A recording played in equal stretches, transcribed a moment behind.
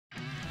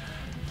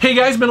Hey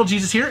guys, Metal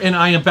Jesus here, and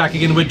I am back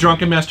again with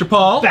Drunken Master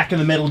Paul. Back in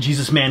the Metal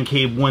Jesus Man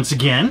Cave once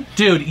again.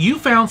 Dude, you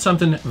found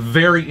something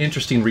very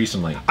interesting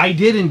recently. I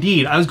did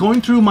indeed. I was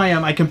going through my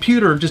my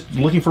computer just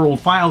looking for old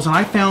files, and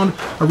I found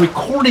a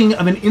recording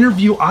of an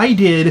interview I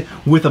did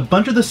with a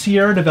bunch of the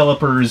Sierra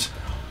developers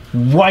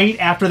right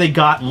after they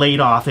got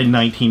laid off in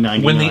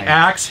 1999. When the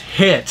axe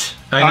hit.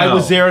 I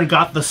was there and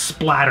got the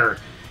splatter.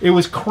 It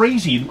was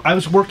crazy. I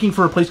was working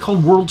for a place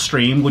called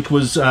WorldStream, which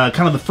was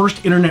kind of the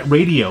first internet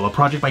radio, a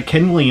project by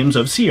Ken Williams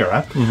of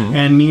Sierra.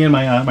 And me and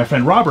my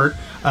friend Robert,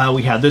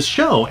 we had this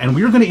show, and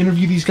we were going to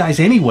interview these guys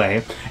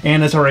anyway.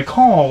 And as I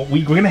recall,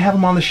 we were going to have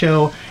them on the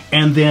show,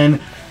 and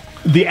then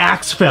the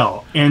axe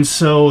fell. And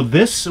so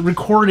this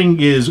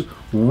recording is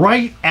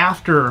right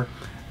after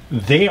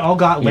they all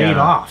got laid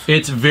off.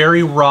 It's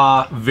very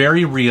raw,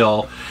 very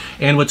real.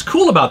 And what's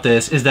cool about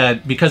this is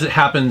that because it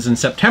happens in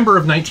September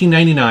of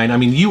 1999, I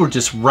mean, you were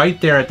just right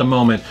there at the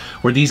moment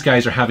where these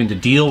guys are having to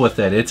deal with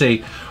it. It's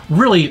a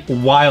really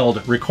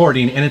wild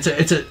recording, and it's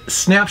a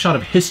snapshot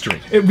of history.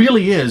 It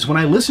really is. When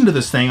I listened to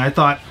this thing, I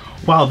thought,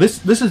 wow,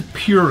 this is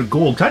pure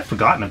gold. 'Cause I'd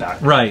forgotten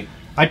about it. Right.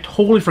 I'd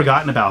totally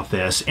forgotten about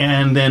this,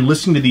 and then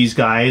listening to these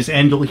guys,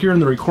 and you'll hear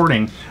in the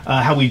recording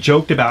how we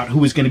joked about who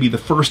was going to be the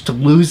first to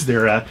lose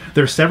their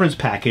severance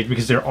package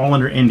because they're all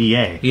under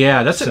NDA.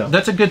 Yeah,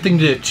 that's a good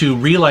thing to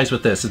realize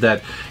with this, is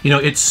that, you know,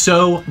 it's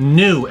so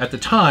new at the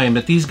time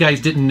that these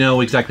guys didn't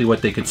know exactly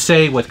what they could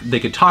say, what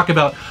they could talk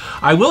about.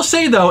 I will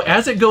say though,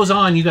 as it goes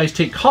on, you guys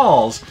take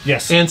calls.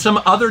 Yes. And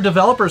some other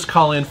developers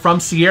call in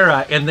from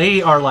Sierra, and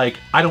they are like,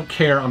 I don't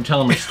care, I'm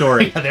telling my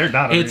story. Yeah, they're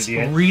not under It's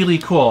NDA. really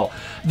cool.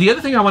 The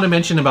other thing I want to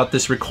mention about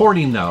this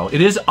recording, though,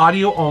 it is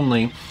audio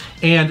only,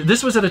 and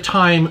this was at a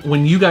time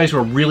when you guys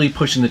were really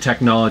pushing the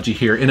technology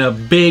here in a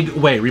big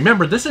way.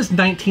 Remember, this is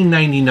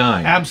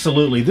 1999.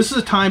 Absolutely. This is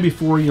a time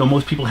before, you know,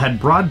 most people had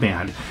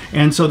broadband,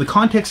 and so the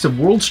context of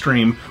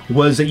WorldStream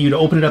was that you'd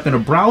open it up in a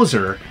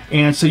browser,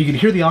 and so you could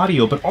hear the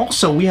audio, but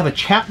also we have a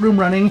chat room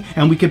running,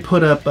 and we could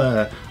put up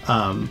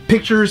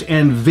pictures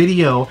and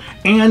video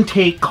and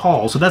take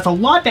calls. So that's a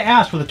lot to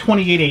ask with a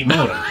 28.8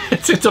 modem.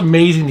 It's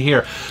amazing to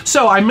hear.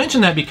 So I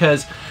mentioned that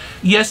because,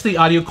 yes, the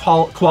audio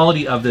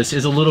quality of this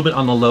is a little bit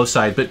on the low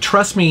side, but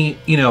trust me,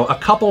 you know, a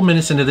couple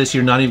minutes into this,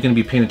 you're not even going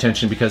to be paying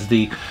attention because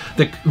the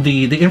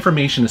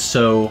information is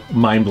so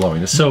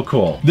mind-blowing. It's so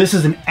cool. This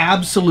is an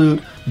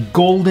absolute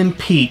golden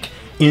peak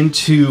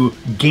into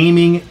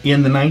gaming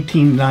in the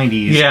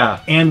 1990s. Yeah.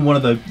 And one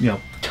of the, you know,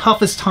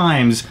 toughest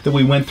times that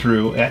we went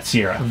through at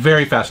Sierra.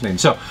 Very fascinating.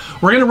 So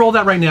we're going to roll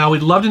that right now.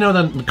 We'd love to know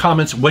in the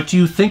comments what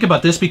you think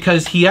about this,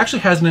 because he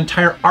actually has an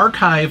entire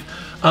archive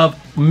of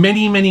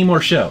many, many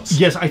more shows.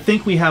 Yes, I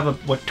think we have,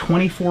 what,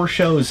 24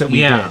 shows that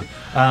we did.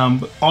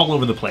 All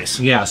over the place.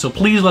 Yeah, so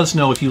please let us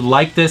know if you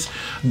like this.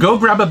 Go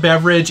grab a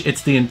beverage.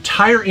 It's the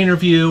entire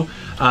interview.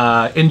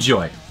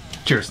 Enjoy.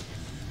 Cheers.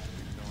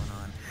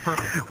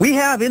 We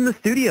have in the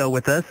studio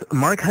with us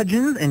Mark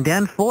Hudgens and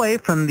Dan Foy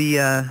from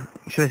the,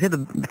 should I say,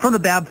 from the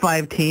BAB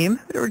 5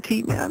 team. They're a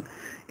team, man.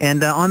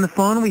 And on the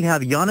phone we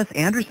have Jonas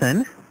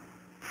Anderson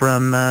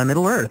from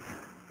Middle Earth.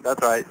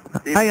 That's right.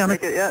 Steve, Hi,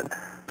 Jonas. make it yet?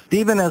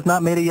 Steven has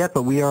not made it yet,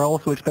 but we are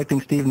also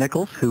expecting Steve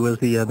Nichols, who was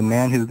the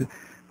man who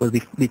was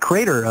the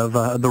creator of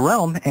the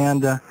Realm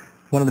and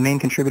one of the main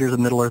contributors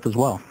of Middle Earth as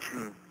well.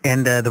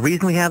 And the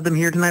reason we have them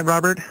here tonight,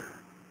 Robert?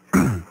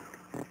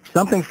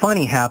 Something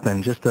funny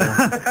happened. Just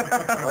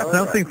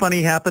Something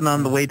funny happened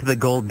on the way to the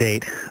gold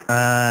date.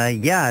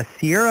 Yeah,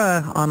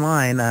 Sierra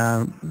Online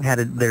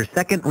had their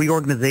second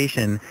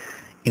reorganization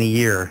in a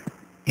year,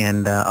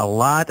 and a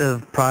lot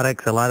of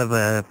products, a lot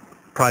of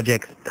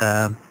projects,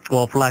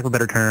 well, for lack of a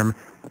better term,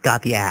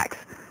 got the axe.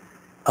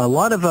 a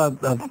lot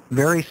of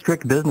very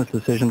strict business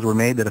decisions were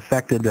made that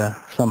affected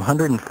some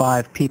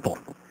 105 people.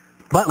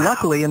 But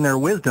luckily, in their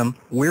wisdom,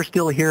 we're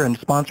still here and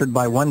sponsored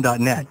by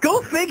One.net.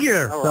 Go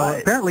figure! So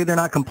apparently they're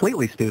not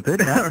completely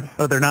stupid.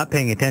 Oh, they're not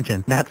paying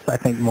attention. That's, I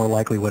think, more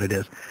likely what it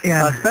is.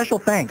 Yeah. Special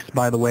thanks,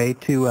 by the way,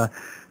 to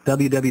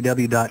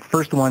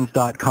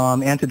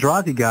www.firstones.com and to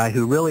Drazi Guy,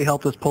 who really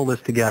helped us pull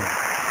this together.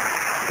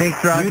 Thanks,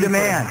 Drazi. You the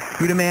man.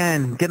 You the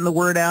man. Getting the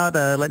word out,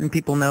 letting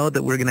people know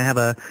that we're going to have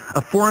a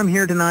forum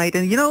here tonight.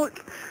 And, you know,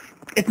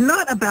 it's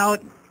not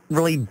about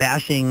really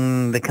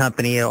bashing the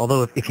company,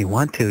 although if you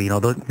want to, you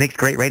know, those makes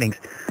great ratings.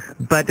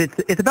 But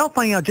it's about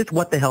finding out just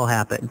what the hell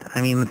happened.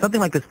 I mean, when something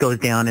like this goes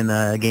down in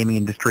the gaming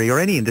industry or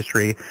any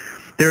industry,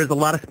 there's a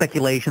lot of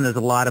speculation. There's a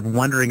lot of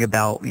wondering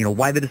about, you know,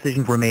 why the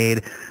decisions were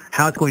made,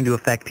 how it's going to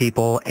affect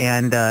people,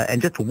 and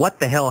just what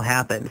the hell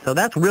happened. So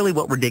that's really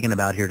what we're digging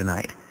about here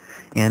tonight.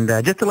 And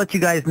just to let you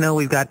guys know,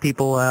 we've got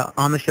people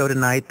on the show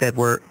tonight that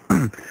were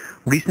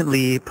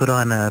recently put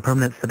on a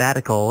permanent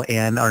sabbatical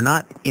and are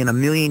not in a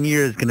million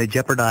years going to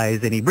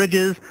jeopardize any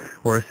bridges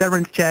or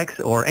severance checks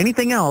or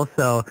anything else.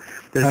 So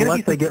there's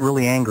unless they get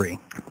really angry.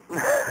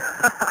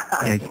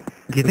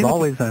 There's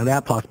always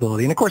that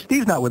possibility. And, of course,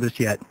 Steve's not with us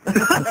yet.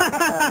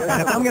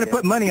 If I'm going to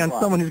put money on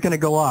someone who's going to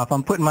go off,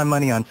 I'm putting my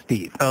money on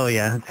Steve. Oh,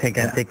 yeah. Take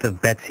the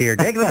bets here.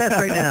 Take the bets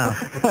right now.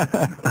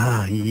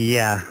 Oh,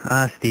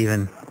 yeah.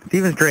 Steven.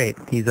 Steven's great.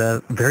 He's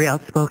very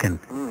outspoken.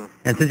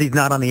 And since he's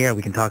not on the air,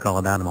 we can talk all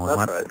about him all we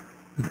want. That's right.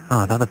 Oh,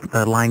 I thought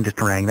the line just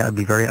rang. That would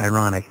be very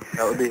ironic.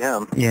 That would be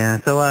him. Yeah.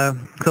 So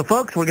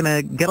folks, we're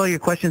gonna get all your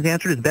questions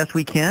answered as best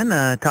we can.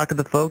 Talk to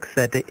the folks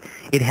that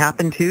it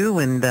happened to,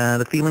 and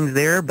the feelings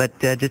there. But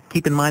just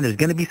keep in mind, there's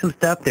going to be some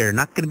stuff they're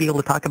not going to be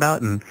able to talk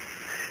about, and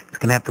it's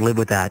going to have to live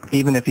with that.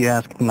 Even if you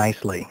ask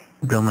nicely.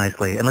 Real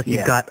nicely, unless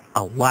you've got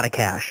a lot of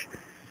cash.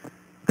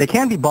 They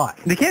can be bought.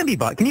 They can be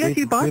bought. Can you guys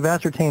be bought? We've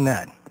ascertained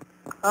that.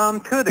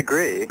 To a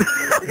degree.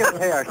 If we get to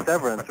pay our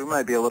severance, we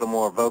might be a little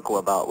more vocal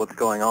about what's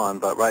going on.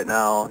 But right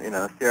now,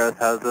 Sierra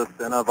has us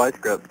in a vice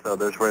grip, so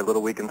there's very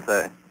little we can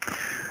say.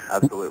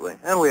 Absolutely.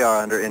 And we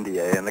are under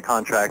NDA, and the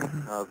contract's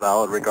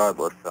valid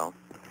regardless. So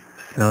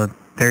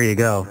there you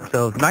go.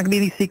 So not going to be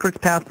any secrets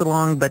passed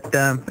along, but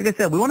like I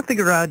said, we want to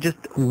figure out just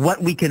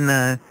what we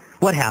can,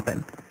 what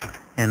happened,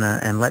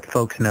 and let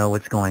folks know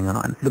what's going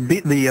on.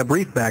 The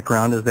brief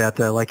background is that,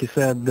 like you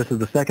said, this is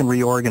the second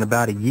reorg in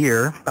about a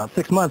year, about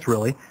 6 months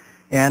really.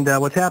 And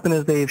what's happened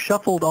is they've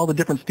shuffled all the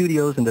different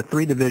studios into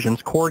 3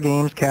 divisions: core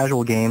games,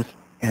 casual games,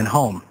 and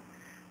home,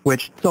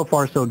 which so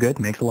far so good,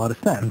 makes a lot of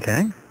sense.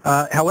 Okay.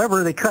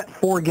 However, they cut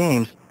 4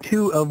 games,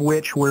 2 of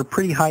which were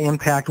pretty high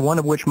impact, one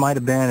of which might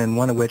have been, and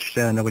one of which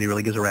nobody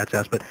really gives a rat's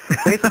ass. But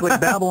basically,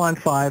 Babylon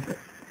 5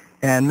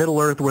 and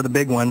Middle-earth were the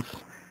big ones.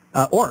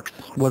 Orcs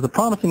was a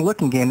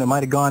promising-looking game that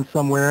might have gone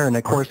somewhere, and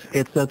of course,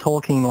 it's a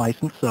Tolkien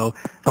license, so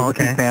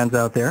Tolkien fans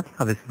out there.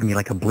 Oh, this is going to be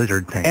like a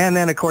Blizzard thing. And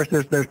then, of course,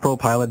 there's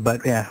ProPilot,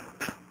 but yeah,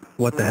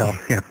 what the hell?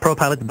 Yeah,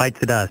 ProPilot bites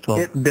the dust. Well,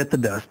 it bit the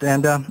dust.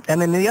 And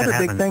then the other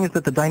big thing is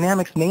that the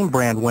Dynamics name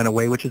brand went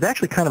away, which is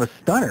actually kind of a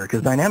stunner,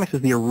 because Dynamics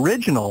is the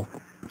original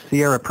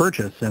Sierra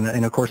purchase,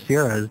 and of course,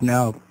 Sierra is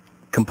now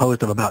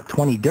composed of about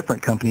 20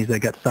 different companies that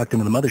got sucked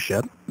into the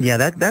mothership. Yeah,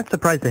 that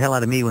surprised the hell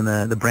out of me when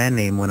the brand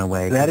name went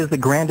away. That is the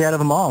granddad of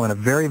them all, and a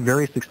very,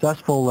 very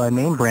successful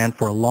name brand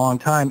for a long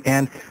time,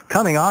 and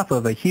coming off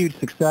of a huge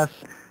success,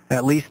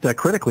 at least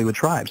critically, with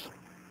Tribes.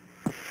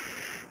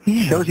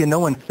 Yeah. Shows you no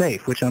one's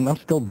safe, which I'm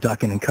still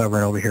ducking and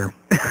covering over here.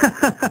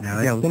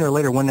 Sooner or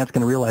later, one net's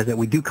going to realize that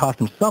we do cost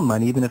them some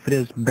money, even if it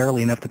is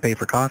barely enough to pay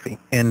for coffee.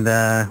 And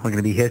we're going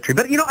to be history.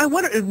 But, I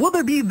wonder, will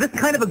there be this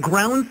kind of a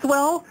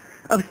groundswell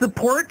of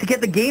support to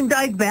get the game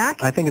guys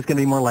back? I think it's going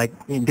to be more like,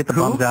 get the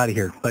bums out of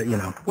here, but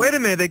Wait a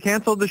minute, they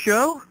canceled the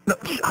show? No,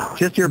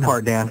 just your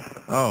part, Dan.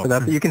 Oh.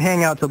 So you can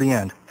hang out till the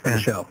end of the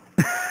show.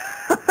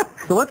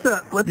 So let's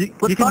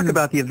talk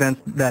about the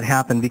events that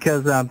happened,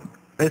 because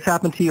this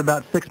happened to you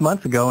about 6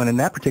 months ago, and in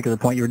that particular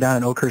point, you were down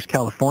in Oakhurst,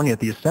 California at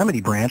the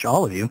Yosemite branch,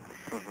 all of you.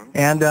 Mm-hmm.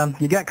 And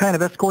you got kind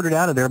of escorted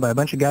out of there by a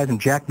bunch of guys in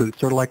jackboots,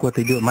 sort of like what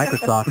they do at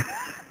Microsoft.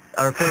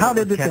 Our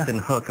favorite was Captain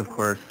Hook, of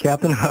course.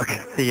 Captain Hook.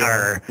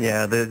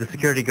 The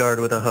security guard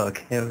with a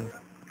hook. It was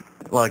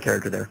a lot of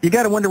character there. You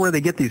got to wonder where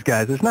they get these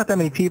guys. There's not that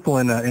many people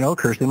in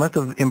Oakhurst. They must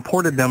have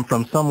imported them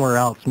from somewhere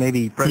else,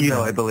 maybe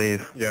Fresno, I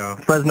believe. Yeah.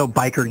 Fresno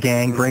biker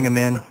gang, bring them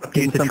in,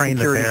 get some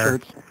security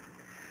shirts.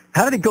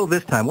 How did it go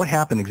this time? What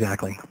happened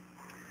exactly?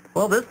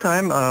 Well, this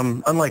time,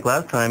 unlike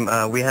last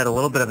time, we had a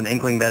little bit of an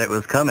inkling that it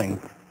was coming.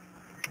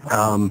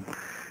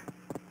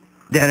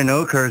 Down in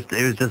Oakhurst,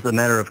 it was just a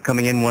matter of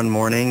coming in one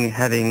morning,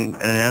 having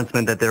an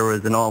announcement that there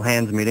was an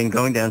all-hands meeting,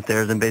 going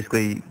downstairs, and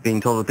basically being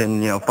told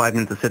within 5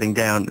 minutes of sitting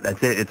down,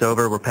 that's it, it's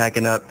over, we're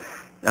packing up.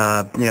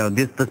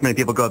 This many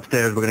people go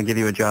upstairs, we're going to give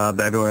you a job.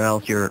 Everywhere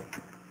else, you're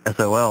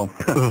SOL.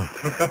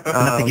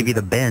 Enough to give you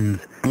the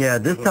bends. Yeah,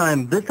 this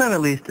time at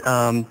least,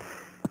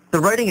 the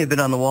writing had been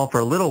on the wall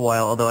for a little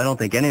while, although I don't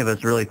think any of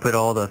us really put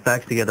all the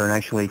facts together and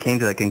actually came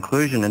to that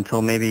conclusion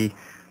until maybe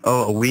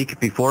a week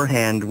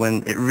beforehand,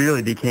 when it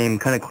really became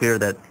kind of clear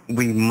that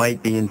we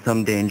might be in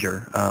some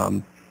danger.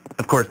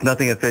 Of course,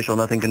 nothing official,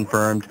 nothing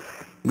confirmed.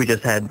 We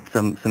just had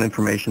some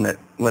information that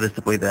led us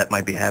to believe that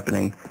might be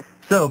happening.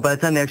 So by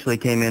the time they actually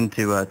came in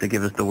to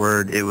give us the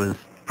word, it was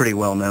pretty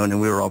well known, and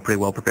we were all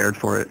pretty well prepared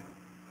for it.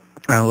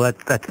 Oh, well,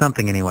 that's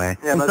something anyway.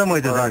 Yeah, in some ways,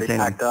 it's already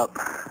entertaining. packed up.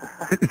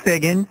 Say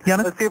again,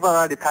 Yana? Those people had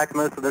already packed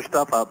most of their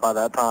stuff up by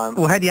that time.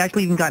 Well, had you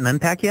actually even gotten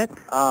unpacked yet?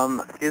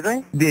 Excuse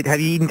me? Have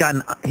you even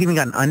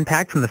gotten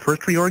unpacked from the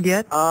first reorg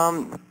yet?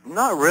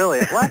 Not really.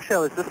 Well, actually, I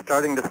was just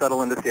starting to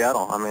settle into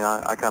Seattle. I mean,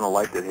 I kind of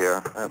liked it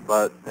here,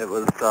 but it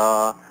was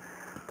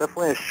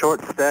definitely a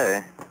short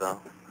stay. So.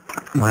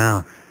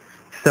 Wow.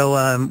 So,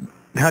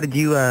 how did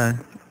you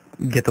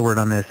get the word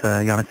on this,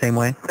 Yana? Same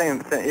way?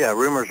 Same. Yeah,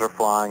 rumors are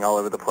flying all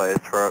over the place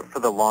for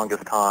the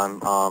longest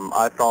time.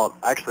 I thought,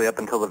 actually, up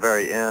until the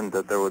very end,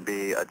 that there would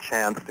be a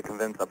chance to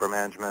convince upper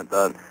management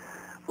that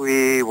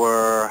we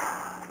were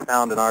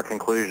sound in our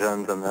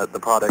conclusions and that the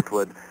product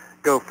would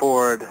go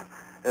forward,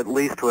 at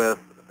least with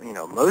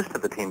most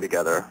of the team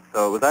together.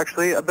 So it was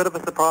actually a bit of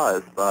a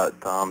surprise, but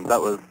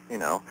that was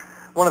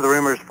one of the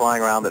rumors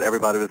flying around that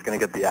everybody was going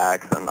to get the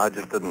axe, and I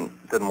just didn't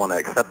want to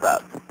accept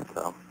that.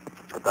 So.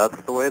 But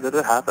that's the way that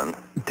it happened.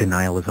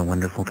 Denial is a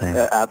wonderful thing.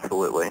 Yeah,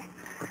 absolutely.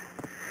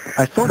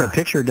 I sort of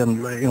pictured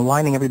them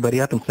lining everybody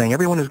up and saying,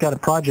 everyone who's got a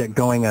project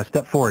going,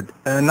 step forward.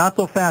 Not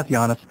so fast,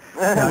 Giannis.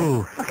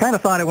 I kind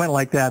of thought it went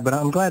like that, but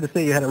I'm glad to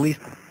say you had at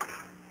least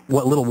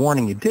what little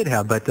warning you did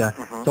have. But so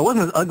it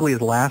wasn't as ugly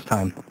as last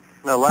time.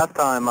 No, last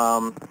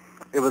time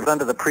it was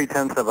under the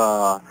pretense of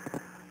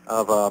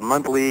a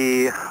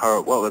monthly,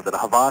 or what was it, a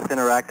Havas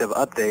Interactive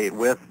update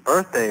with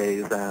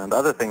birthdays and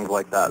other things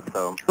like that,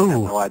 so I have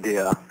no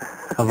idea.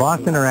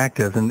 Havas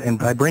Interactive, and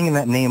by bringing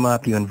that name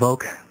up, you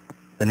invoke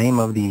the name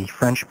of the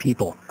French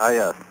people. Ah,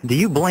 yes. Do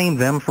you blame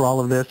them for all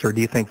of this, or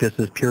do you think this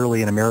is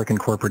purely an American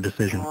corporate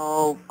decision?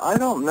 Oh, I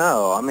don't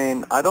know. I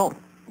mean,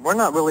 we're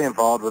not really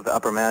involved with the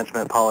upper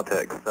management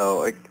politics,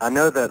 so I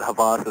know that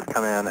Havas has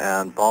come in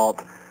and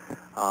bought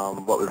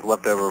what was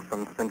left over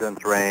from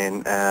Sindent's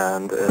reign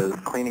and is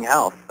cleaning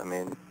house. I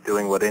mean,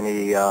 doing what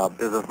any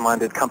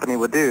business-minded company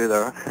would do.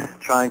 They're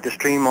trying to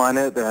streamline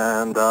it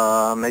and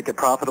make it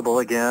profitable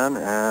again,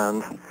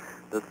 and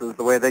this is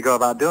the way they go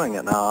about doing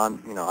it. Now,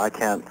 I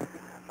can't,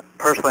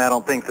 personally, I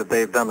don't think that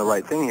they've done the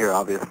right thing here,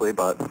 obviously,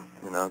 but,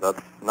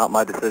 that's not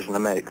my decision to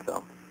make,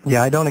 so.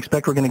 Yeah, I don't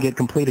expect we're going to get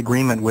complete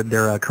agreement with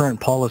their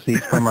current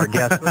policies from our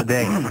guests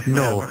today.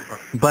 No.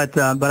 But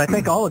I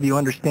think all of you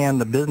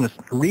understand the business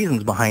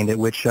reasons behind it,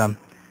 which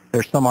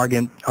there's some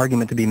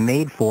argument to be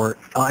made for.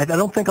 I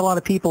don't think a lot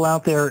of people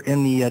out there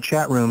in the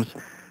chat rooms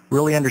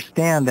really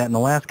understand that in the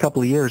last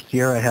couple of years,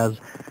 Sierra has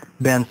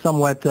been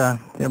somewhat,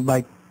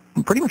 by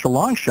pretty much a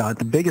long shot,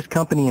 the biggest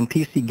company in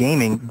PC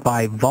gaming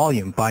by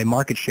volume, by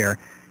market share,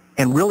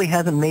 and really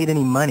hasn't made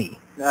any money.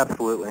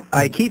 Absolutely.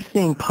 I keep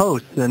seeing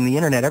posts on the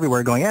internet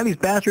everywhere going, these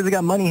bastards have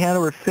got money hand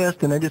over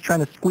fist, and they're just trying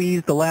to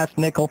squeeze the last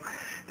nickel.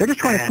 They're just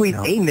trying to squeeze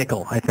a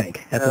nickel, I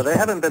think. They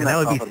haven't been that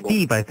would be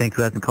Steve, I think,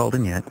 who hasn't called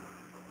in yet.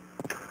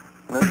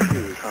 Let's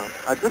see.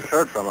 I just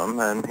heard from him,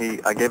 and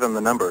I gave him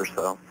the number,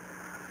 so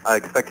I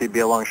expect he'd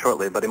be along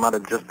shortly, but he might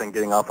have just been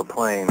getting off a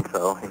plane,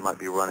 so he might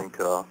be running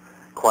to a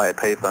quiet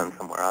payphone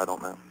somewhere. I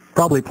don't know.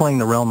 Probably playing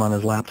the Realm on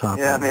his laptop.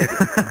 Yeah, maybe.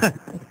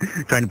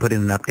 Trying to put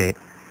in an update.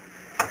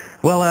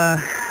 Well,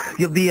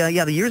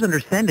 the years under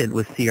Ascendant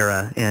with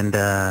Sierra and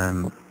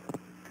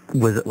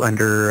was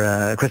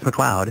under Chris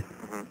McLeod,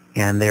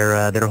 and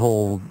their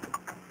whole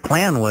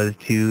plan was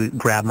to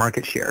grab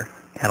market share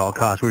at all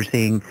costs. We were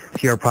seeing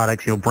Sierra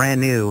products,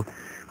 brand new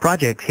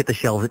projects hit the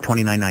shelves at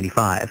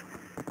 $29.95,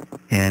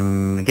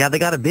 and they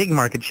got a big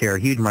market share,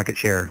 huge market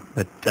share,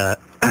 but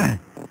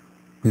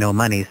no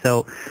money.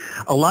 So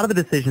a lot of the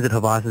decisions that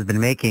Havas has been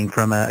making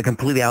from a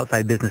completely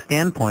outside business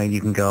standpoint, you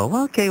can go,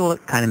 well, okay, well,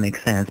 it kind of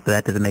makes sense, but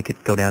that doesn't make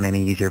it go down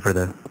any easier for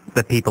the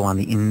people on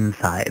the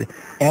inside.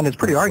 And it's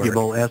pretty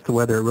arguable as to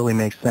whether it really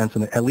makes sense,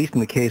 at least in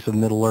the case of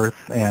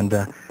Middle-earth and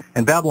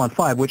Babylon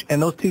 5,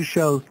 and those two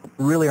shows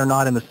really are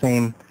not in the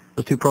same,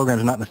 those two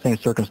programs are not in the same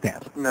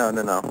circumstance. No,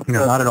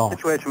 not at all. The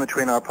situation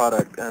between our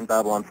product and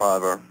Babylon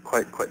 5 are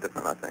quite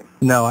different, I think.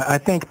 No, I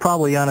think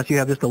probably, Giannis, you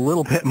have just a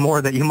little bit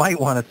more that you might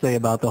want to say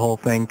about the whole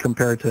thing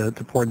compared to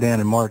poor Dan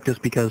and Mark,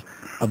 just because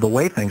of the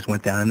way things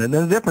went down. And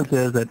the difference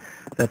is that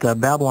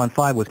Babylon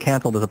 5 was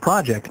canceled as a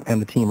project and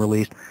the team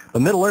released,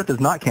 but Middle-earth is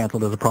not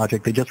canceled as a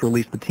project. They just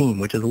released the team,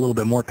 which is a little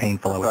bit more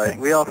painful, I would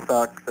think. We all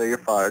suck, so you're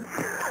fired.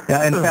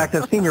 Yeah, in fact,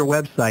 I've seen your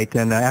website,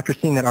 and after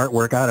seeing that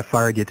artwork, I would have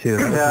fired you, too.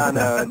 Yeah,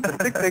 no, the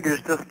stick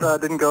figures just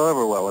didn't go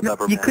over well with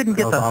Upper You couldn't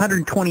get the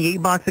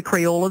 128 box of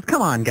Crayolas?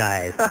 Come on,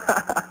 guys.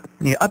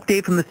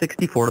 Update from the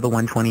 64 to the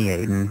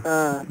 128, and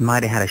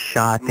might have had a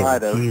shot there.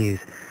 Might have. Jeez.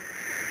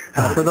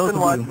 For those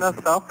been watching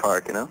that South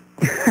Park,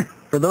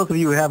 For those of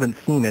you who haven't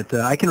seen it,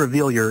 I can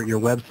reveal your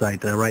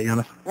website, right,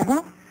 Jonas?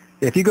 Mm-hmm.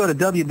 If you go to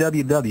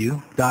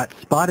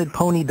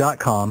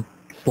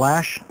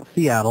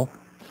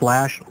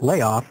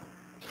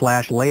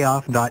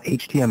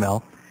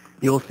www.spottedpony.com/Seattle/layoff/layoff.html,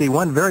 you'll see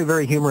one very,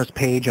 very humorous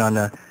page on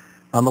the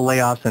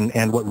layoffs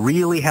and what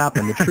really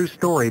happened, the true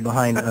story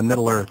behind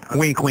Middle-earth.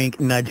 Wink, wink,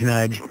 nudge,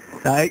 nudge.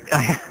 I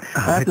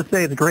have to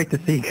say it's great to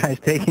see you guys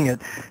taking it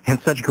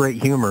in such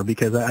great humor,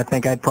 because I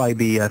think I'd probably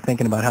be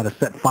thinking about how to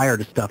set fire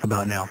to stuff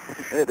about now.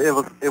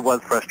 It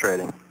was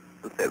frustrating,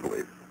 to say the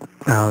least.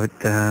 Oh,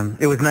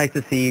 it was nice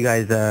to see you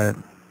guys.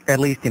 At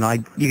least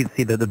you could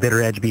see the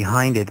bitter edge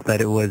behind it,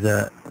 but it was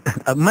a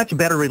much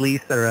better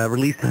release, or a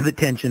release of the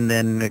tension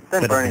than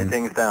burning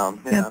things down.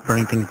 Yeah,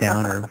 burning things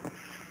down, or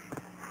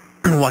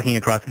walking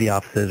across the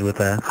offices with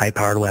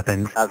high-powered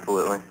weapons.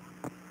 Absolutely.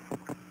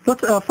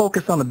 Let's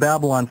focus on the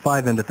Babylon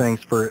 5 end of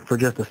things for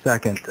just a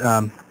second.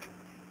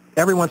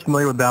 Everyone's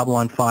familiar with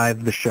Babylon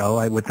 5, the show,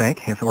 I would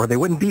think, or they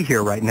wouldn't be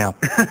here right now.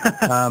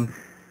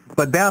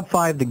 But Bab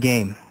 5, the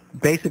game,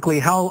 basically,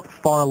 how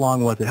far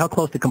along was it? How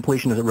close to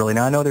completion is it really?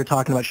 Now, I know they're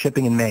talking about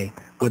shipping in May.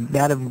 Would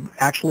that have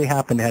actually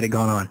happened had it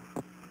gone on?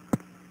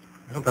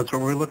 Well, that's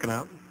what we're looking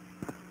at.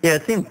 Yeah,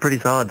 it seemed pretty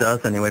solid to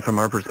us anyway from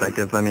our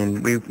perspective. I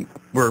mean, we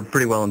were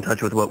pretty well in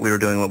touch with what we were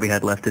doing, what we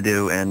had left to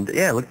do, and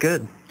yeah, it looked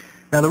good.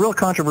 Now, the real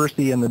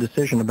controversy in the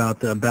decision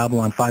about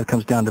Babylon 5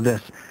 comes down to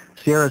this.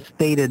 Sierra's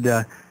stated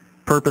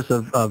purpose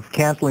of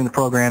canceling the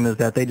program is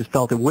that they just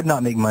felt it would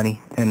not make money,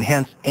 and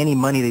hence any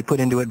money they put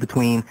into it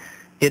between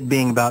it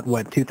being about,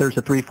 two-thirds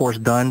to three-fourths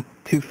done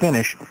to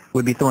finish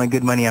would be throwing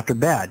good money after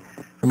bad.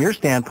 From your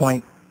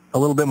standpoint, a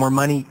little bit more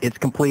money, it's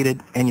completed,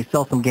 and you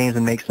sell some games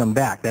and make some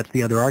back. That's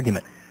the other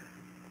argument.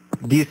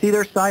 Do you see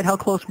their side? How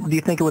close do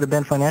you think it would have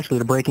been financially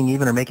to breaking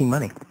even or making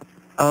money?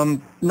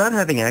 Not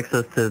having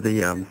access to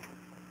the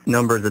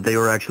numbers that they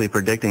were actually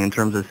predicting in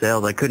terms of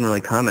sales. I couldn't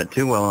really comment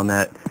too well on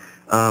that.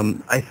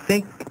 I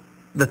think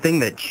the thing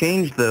that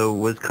changed, though,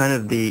 was kind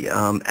of the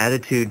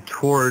attitude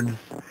towards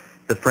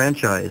the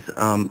franchise.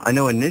 I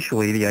know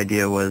initially the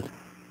idea was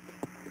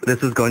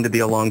this was going to be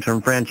a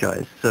long-term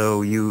franchise,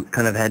 so you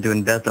kind of had to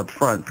invest up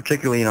front,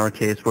 particularly in our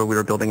case where we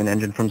were building an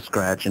engine from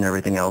scratch and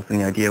everything else, and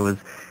the idea was,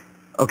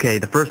 okay,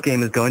 the first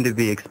game is going to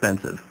be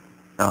expensive,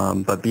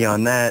 but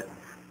beyond that,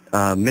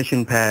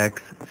 mission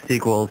packs,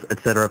 sequels,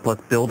 etc., plus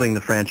building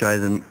the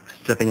franchise and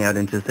stepping out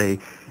into, say,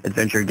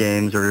 adventure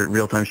games or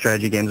real-time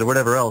strategy games or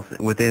whatever else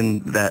within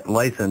that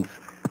license,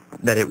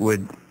 that it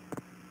would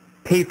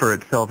pay for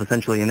itself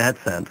essentially in that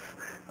sense.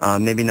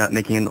 Maybe not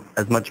making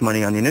as much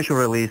money on the initial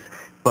release,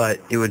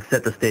 but it would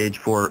set the stage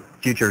for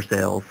future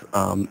sales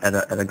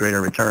at a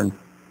greater return.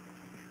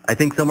 I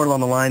think somewhere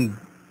along the line,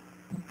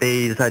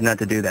 they decided not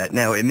to do that.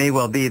 Now, it may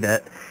well be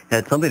that it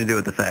had something to do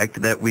with the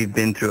fact that we've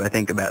been through, I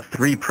think, about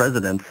 3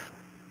 presidents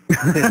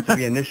since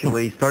we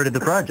initially started the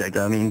project.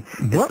 I mean,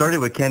 it started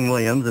with Ken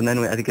Williams, and then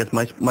I guess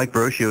Mike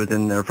Brochu was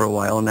in there for a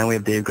while, and now we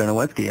have Dave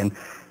Granowetzky. And,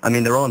 I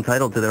mean, they're all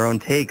entitled to their own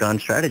take on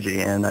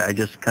strategy, and I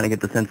just kind of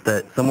get the sense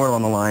that somewhere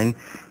along the line,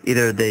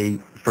 either they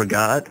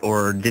forgot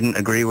or didn't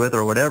agree with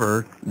or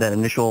whatever that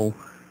initial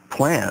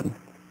plan.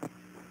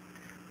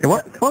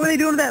 What were they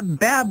doing with that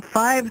BAB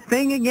 5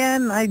 thing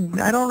again? I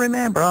don't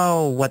remember.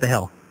 Oh, what the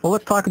hell. Well,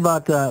 let's talk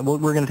about,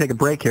 we're going to take a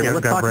break here. Yeah,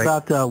 Let's talk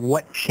about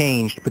what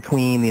changed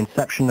between the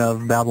inception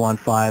of Babylon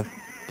 5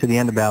 to the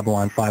end of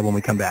Babylon 5 when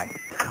we come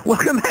back.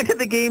 Welcome back to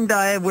the Game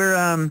Dive.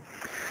 We're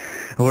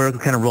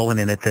kind of rolling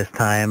in it this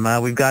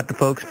time. We've got the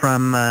folks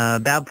from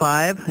BAB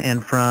 5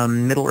 and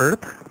from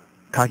Middle-earth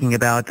talking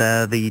about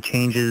the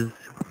changes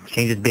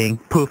being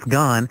poof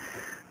gone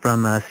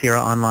from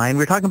Sierra Online.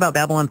 We're talking about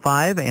Babylon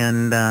 5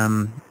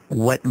 and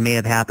what may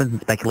have happened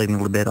and speculating a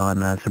little bit on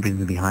some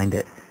reasons behind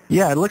it.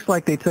 Yeah, it looks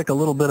like they took a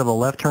little bit of a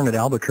left turn at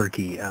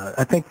Albuquerque.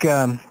 I think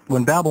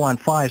when Babylon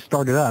 5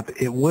 started up,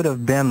 it would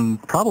have been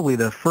probably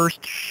the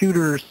first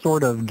shooter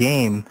sort of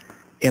game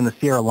in the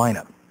Sierra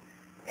lineup.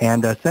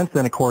 And since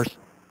then, of course,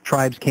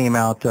 Tribes came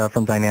out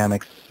from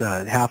Dynamics,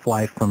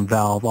 Half-Life from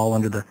Valve, all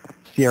under the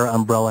Sierra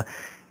umbrella,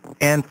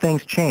 and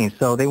things changed.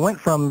 So they went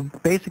from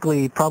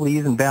basically probably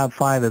using Bab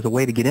 5 as a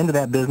way to get into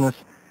that business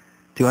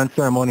to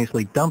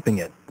unceremoniously dumping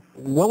it.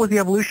 What was the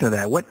evolution of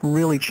that? What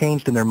really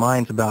changed in their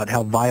minds about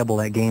how viable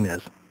that game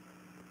is?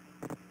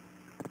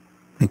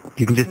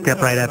 You can just step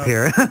right up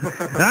here.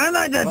 I'm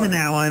not judging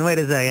that one. Wait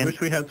a second. I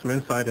wish we had some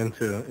insight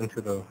into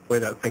the way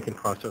that thinking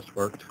process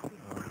worked.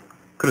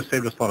 Could have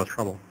saved us a lot of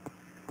trouble.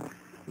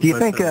 Do you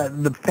think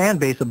the fan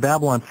base of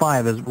Babylon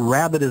 5, as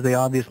rabid as they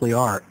obviously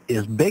are,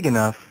 is big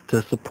enough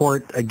to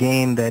support a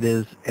game that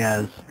is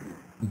as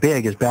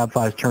big as Bab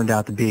 5's turned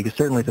out to be? Because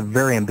certainly it's a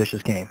very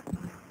ambitious game.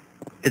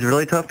 It's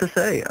really tough to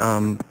say.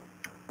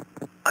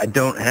 I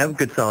don't have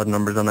good solid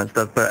numbers on that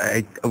stuff, but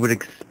I would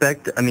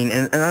expect, I mean,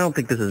 and I don't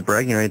think this is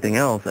bragging or anything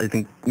else. I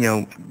think, you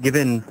know,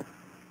 given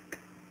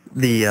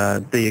the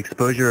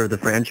exposure of the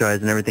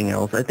franchise and everything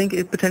else, I think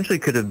it potentially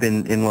could have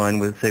been in line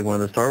with, say, one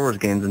of the Star Wars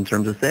games in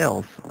terms of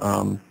sales,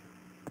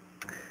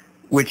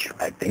 which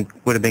I think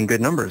would have been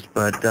good numbers.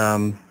 But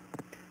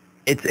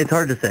it's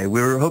hard to say. We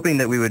were hoping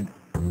that we would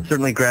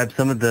certainly grab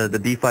some of the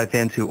B5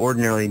 fans who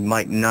ordinarily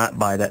might not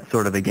buy that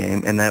sort of a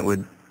game, and that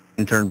would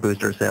in turn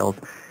boost our sales.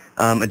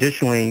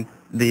 Additionally,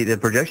 the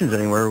projections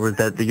anywhere was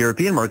that the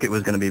European market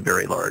was going to be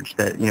very large,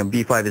 that, you know,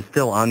 B5 is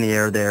still on the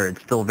air there,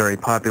 it's still very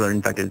popular.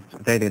 In fact, if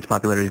anything, its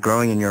popularity is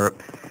growing in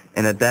Europe,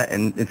 and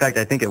and in fact,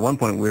 I think at one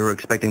point we were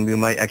expecting we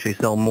might actually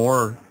sell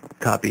more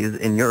copies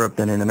in Europe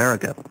than in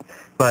America.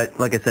 But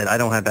like I said, I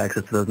don't have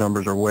access to those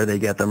numbers or where they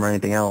get them or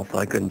anything else, so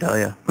I couldn't tell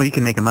you. Well, you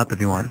can make them up if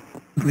you want.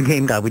 The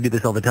Game Dive, we do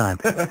this all the time,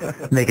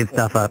 making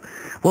stuff up.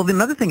 Well,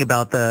 another thing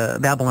about the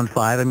Babylon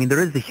 5, I mean,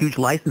 there is a huge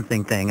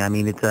licensing thing. I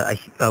mean, it's a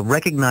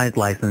recognized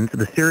license.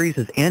 The series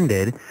has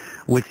ended,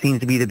 which seems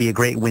to be a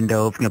great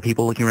window of, you know,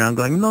 people looking around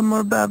going, no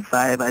more Bab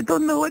 5, I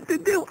don't know what to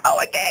do. Oh,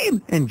 a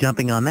game! And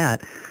jumping on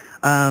that.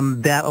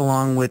 That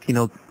along with, you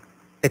know,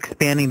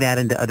 expanding that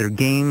into other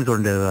games or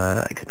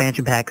into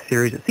expansion pack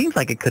series, it seems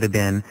like it could have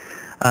been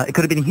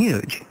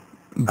huge.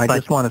 I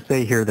just want to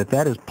say here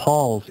that is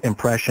Paul's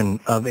impression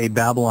of a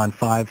Babylon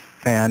 5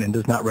 fan and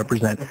does not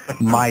represent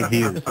my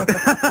views.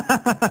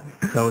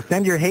 So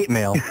send your hate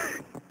mail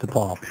to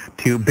Paul.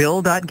 To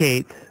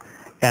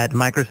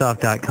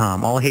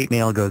bill.gates@microsoft.com. All hate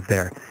mail goes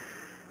there.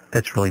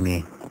 That's really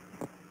me.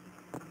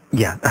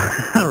 Yeah.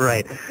 All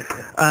right.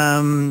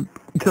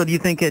 So do you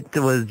think it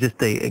was just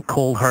a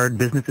cold, hard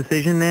business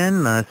decision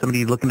then?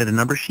 Somebody looking at a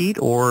number sheet,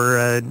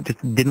 or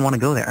just didn't want to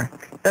go there?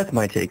 That's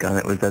my take on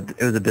it, was that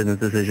it was a business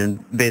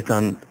decision based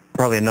on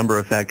probably a number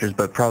of factors,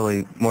 but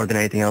probably more than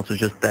anything else was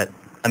just that,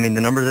 I mean,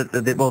 the number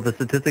the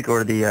statistic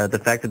or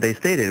the fact that they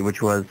stated,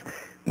 which was,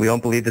 we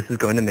don't believe this is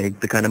going to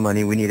make the kind of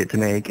money we need it to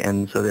make,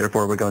 and so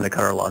therefore we're going to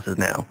cut our losses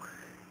now.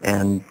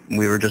 And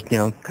we were just, you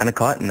know, kind of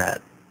caught in that.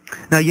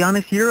 Now,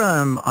 Giannis, you're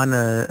on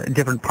a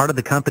different part of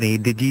the company.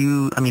 Did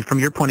you, I mean, from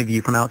your point of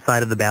view, from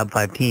outside of the Bab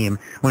 5 team,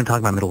 I want to talk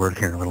about Middle-earth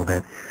here in a little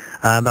bit.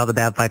 about the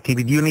Bab 5 team.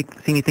 Did you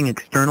see anything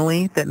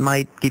externally that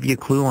might give you a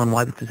clue on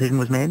why this decision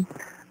was made?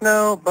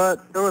 No,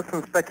 but there was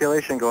some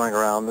speculation going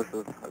around. This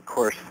is, of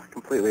course,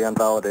 completely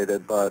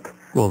unvalidated, but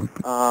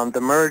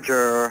the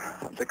merger,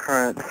 the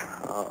current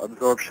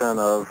absorption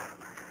of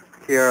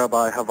Sierra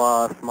by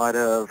Havas might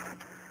have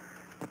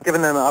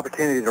given them an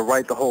opportunity to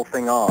write the whole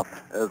thing off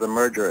as a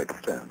merger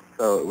expense.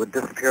 So it would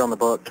disappear on the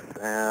books,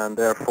 and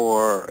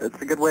therefore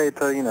it's a good way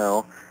to, you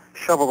know,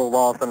 shovel the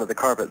loss under the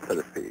carpet, so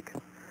to speak.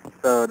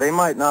 So they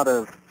might not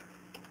have,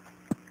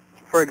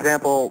 for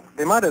example,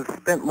 they might have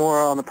spent more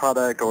on the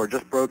product or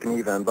just broken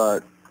even,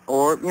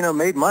 or, you know,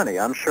 made money.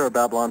 I'm sure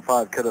Babylon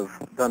 5 could have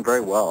done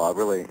very well. I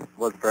really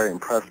was very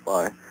impressed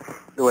by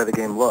the way the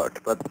game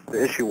looked. But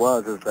the issue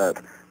is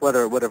that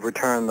whether it would have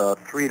returned the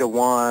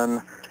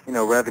 3-to-1, you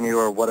know, revenue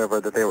or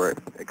whatever that they were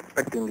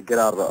expecting to get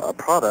out of a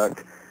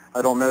product,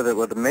 I don't know that it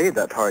would have made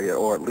that target,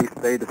 or at least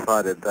they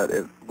decided that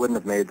it wouldn't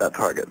have made that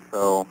target.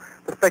 So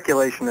the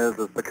speculation is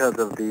because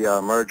of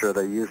the merger,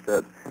 they used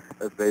it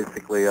as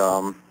basically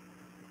a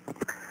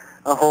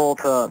hole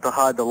to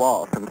hide the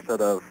loss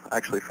instead of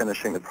actually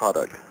finishing the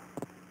product.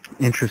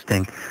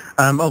 Interesting.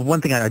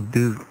 One thing I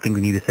do think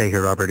we need to say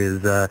here, Robert,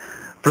 is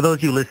for those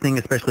of you listening,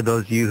 especially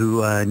those of you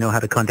who know how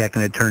to contact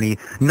an attorney,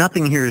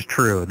 nothing here is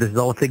true. This is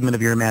all a figment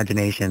of your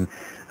imagination.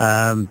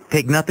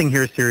 Take nothing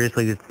here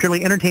seriously. It's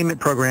purely entertainment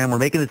program. We're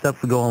making this up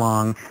as we go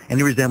along.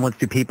 Any resemblance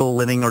to people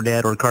living or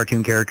dead or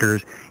cartoon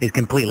characters is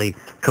completely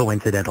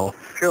coincidental.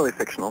 Purely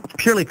fictional.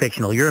 Purely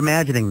fictional. You're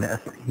imagining this.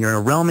 You're in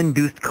a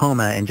realm-induced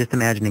coma and just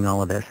imagining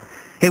all of this.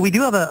 Hey, we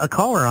do have a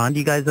caller on. Do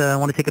you guys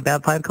want to take a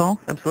Bab 5 call?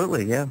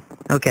 Absolutely, yeah.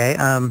 Okay.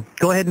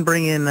 Go ahead and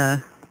bring in...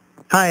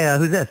 Hi,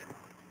 who's this?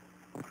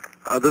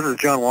 This is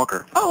John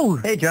Walker. Oh,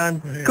 hey,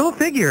 John. Go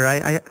figure.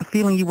 I have a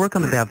feeling you work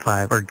on the Bab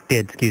 5, or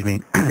did, excuse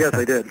me. Yes,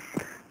 I did.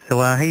 So,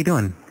 how you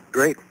doing?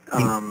 Great.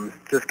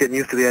 Just getting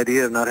used to the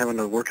idea of not having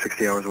to work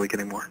 60 hours a week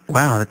anymore.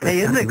 Wow. Hey,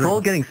 isn't it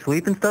cold getting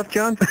sleep and stuff,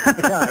 John?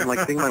 Yeah, I'm like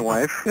seeing my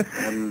wife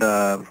and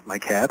my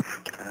cats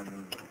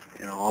and,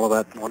 you know, all of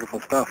that wonderful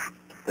stuff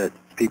that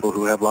people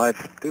who have lives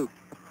do.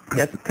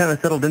 Yeah, it's kind of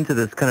settled into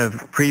this kind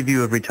of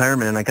preview of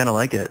retirement, and I kind of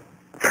like it.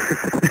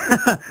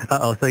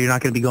 Uh-oh, so you're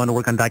not going to be going to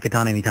work on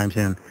Daikatana anytime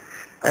soon?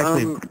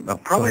 Actually,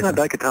 probably not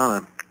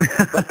Daikatana,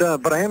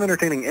 but I am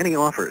entertaining any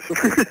offers.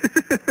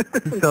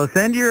 So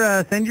send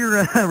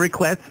your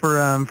requests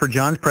for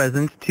John's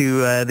presence to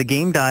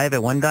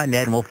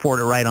thegamedive@one.net, and we'll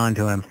forward it right on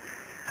to him.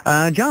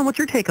 John, what's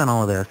your take on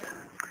all of this?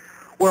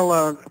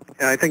 Well,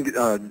 I think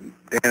Dan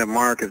and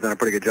Mark has done a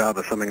pretty good job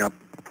of summing up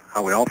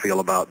how we all feel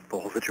about the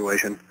whole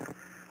situation.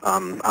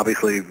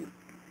 Obviously,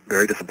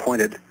 very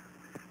disappointed.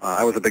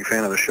 I was a big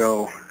fan of the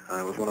show.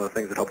 It was one of the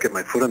things that helped get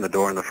my foot in the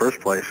door in the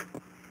first place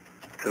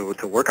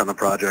to work on the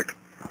project.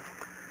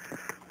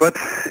 But,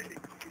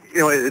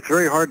 you know, it's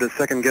very hard to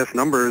second-guess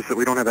numbers that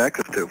we don't have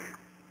access to.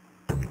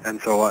 And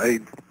so I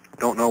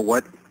don't know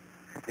what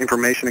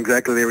information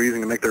exactly they were using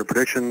to make their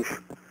predictions.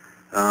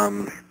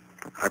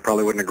 I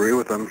probably wouldn't agree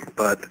with them,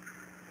 but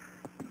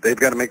they've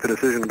got to make the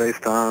decision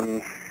based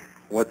on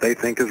what they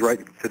think is right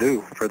to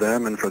do for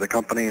them and for the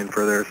company and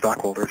for their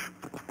stockholders.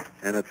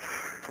 And it's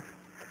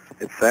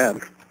sad,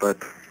 but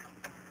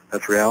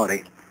that's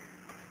reality.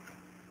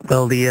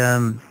 Well,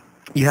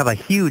 you have a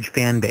huge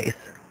fan base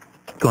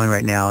going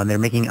right now, and they're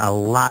making a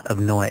lot of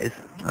noise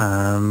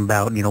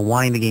about, you know,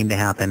 wanting the game to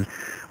happen,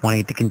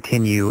 wanting it to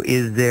continue.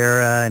 Is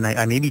there, and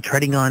I may be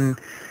treading on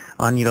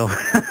you know,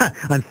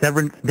 on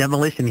Severance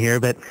demolition here,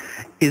 but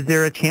is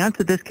there a chance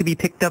that this could be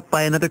picked up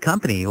by another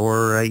company,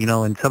 or you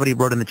know, and somebody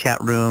wrote in the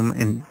chat room,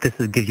 and this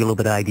gives you a little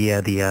bit of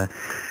idea, the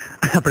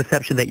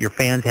perception that your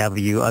fans have of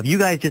you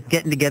guys just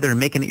getting together and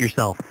making it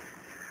yourself?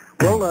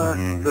 Well,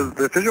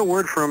 the official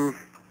word from,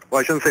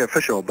 well, I shouldn't say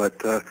official,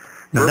 but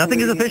no,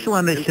 nothing is official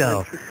on this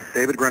show.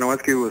 David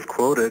Granowski was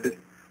quoted,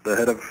 the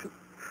head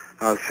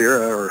of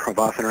Sierra or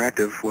Havas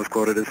Interactive was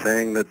quoted as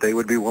saying that they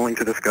would be willing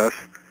to discuss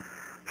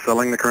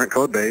selling the current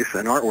code base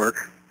and artwork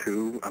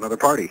to another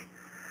party.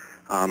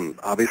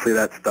 Obviously,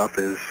 that stuff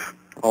is,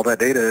 all that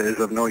data is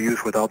of no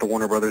use without the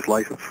Warner Brothers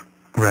license.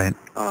 Right.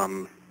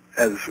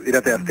 As you'd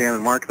have to ask Dan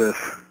and Mark this,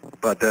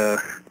 but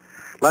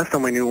last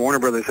time we knew, Warner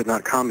Brothers had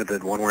not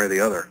commented one way or the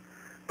other.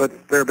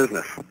 But they're a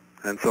business,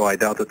 and so I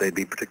doubt that they'd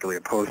be particularly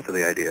opposed to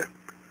the idea,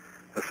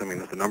 assuming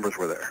that the numbers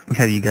were there.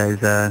 Have you guys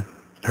heard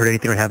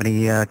anything or have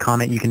any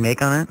comment you can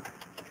make on it?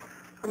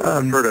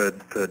 I'm going to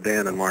defer to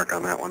Dan and Mark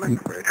on that one, I'm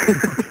afraid.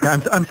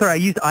 I'm sorry, I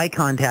used eye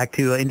contact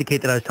to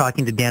indicate that I was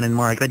talking to Dan and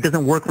Mark. That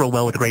doesn't work real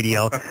well with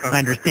radio. I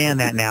understand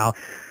that now.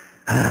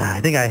 I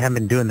think I haven't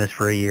been doing this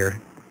for a year.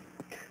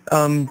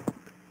 I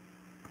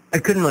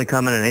couldn't really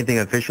comment on anything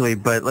officially,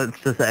 but let's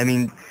just say, I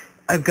mean,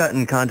 I've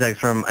gotten contacts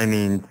from, I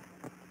mean,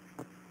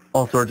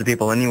 all sorts of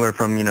people, anywhere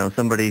from, you know,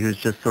 somebody who's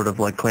just sort of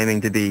like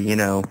claiming to be, you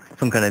know,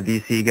 some kind of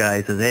VC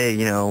guy, says, hey,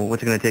 you know,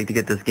 what's it going to take to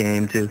get this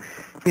game, to,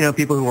 you know,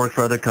 people who work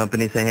for other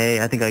companies say,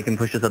 hey, I think I can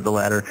push this up the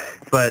ladder.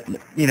 But,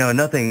 you know,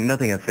 nothing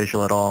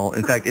official at all.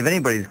 In fact, if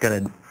anybody's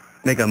going to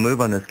make a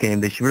move on this game,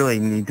 they should really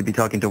need to be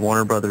talking to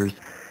Warner Brothers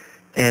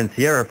and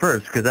Sierra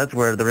first, because that's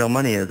where the real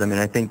money is. I mean,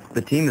 I think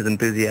the team is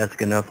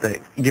enthusiastic enough that,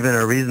 given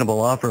a reasonable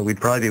offer,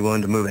 we'd probably be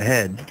willing to move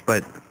ahead.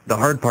 But the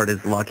hard part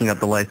is locking up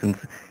the license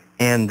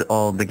and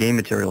all the game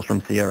materials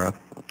from Sierra.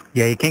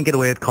 Yeah, you can't get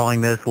away with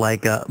calling this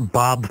like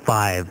Bob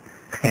 5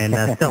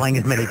 and selling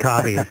as many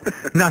copies.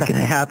 Not going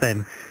to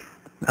happen.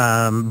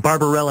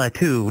 Barbarella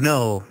 2,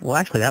 no. Well,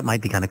 actually, that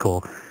might be kind of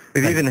cool.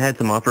 We've even had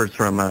some offers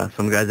from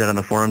some guys out on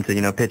the forum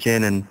to, pitch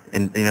in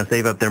and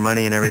save up their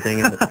money and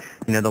everything, and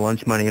the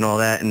lunch money and all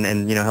that,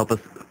 and help us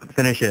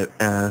finish it.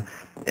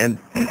 And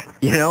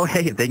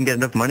hey, if they can get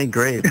enough money,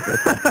 great.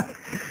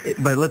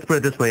 But let's put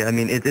it this way. I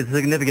mean, it's a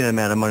significant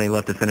amount of money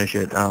left to finish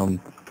it.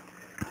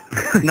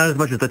 Not as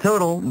much as the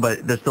total,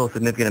 but there's still a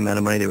significant amount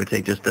of money that would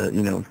take just to,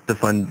 to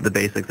fund the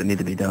basics that need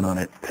to be done on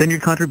it. Send your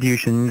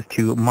contributions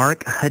to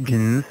Mark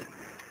Hudgens,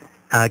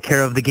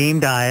 care of the Game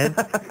Dive,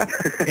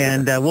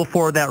 and we'll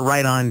forward that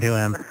right on to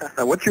him.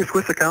 What's your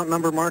Swiss account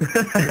number, Mark?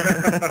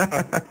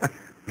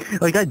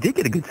 Oh, you guys did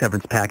get a good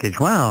severance package.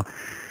 Wow,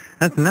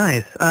 that's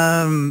nice.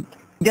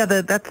 Yeah,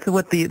 that's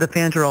what the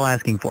fans are all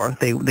asking for.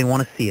 They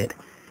want to see it,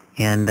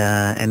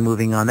 and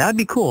moving on. That'd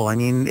be cool. I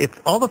mean,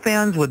 if all the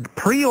fans would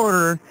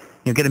pre-order,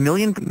 get a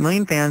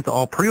million fans to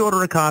all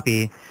pre-order a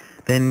copy,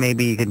 then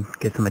maybe you could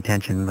get some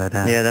attention. But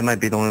yeah, that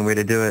might be the only way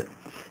to do it.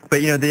 But,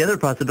 the other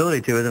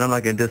possibility, too, is, and I'm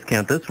not going to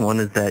discount this one,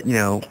 is that,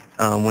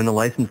 when the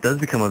license does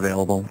become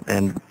available,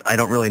 and I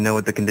don't really know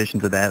what the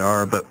conditions of that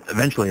are, but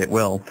eventually it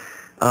will,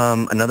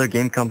 another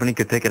game company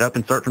could pick it up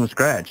and start from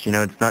scratch.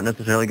 It's not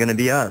necessarily going to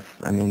be us.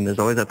 I mean, there's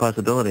always that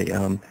possibility.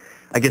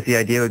 I guess the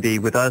idea would be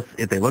with us,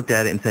 if they looked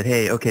at it and said,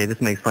 hey, okay, this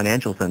makes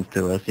financial sense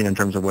to us, in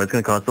terms of what it's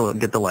going to cost to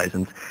get the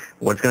license,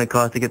 what it's going to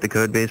cost to get the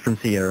code base from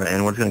Sierra,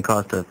 and what it's going to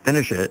cost to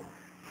finish it,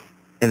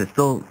 and it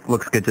still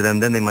looks good to them,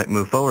 then they might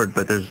move forward.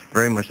 But there's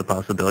very much the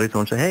possibility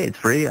someone say, hey, it's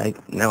free.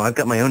 Now I've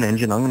got my own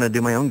engine. I'm going to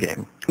do my own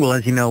game. Well,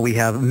 as you know, we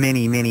have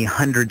many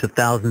hundreds of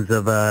thousands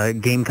of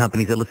game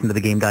companies that listen to the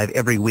Game Dive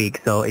every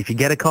week. So if you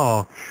get a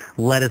call,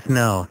 let us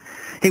know.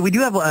 Hey, we do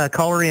have a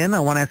caller in.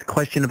 I want to ask a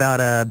question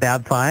about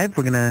Bab 5.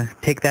 We're going to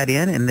take that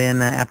in, and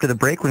then after the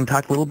break, we're going to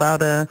talk a little about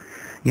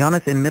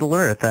Giannis and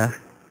Middle-earth.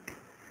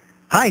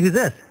 Hi, who's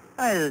this?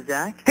 Hi, this is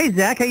Zach. Hey,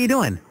 Zach, how you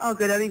doing? Oh,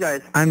 good. How are you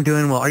guys? I'm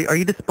doing well. Are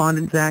you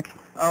despondent, Zach?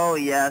 Oh,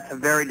 yes.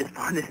 I'm very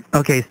despondent.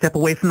 Okay, step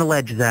away from the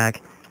ledge,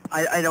 Zach.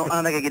 I don't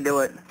think I can do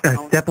it.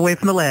 Step away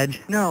from the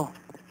ledge. No,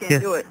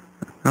 can't do it.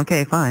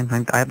 Okay, fine.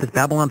 I have this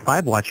Babylon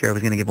 5 watch here I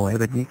was going to give away,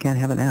 but you can't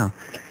have it now.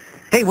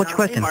 Hey, what's your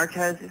question? Hey, Mark.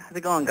 How's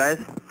it going, guys?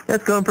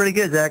 That's going pretty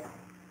good, Zach.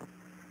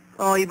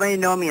 Oh, you might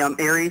know me. I'm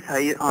Aries.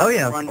 Oh,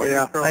 yeah.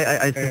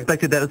 I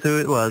suspected that was who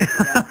it was.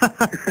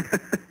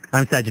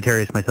 I'm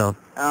Sagittarius myself.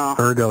 Oh.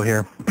 Virgo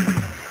here.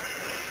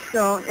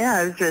 So,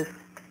 yeah,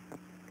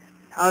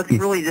 I was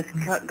really just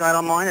got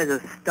online as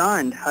just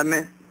stunned. I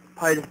mean,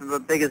 probably just the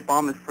biggest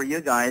bomb is for you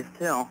guys,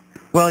 too.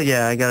 Well,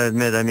 yeah, I got to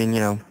admit, I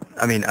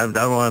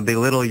don't want to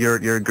belittle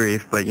your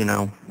grief, but,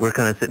 we're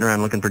kind of sitting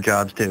around looking for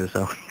jobs, too,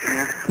 so.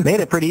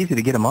 Made it pretty easy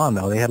to get them on,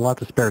 though. They had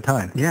lots of spare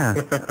time. Yeah.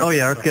 Oh,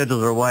 yeah, our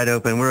schedules are wide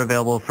open. We're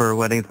available for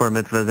weddings, bar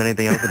mitzvahs,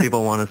 anything else that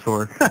people want us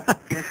for.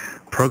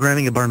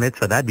 Programming a bar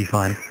mitzvah, that'd be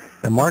fun.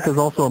 And Mark is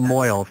also a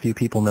moil. Few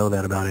people know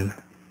that about him.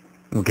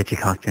 We'll get you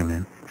a costume,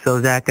 man.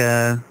 So, Zach,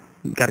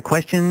 got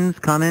questions,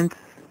 comments?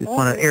 Just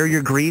want to air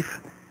your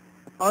grief?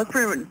 Oh, it's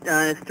pretty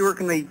much, Stuart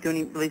going to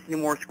be releasing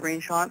any more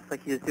screenshots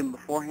like he was doing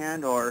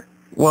beforehand, or...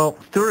 Well,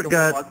 Stuart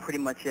got... pretty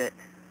much it.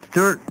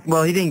 Stuart,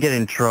 well, he didn't get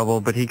in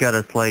trouble, but he got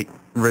a slight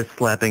wrist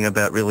slapping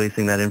about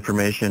releasing that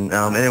information.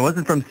 And it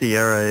wasn't from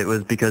Sierra. It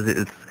was because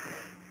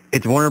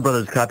it's Warner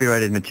Brothers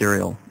copyrighted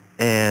material.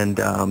 And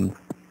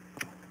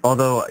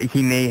although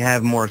he may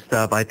have more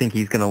stuff, I think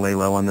he's going to lay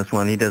low on this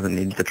one. He doesn't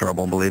need the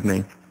trouble, believe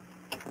me.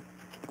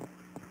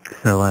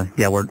 So,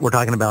 yeah, we're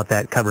talking about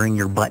that covering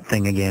your butt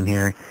thing again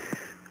here.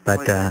 But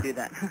do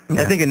that.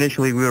 I think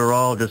initially we were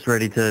all just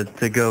ready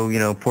to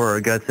go, pour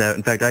our guts out.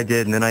 In fact, I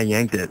did, and then I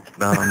yanked it.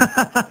 But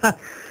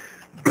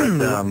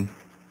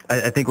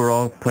I think we're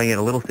all playing it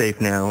a little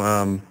safe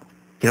now. You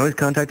can always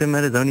contact him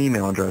at his own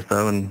email address,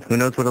 though, and who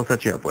knows what he'll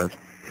set you up with.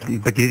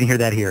 But you didn't hear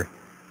that here.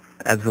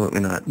 Absolutely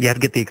not. You have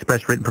to get the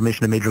express written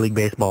permission of Major League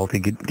Baseball to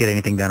get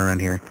anything done around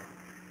here.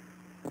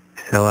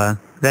 So, is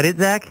that it,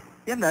 Zach?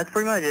 Yeah, that's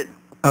pretty much it.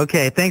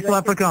 Okay, thanks a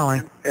lot for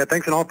calling. Yeah,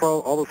 thanks and all for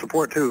all the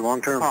support, too,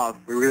 long term.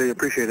 We really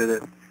appreciated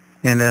it.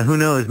 And who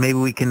knows, maybe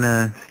we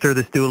can stir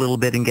the stew a little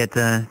bit and get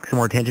some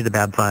more attention to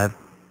Bab 5.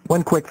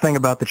 One quick thing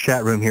about the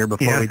chat room here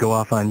before we go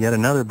off on yet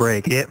another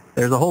break. Yep.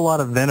 There's a whole lot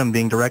of venom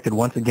being directed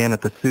once again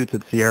at the suits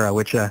at Sierra,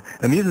 which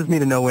amuses me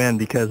to no end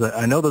because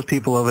I know those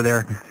people over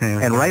there.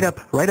 And right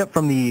up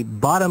from the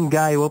bottom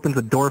guy who opens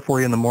the door for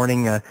you in the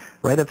morning,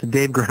 right up to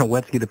Dave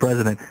Grunowetsky, the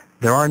president,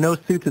 there are no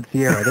suits at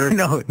Sierra.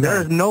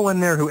 There is no one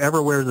there who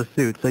ever wears a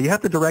suit. So you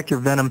have to direct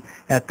your venom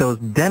at those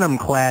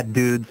denim-clad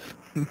dudes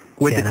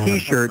with the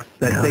T-shirts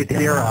that say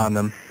Sierra on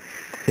them.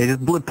 They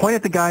just point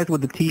at the guys with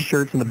the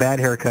T-shirts and the bad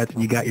haircuts,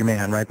 and you got your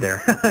man right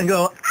there. And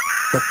go.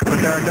 But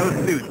there are no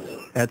suits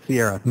at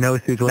Sierra. No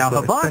suits. Now,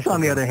 Havas,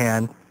 on the other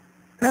hand,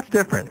 that's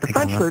different. The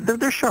French,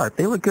 they're sharp.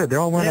 They look good. They're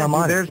all wearing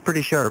Armani. Theirs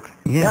pretty sharp.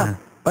 Yeah.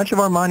 Bunch of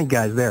Armani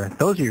guys there.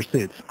 Those are your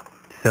suits.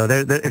 So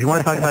there, if you want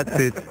to talk about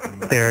suits,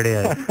 there it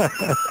is.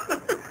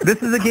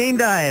 This is a game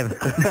dive.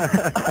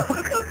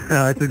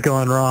 No, this is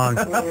going wrong.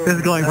 This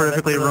is going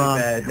perfectly wrong.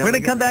 We're going to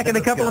come back in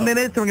a couple of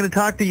minutes, and we're going to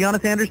talk to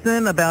Jonas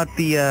Anderson about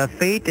the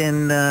fate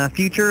and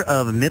future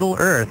of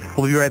Middle-earth.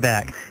 We'll be right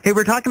back. Hey,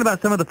 we're talking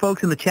about some of the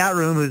folks in the chat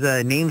room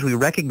whose names we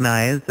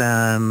recognize.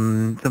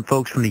 Some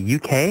folks from the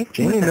UK.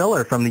 Jamie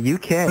Miller from the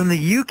UK. From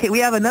the UK. We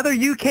have another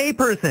UK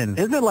person.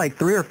 Isn't it like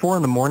 3 or 4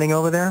 in the morning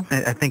over there?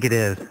 I think it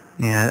is.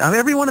 Yeah.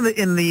 Everyone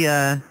in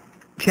the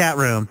chat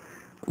room,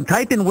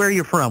 type in where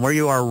you're from, where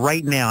you are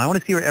right now. I want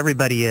to see where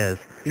everybody is.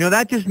 You know,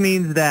 that just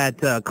means that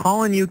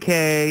Colin UK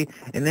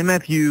and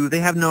MFU, they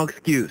have no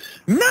excuse.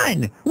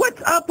 None!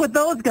 What's up with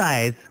those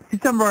guys?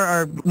 Some of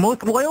our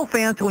most loyal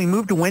fans till we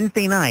moved to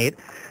Wednesday night,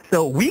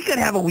 so we could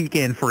have a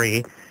weekend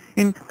free.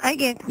 And I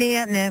can't stay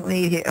up that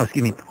late. Oh,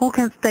 excuse me. Who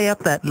can't stay up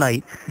that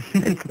late?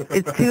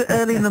 It's too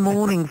early in the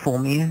morning for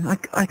me.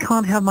 I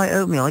can't have my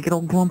oatmeal. I get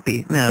all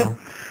grumpy. No.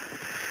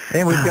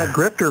 And we've got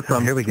Grifter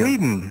from Here we go.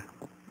 Sweden.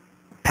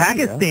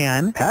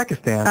 Pakistan.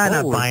 Pakistan. I'm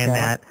not Holy buying cow.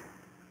 that.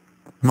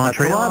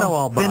 Toronto,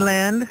 I'll Montreal, buy.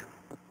 Finland,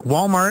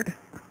 Walmart.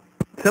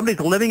 Somebody's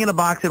living in a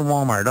box in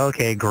Walmart.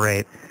 Okay,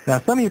 great. Now,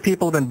 some of you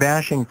people have been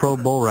bashing pro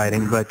bull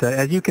riding, but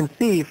as you can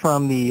see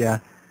from the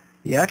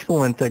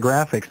excellent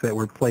graphics that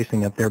we're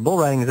placing up there, bull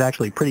riding is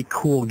actually a pretty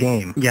cool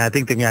game. Yeah, I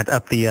think they're going to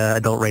up the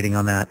adult rating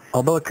on that.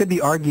 Although it could be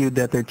argued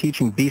that they're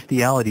teaching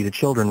bestiality to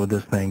children with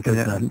this thing. 'Cause,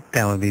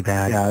 That would be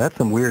bad. yeah, that's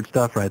some weird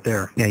stuff right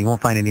there. Yeah, you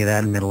won't find any of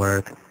that in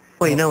Middle-earth.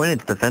 Well, you know, in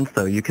its defense,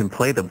 though, you can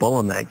play the bull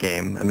in that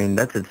game. I mean,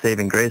 that's its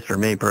saving grace for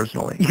me,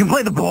 personally. You can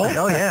play the bull?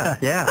 Oh, yeah,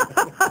 yeah.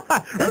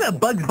 Isn't that a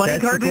Bugs Bunny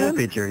That's the cartoon? cool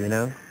feature, you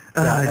know?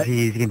 Oh,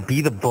 jeez, you can be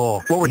the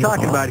bull. What we're Be the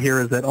talking bull. about here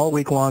is that all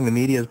week long the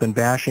media has been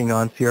bashing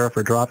on Sierra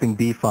for dropping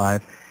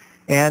B5.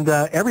 And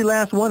every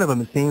last one of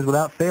them, it seems,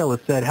 without fail, has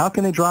said, how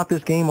can they drop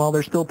this game while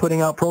they're still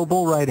putting out pro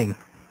bull riding?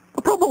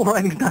 Well, pro bull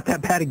riding's not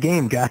that bad a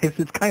game, guys.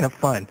 It's kind of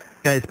fun.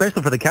 Yeah,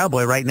 especially for the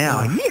cowboy right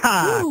now.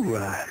 Yeehaw! Ooh,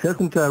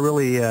 doesn't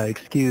really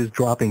excuse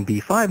dropping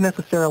B5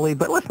 necessarily,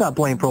 but let's not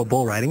blame pro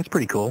bull riding. It's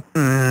pretty cool.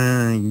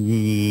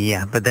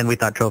 Yeah, but then we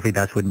thought Trophy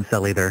Dust wouldn't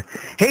sell either.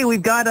 Hey,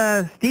 we've got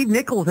Steve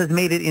Nichols has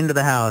made it into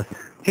the house.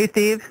 Hey,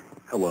 Steve.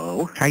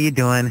 Hello. How you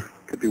doing?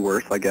 Could be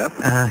worse, I guess.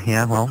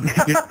 Yeah, well,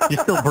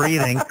 you're still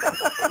breathing.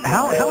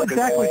 How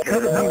exactly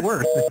could it be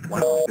worse?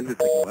 Wow, is it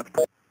taking left?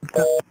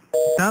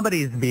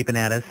 Somebody's beeping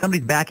at us.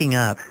 Somebody's backing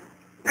up.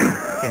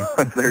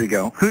 Okay. There you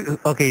go.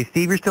 Okay,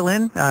 Steve, you're still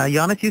in?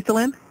 Giannis, you still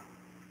in?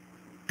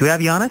 Do we have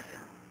Giannis?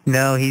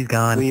 No, he's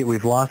gone.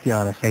 We've lost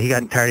Giannis. Yeah, he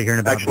got tired of hearing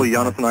about Actually, this.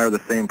 Giannis and I are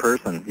the same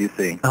person, you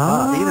see.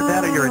 Either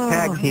that or you're a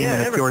tag team Yeah, I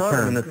and it's never your saw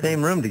them in turn. the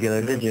same room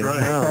together, did you?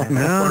 Right.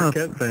 No.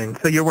 Kid thing.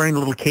 So you're wearing a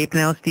little cape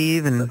now,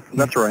 Steve? And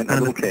That's right, a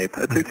little cape.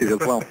 A tutu as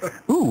well.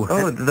 Ooh.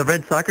 Oh, the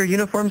red soccer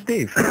uniform,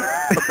 Steve.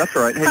 That's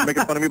right. Hey, you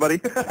making fun of me,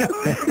 buddy?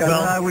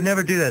 Well, I would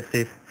never do that,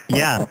 Steve.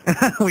 Yeah,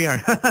 we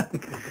are.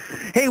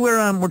 Hey,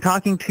 we're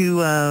talking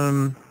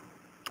to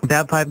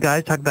Bab 5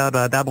 guys, talk about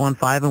Babylon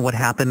 5 and what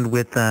happened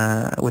with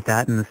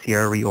that in the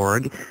Sierra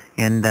reorg.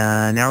 And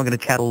now we're going to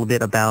chat a little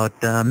bit about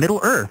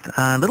Middle-earth,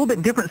 a little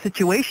bit different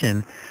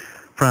situation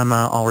from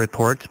all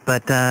reports.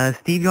 But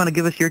Steve, you want to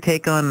give us your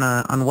take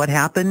on what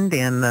happened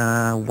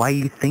and why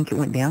you think it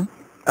went down?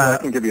 I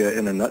can give you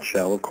in a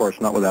nutshell, of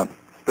course, not without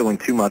spilling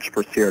too much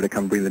for Sierra to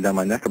come breathing down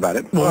my neck about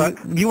it. Well,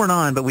 But you weren't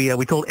on, but we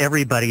told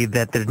everybody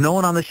that there's no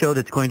one on the show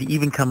that's going to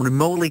even come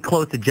remotely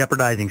close to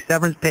jeopardizing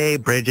severance pay,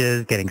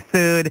 Bridges, getting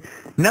sued.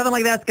 Nothing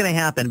like that's going to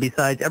happen.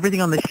 Besides,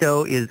 everything on the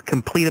show is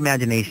complete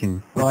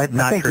imagination. Well, I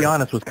Not think true.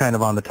 Giannis was kind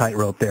of on the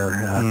tightrope there,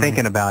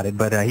 thinking about it,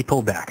 but he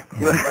pulled back.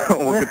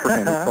 well, good for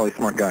him. He's probably a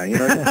smart guy. You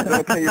know,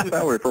 they'll pay your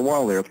salary for a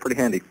while there. It's pretty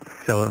handy.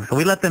 So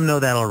we let them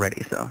know that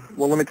already. So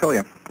Well, let me tell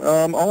you.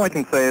 All I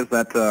can say is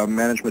that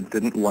management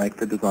didn't like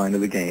the design of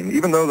the game.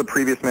 Even though the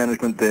previous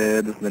management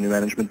did, the new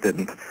management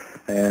didn't.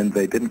 And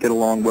they didn't get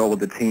along well with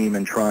the team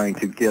in trying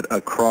to get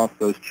across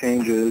those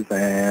changes,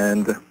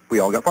 and we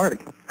all got fired.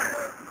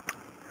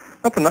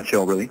 That's a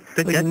nutshell, really.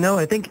 Well, no,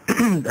 I think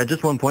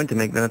just one point to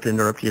make, not to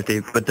interrupt you,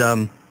 Steve, but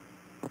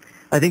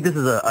I think this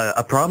is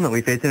a problem that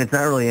we face, and it's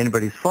not really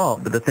anybody's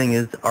fault. But the thing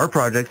is, our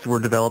projects were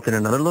developed in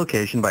another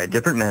location by a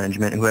different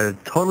management who had a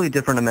totally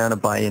different amount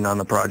of buy-in on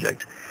the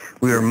project.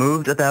 We were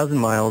moved 1,000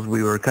 miles.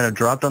 We were kind of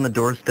dropped on the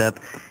doorstep,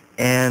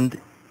 and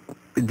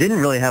didn't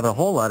really have a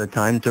whole lot of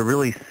time to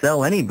really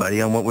sell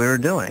anybody on what we were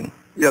doing.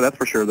 Yeah, that's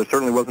for sure. There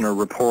certainly wasn't a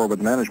rapport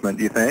with management,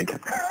 do you think?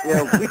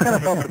 Yeah, we kind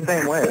of felt the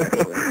same way,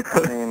 actually.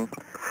 I mean,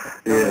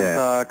 there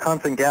was a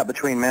constant gap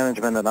between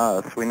management and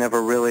us. We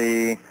never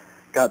really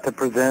got to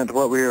present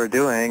what we were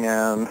doing,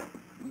 and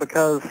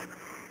because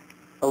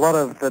a lot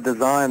of the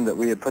design that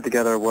we had put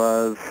together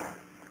was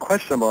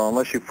questionable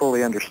unless you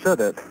fully understood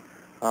it,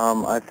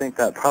 I think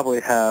that probably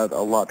had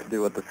a lot to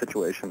do with the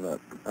situation, that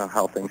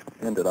how things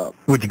ended up.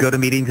 would you go to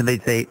meetings and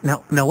they'd say,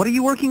 now what are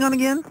you working on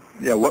again?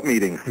 Yeah, what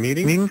meetings?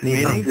 Meetings?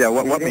 Yeah,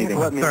 what meeting?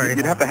 Sorry.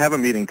 You'd have to have a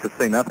meeting to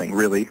say nothing,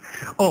 really.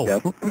 Oh,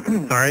 Yes.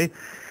 sorry.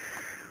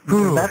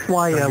 That's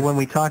why when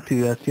we talked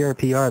to Sierra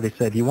PR, they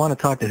said, you want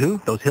to talk to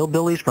who? Those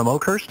hillbillies from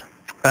Oakhurst?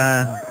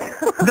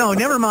 No,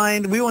 never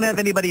mind. We won't have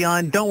anybody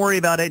on. Don't worry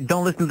about it.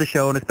 Don't listen to the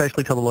show, and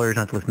especially tell the lawyers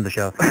not to listen to the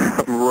show.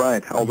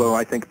 Right, although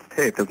I think it's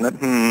taped, isn't it?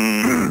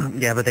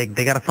 Yeah, but they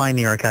got to find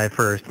the archive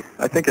first.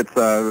 I think it's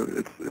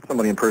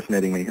somebody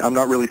impersonating me. I'm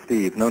not really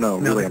Steve. No,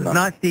 really I'm not.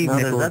 Not Steve No,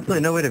 there's Nichols.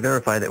 absolutely no way to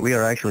verify that we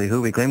are actually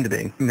who we claim to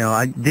be.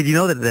 No, did you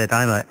know that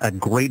I'm a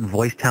great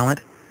voice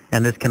talent,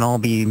 and this can all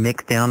be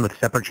mixed down with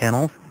separate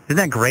channels? Isn't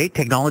that great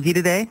technology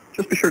today?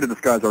 Just be sure to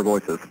disguise our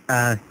voices.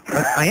 I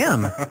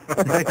am.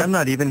 In fact, I'm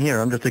not even here.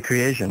 I'm just a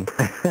creation.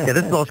 Yeah,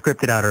 this is all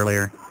scripted out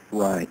earlier.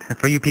 Right.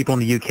 For you people in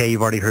the UK,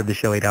 you've already heard the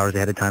show 8 hours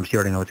ahead of time, so you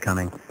already know what's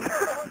coming.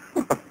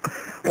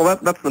 Well,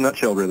 that's the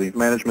nutshell, really.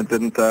 Management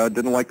didn't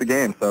like the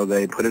game, so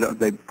they put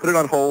it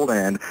on hold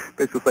and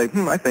basically say,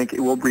 I think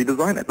we'll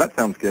redesign it. That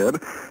sounds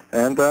good,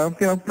 and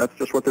that's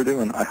just what they're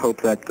doing. I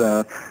hope that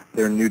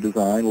their new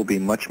design will be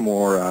much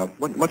more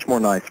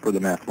nice for the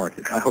mass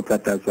market. I hope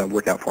that does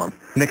work out for them.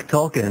 Nick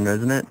Tolkien,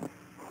 isn't it?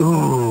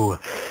 Ooh.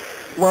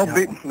 Well,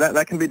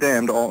 that can be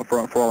damned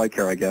for all I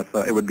care, I guess.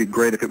 It would be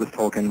great if it was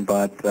Tolkien,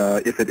 but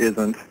if it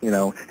isn't,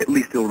 at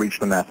least it'll reach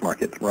the mass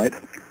market, right?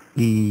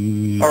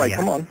 Yeah. All right,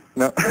 come on.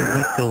 No.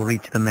 We still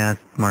reach the mass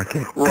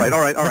market. Right, all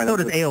right. So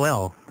does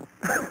AOL.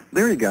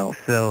 There you go.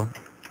 So,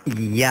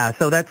 yeah.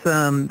 So that's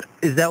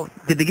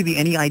did they give you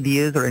any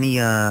ideas or any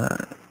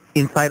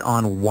insight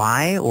on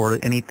why or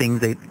any things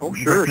they? Oh,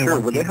 sure.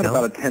 Well, they had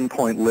about a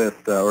 10-point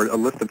list or a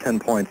list of 10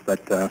 points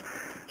that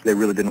they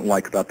really didn't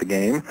like about the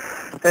game,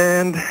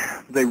 and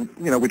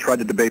we tried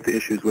to debate the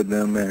issues with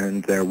them,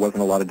 and there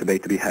wasn't a lot of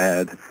debate to be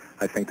had.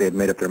 I think they had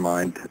made up their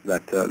mind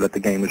that the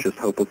game was just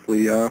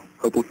hopelessly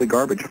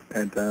garbage,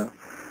 and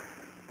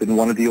didn't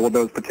want to deal with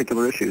those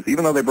particular issues.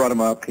 Even though they brought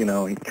them up,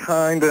 and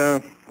kind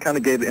of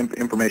gave the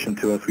information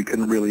to us, we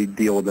couldn't really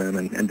deal with them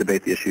and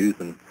debate the issues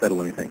and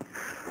settle anything.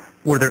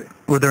 Were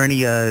there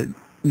any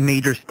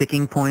major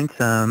sticking points?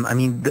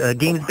 The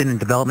game's been in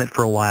development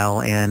for a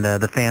while, and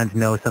the fans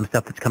know some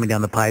stuff that's coming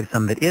down the pipe,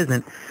 some that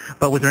isn't.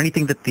 But was there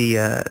anything that the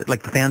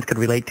fans could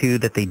relate to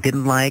that they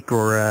didn't like,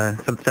 or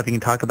some stuff you can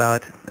talk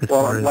about?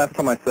 Well, last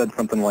time I said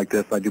something like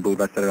this, I do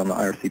believe I said it on the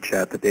IRC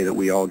chat the day that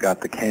we all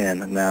got the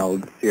can, and now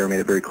Sierra made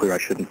it very clear I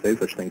shouldn't say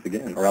such things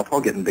again, or else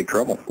I'll get in big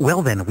trouble.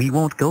 Well, then, we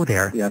won't go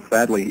there. Yeah,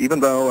 sadly. Even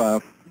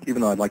though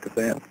I'd like to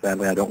say it,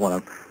 sadly, I don't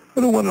want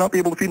to not be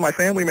able to feed my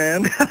family,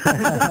 man.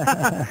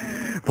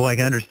 Boy, I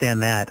can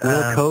understand that.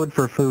 We'll code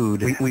for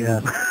food. I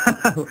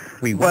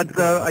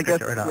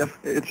guess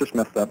it's just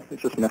messed up.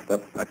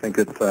 I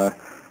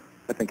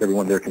think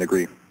everyone there can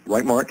agree.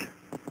 Right, Mark?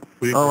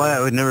 I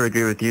would never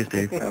agree with you,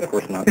 Steve. Of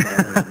course not.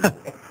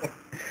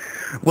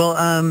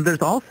 Well,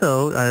 there's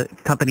also a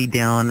company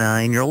down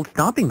in your old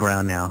stomping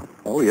ground now.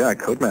 Oh, yeah,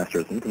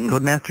 Codemasters. Mm-hmm.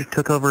 Codemasters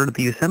took over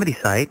the Yosemite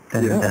site,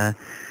 and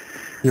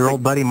your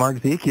old buddy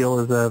Mark Zekiel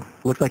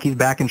looks like he's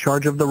back in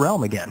charge of the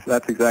realm again.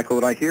 That's exactly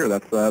what I hear.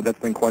 That's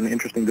been quite an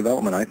interesting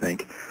development, I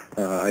think.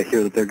 I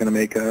hear that they're going to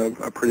make a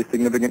pretty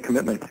significant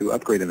commitment to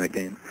upgrading that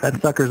game.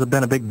 That sucker's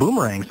been a big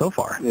boomerang so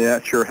far. Yeah,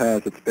 it sure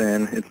has. It's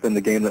been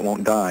the game that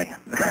won't die.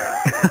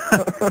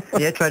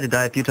 Yeah, it tried to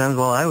die a few times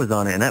while I was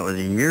on it, and that was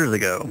years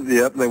ago.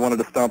 Yep, they wanted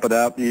to stomp it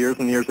out years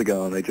and years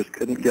ago, and they just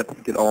couldn't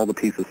get all the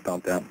pieces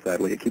stomped out,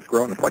 sadly. It keeps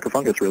growing. It's like a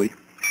fungus, really.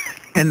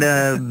 And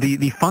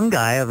the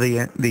fungi of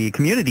the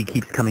community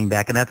keeps coming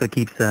back, and that's what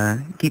keeps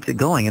it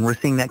going. And we're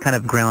seeing that kind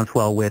of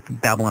groundswell with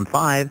Babylon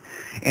 5,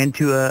 and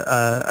to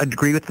a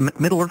degree with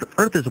Middle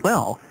Earth as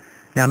well.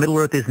 Now, Middle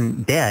Earth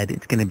isn't dead;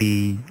 it's going to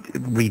be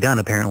redone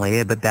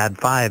apparently, but Bab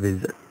 5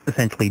 is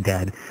essentially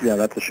dead. Yeah,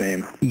 that's a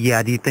shame.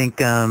 Yeah, do you think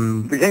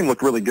the game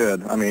looked really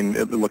good? I mean,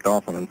 it looked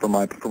awesome, and from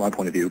my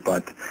point of view.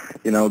 But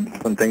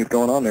some things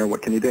going on there.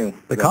 What can you do?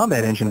 The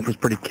combat engine was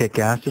pretty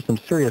kick-ass. Just some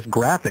serious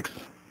graphics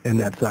in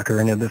that sucker,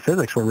 and the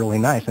physics were really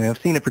nice. I mean, I've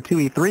seen it for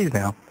 2 E3s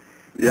now.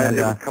 Yeah, and,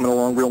 it's coming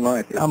along real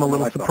nice. I'm a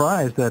little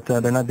surprised that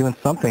they're not doing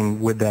something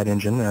with that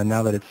engine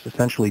now that it's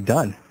essentially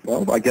done.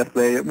 Well, I guess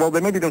they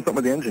may be doing something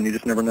with the engine. You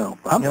just never know.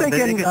 I'm thinking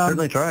they could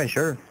certainly try.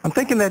 Sure. I'm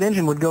thinking that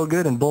engine would go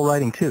good in bull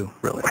riding too.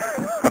 Really.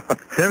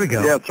 There we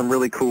go. Yeah, some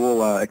really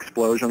cool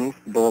explosions,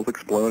 bulls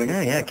exploding.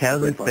 Yeah,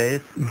 cows in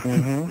space.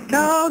 Mm-hmm.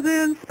 Cows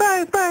in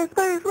space.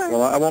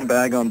 Well, I won't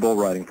bag on bull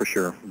riding for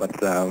sure, but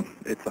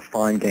it's a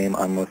fine game.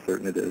 I'm most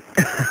certain it is.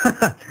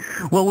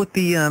 Well, with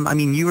the,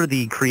 you are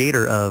the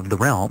creator of the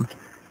Realm.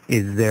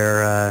 Is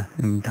there,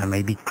 I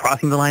may be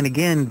crossing the line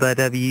again, but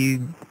have you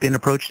been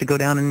approached to go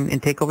down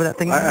and take over that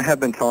thing? I have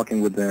been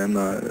talking with them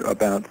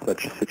about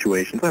such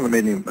situations. I haven't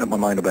made up my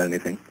mind about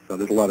anything, so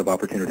there's a lot of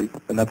opportunities,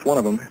 and that's one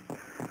of them.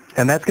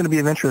 And that's going to be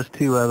of interest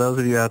to those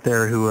of you out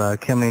there who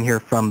come in here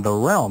from the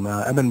Realm.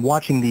 I've been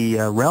watching the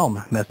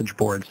Realm message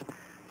boards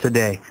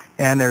today,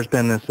 and there's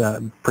been this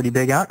pretty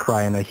big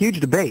outcry and a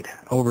huge debate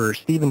over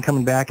Steven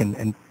coming back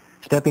and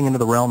stepping into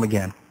the Realm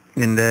again.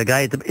 And,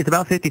 Guy, it's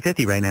about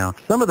 50-50 right now.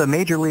 Some of the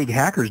Major League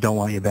hackers don't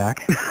want you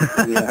back.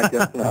 Yeah, I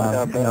guess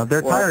not.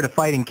 They're tired of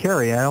fighting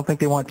Kerry. I don't think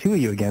they want two of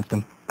you against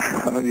them.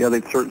 Yeah,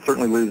 they'd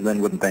certainly lose then,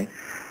 wouldn't they?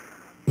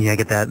 Yeah,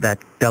 get that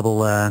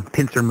double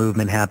pincer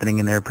movement happening,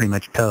 and they're pretty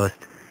much toast.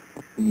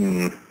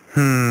 Yes.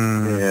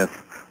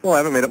 Well, I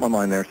haven't made up my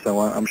mind there, so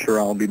I'm sure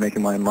I'll be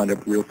making my mind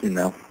up real soon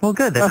now. Well,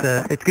 good.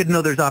 That's it's good to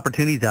know there's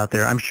opportunities out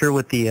there. I'm sure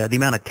with the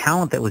amount of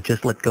talent that was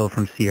just let go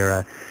from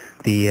Sierra,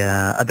 the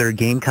other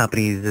game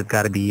companies have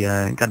got to be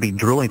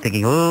drooling,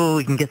 thinking, oh,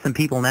 we can get some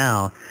people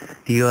now.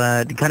 Do you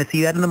kind of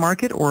see that in the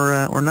market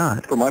or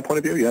not? From my point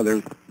of view, yeah,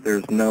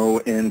 there's no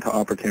end to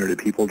opportunity.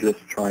 People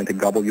just trying to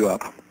gobble you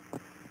up.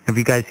 Have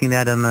you guys seen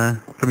that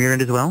from your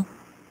end as well?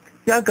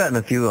 Yeah, I've gotten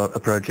a few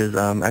approaches,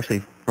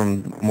 actually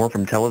more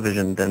from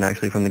television than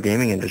actually from the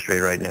gaming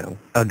industry right now.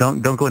 Oh,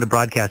 don't go into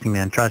broadcasting,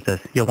 man. Trust us.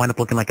 You'll wind up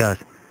looking like us.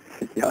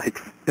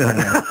 Yikes.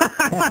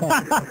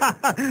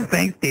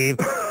 Thanks, Steve.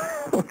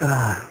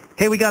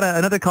 Hey, we got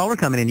another caller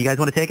coming in. You guys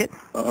want to take it?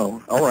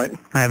 Uh-oh. All right.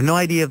 I have no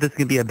idea if this is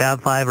going to be a Bab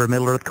 5 or a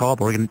Middle Earth call,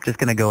 but we're just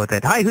going to go with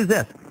it. Hi, who's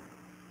this?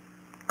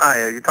 Hi,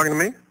 are you talking to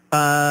me?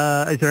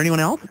 Is there anyone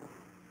else?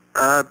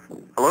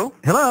 Hello?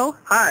 Hello?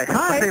 Hi.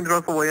 Hi. My name's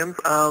Russell Williams.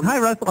 Hi,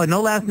 Russell. Oh,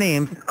 no last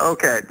names.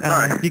 Okay,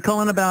 sorry. You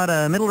calling about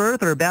Middle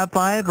Earth or Bab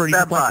 5, or you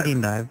Bab just watch 5. the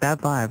game dive?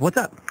 Bab 5. What's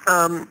up?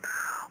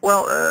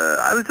 Well,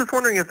 I was just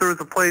wondering if there was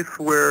a place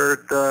where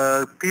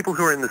the people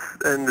who are in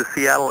the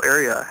Seattle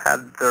area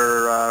had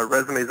their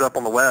resumes up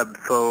on the web.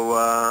 So,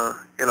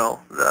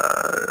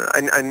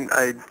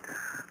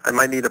 I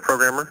might need a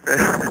programmer.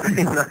 It'd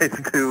be nice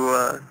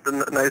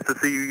to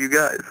see you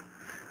guys.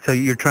 So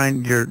you're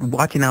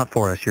watching out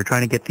for us. You're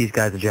trying to get these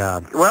guys a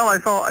job. Well, I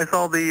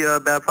saw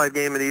the Bab 5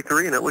 game at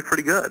E3, and it looked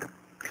pretty good.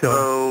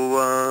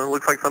 So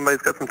looks like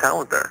somebody's got some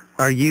talent there.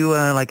 Are you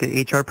like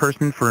an HR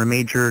person for a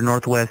major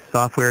Northwest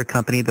software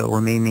company that will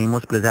remain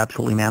nameless but is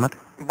absolutely mammoth?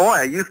 Boy,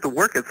 I used to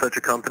work at such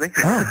a company.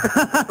 Oh.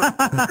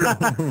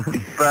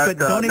 but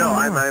no,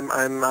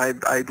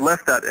 I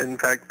left that, in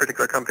fact,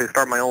 particular company to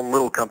start my own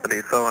little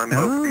company. So I'm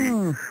both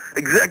the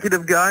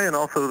executive guy and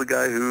also the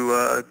guy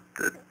who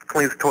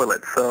cleans the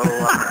toilets. So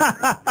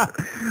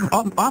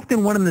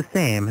often one and the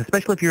same,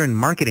 especially if you're in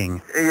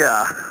marketing.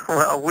 Yeah.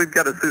 Well, we've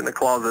got a suit in the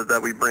closet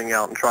that we bring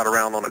out and trot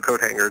around on a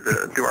coat hanger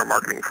to do our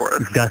marketing for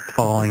us. Dust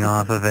falling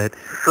off of it.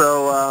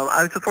 So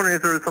I was just wondering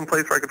if there was some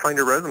place where I could find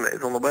your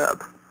resumes on the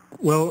web.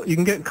 Well, you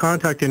can get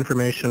contact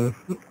information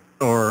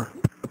or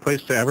a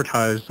place to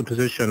advertise the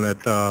position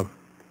at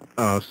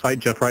site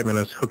Jeff Reitman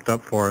has hooked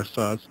up for us.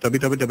 It's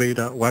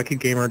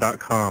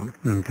www.wackygamer.com.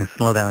 Okay,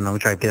 slow down. Let me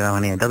try to get that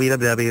one in.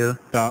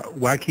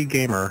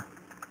 www.wackygamer.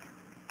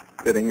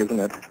 Fitting, isn't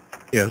it?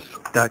 Yes.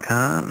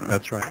 .com.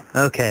 That's right.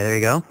 Okay, there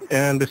you go.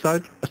 And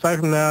aside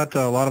from that,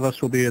 a lot of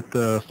us will be at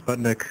the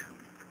Sputnik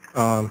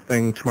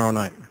thing tomorrow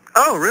night.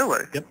 Oh,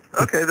 really? Yep.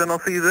 Okay, then I'll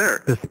see you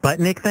there. The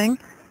Sputnik thing?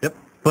 Yep.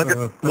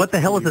 What the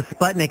hell is a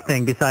Sputnik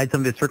thing besides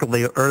something that circled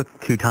the Earth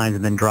 2 times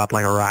and then dropped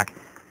like a rock?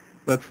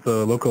 That's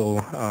the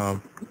local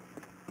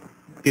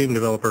game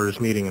developers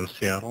meeting in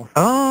Seattle.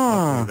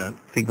 Oh.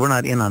 See, we're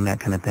not in on that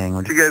kind of thing.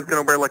 You guys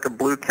going to wear like a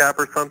blue cap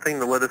or something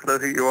to let us know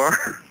who you are?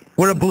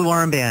 We're a blue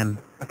armband.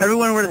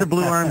 Everyone wears a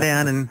blue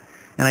armband, and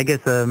I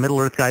guess Middle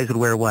Earth guys would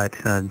wear what?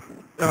 Brown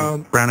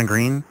and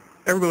green?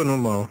 Everyone will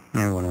know.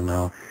 Everyone will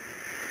know.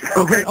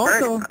 Okay,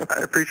 also,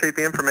 I appreciate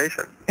the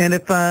information. And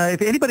if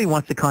anybody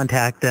wants to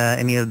contact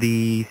any of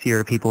the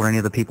Sierra people or any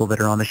of the people that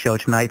are on the show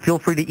tonight, feel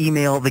free to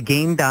email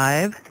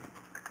thegamedive@one.net,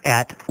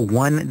 at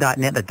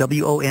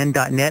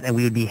WON.net, and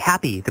we would be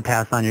happy to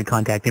pass on your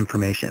contact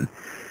information.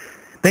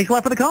 Thanks a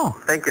lot for the call.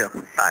 Thank you.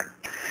 Bye.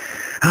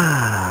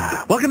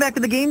 Welcome back to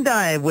the Game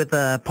Dive with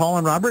Paul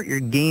and Robert, your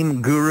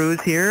game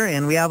gurus here,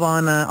 and we have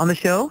on the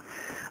show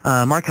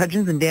Mark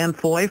Hudgens and Dan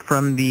Foy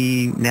from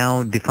the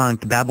now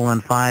defunct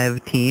Babylon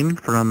 5 team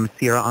from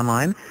Sierra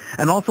Online.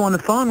 And also on the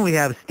phone we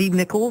have Steve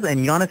Nichols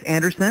and Jonas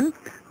Anderson,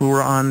 who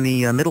were on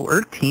the Middle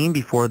Earth team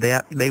before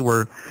that. They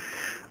were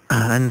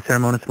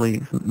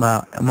unceremoniously...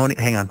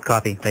 hang on,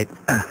 coffee.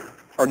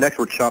 Our next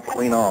word shop,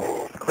 clean off.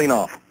 Clean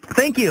off.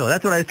 Thank you.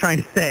 That's what I was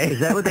trying to say. Is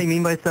that what they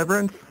mean by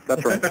severance?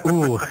 That's right.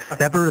 Ooh,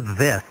 sever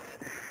this.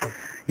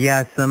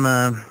 Yeah, some...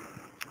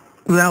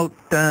 Now,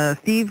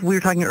 Steve, we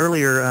were talking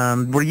earlier.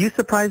 Were you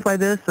surprised by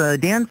this?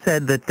 Dan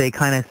said that they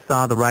kind of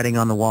saw the writing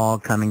on the wall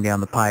coming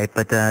down the pipe,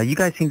 but you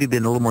guys seem to have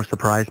been a little more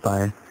surprised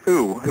by it.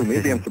 Who?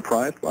 Maybe I'm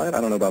surprised by it? I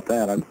don't know about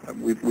that.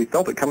 We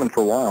felt it coming for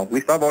a while. At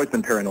least I've always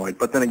been paranoid.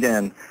 But then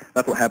again,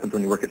 that's what happens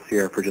when you work at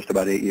Sierra for just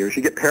about 8 years.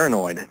 You get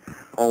paranoid,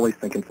 always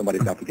thinking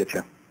somebody's out to get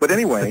you. But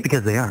anyway... That's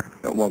because they are.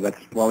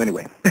 Well,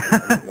 anyway.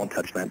 I won't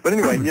touch that. But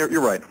anyway,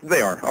 you're right.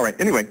 They are. All right.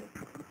 Anyway,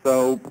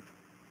 so...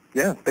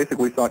 Yeah,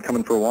 basically we saw it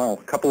coming for a while. A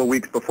couple of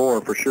weeks before,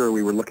 for sure,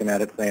 we were looking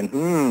at it saying,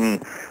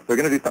 they're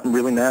going to do something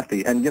really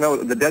nasty. And,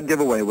 the dead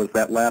giveaway was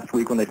that last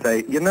week when they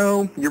say, you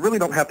really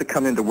don't have to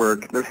come into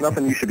work. There's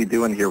nothing you should be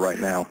doing here right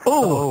now.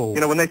 Oh.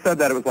 When they said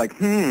that, it was like,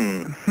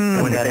 When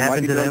that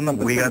happened to them,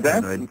 we got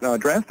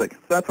drastic. So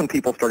that's when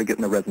people started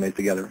getting their resumes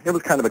together. It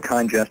was kind of a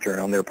kind gesture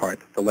on their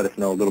part to let us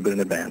know a little bit in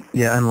advance.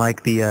 Yeah,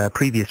 unlike the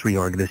previous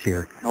reorg this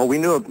year. Oh, we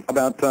knew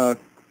about...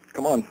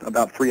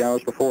 about 3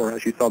 hours before,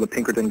 as you saw the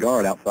Pinkerton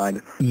guard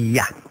outside.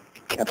 Yeah.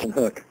 Captain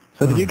Hook.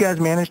 So did you guys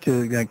manage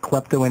to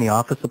klepto any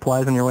office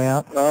supplies on your way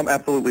out?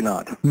 Absolutely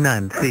not.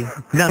 None. See,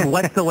 none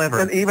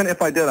whatsoever. And even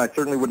if I did, I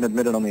certainly wouldn't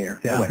admit it on the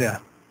air. Yeah.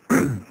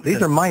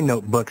 These are my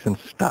notebooks and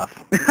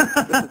stuff. This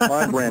is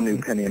my brand new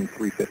Pentium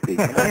 350.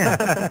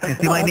 Yeah.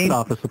 See my name,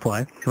 office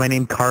supply. see my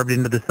name carved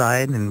into the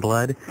side in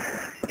blood.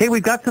 Hey,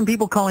 we've got some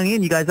people calling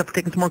in. You guys up for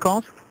taking some more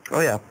calls? Oh,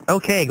 yeah.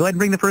 Okay, go ahead and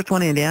bring the first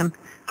one in, Dan.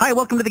 Hi,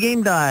 welcome to the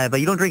Game Dive.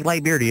 You don't drink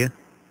light beer, do you?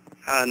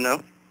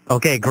 No.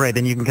 Okay, great.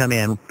 Then you can come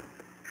in.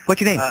 What's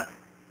your name?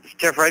 It's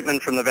Jeff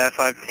Reitman from the Bat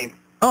 5 team.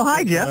 Oh,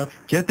 hi, Jeff.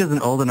 Jeff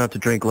isn't old enough to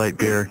drink light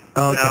beer.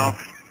 Okay. No.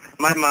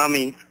 My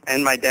mommy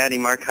and my daddy,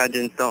 Mark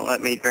Hudgens, don't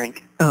let me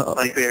drink Oh,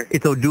 light beer.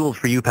 it's O'Doul's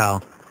for you,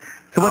 pal.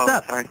 So what's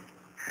up? Sorry.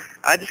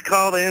 I just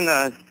called in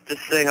just to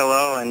say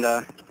hello and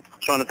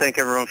just want to thank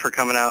everyone for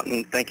coming out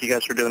and thank you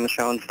guys for doing the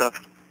show and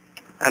stuff.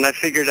 And I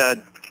figured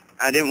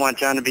I didn't want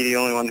John to be the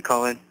only one to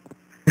call in.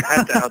 I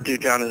have to outdo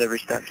John at every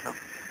step. So.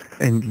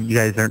 And you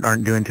guys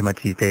aren't doing too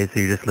much these days,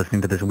 so you're just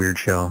listening to this weird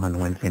show on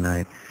Wednesday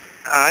night.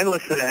 I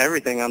listen to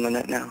everything on the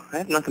net now. I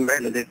have nothing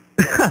better to do.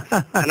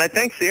 And I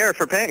thank Sierra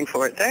for paying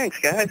for it. Thanks,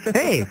 guys.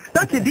 Hey,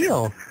 such a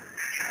deal.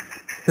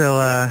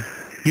 So,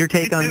 your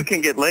take You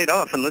can get laid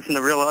off and listen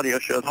to real audio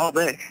shows all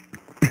day.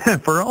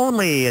 for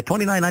only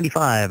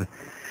 $29.95.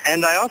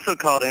 And I also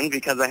called in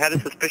because I had a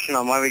suspicion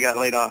on why we got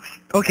laid off.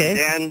 Okay.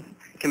 Dan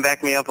can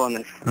back me up on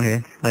this.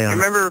 Okay, lay on.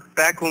 Remember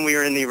back when we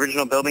were in the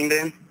original building,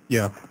 Dan?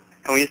 Yeah.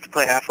 And we used to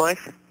play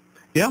Half-Life?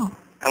 Yeah.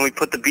 And we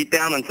put the beat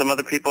down on some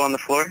other people on the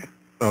floor?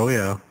 Oh,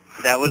 yeah.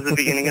 That was the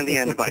beginning of the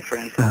end, my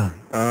friend.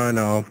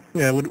 No.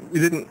 Yeah, we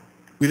didn't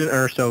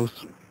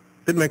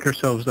make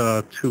ourselves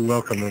too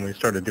welcome when we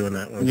started doing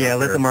that. Yeah,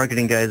 let the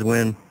marketing guys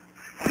win.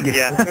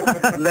 Yeah.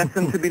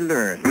 Lesson to be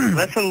learned.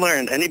 Lesson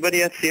learned.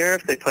 Anybody at Sierra,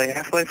 if they play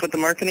Half-Life with the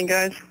marketing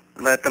guys,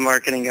 let the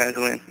marketing guys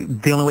win.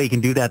 The only way you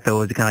can do that,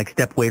 though, is to kind of like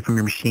step away from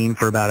your machine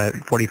for about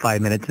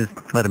 45 minutes,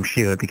 just let them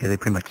shoot because they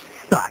pretty much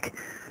suck.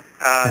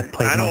 I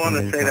don't want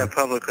to say that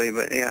publicly,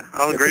 but yeah,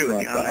 I'll agree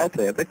with you on I'll that.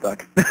 say it. They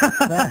suck.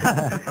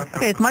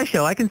 Hey, it's my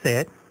show. I can say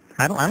it.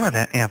 I don't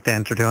have to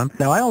answer to him.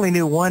 Now, I only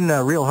knew one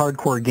real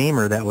hardcore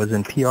gamer that was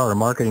in PR or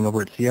marketing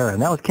over at Sierra,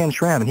 and that was Ken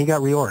Schramm, and he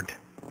got reorged.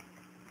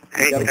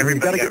 Hey, You've got to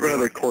everybody get rid of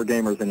those core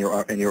gamers in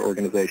your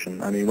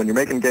organization. I mean, when you're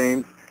making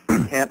games,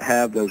 you can't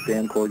have those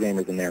damn core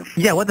gamers in there.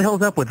 Yeah, what the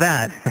hell's up with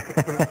that?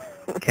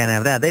 Can't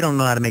have that. They don't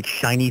know how to make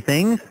shiny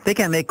things. They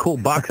can't make cool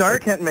box They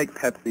art. can't make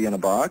Pepsi in a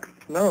box.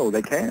 No,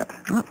 they can't.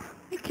 Oh,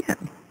 you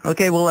can't.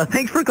 Okay, well,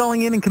 thanks for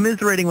calling in and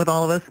commiserating with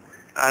all of us.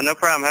 No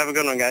problem. Have a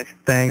good one, guys.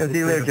 Thanks. See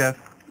you later, Jeff.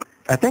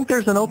 I think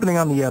there's an opening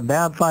on the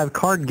Bab 5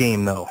 card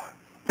game, though.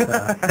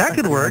 That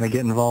could work. I'm going to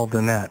get involved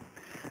in that.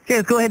 Okay,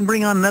 let's go ahead and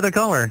bring on another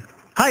caller.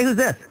 Hi, who's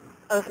this?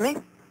 Oh, it's me?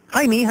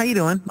 Hi, me. How you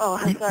doing? Oh,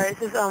 I'm sorry.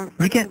 This is,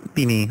 You can't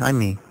be me. I'm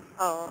me.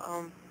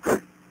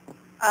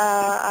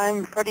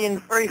 I'm Freddie in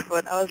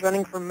Furryfoot. I was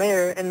running for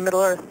mayor in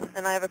Middle-earth,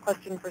 and I have a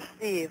question for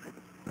Steve.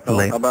 Oh,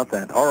 how about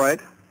that? All right.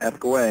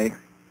 Ask away.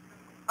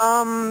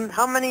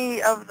 How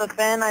many of the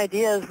fan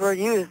ideas were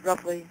used,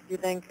 roughly, do you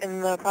think,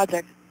 in the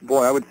project?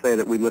 Boy, I would say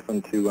that we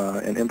listened to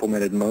and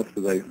implemented most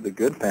of the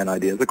good fan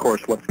ideas. Of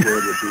course, what's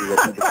good would be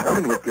what we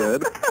determined was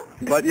good.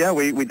 But yeah,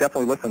 we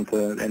definitely listened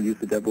to and used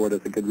the dev board as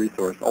a good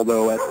resource.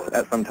 Although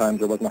at sometimes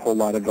there wasn't a whole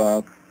lot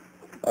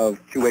of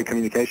two-way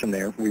communication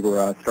there. We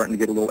were starting to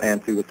get a little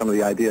antsy with some of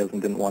the ideas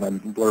and didn't want to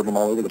blurb them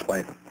all over the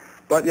place.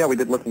 But yeah, we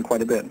did listen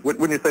quite a bit.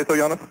 Wouldn't you say so,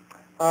 Jonas?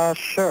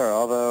 Sure,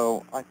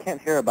 although I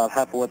can't hear about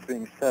half of what's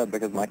being said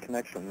because my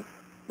connection's...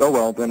 Oh,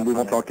 well, then we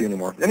won't talk to you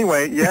anymore.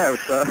 Anyway, yeah,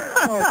 it's...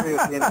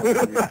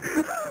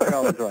 You're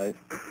always right.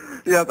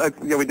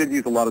 Yeah, we did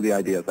use a lot of the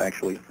ideas,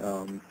 actually.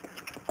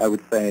 I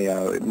would say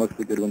most of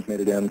the good ones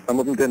made it in. Some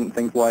of them didn't.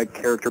 Things like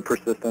character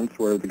persistence,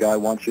 where the guy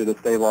wants you to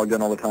stay logged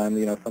in all the time.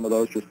 You know, some of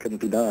those just couldn't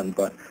be done.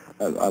 But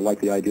I like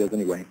the ideas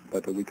anyway.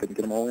 But we couldn't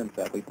get them all in,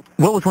 sadly.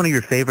 What was one of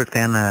your favorite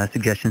fan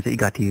suggestions that you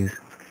got to use?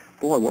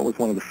 Boy, what was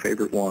one of the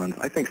favorite ones?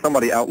 I think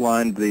somebody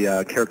outlined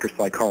the character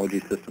psychology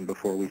system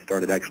before we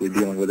started actually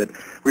dealing with it.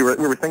 We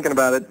were thinking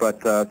about it,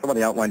 but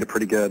somebody outlined it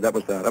pretty good. That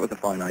was a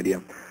fine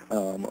idea.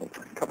 A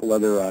couple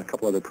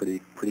other pretty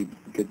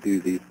good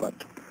doozies, but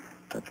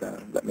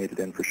that made it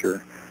in for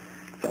sure.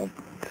 So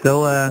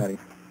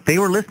they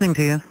were listening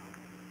to you.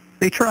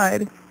 They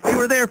tried. They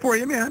were there for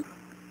you, man.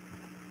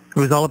 It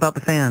was all about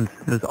the fans.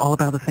 It was all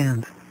about the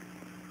fans.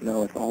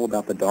 No, it's all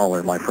about the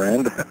dollar, my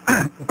friend.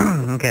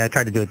 Okay, I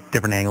tried to do a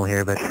different angle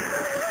here, but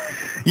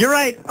you're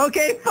right.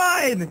 Okay,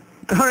 fine.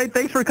 All right,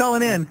 thanks for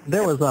calling in.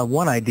 There was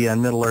one idea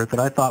in Middle-earth that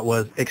I thought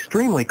was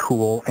extremely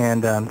cool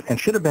and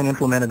should have been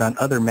implemented on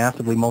other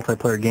massively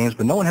multiplayer games,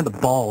 but no one had the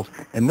balls,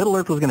 and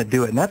Middle-earth was going to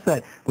do it, and that's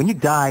that when you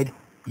died,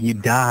 you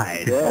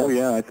died. Yeah. Oh,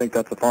 yeah, I think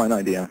that's a fine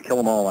idea. Kill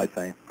them all, I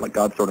say. Let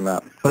God sort them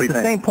out. But at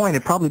the same point,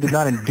 it probably did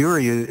not endear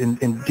you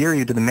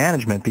to the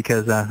management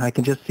because I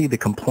can just see the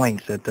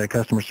complaints at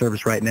customer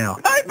service right now.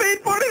 I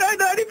paid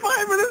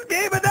 $49.95 for this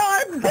game, and now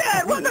I'm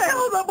dead. What the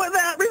hell's up with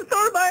that?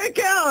 Restore my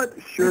account.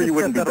 Sure, you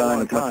wouldn't be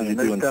dying as much as you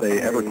do in, say,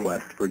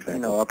 EverQuest, for example. You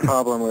know, a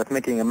problem with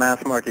making a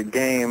mass-market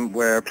game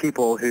where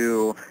people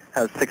who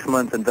have 6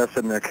 months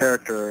invested in their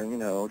character, you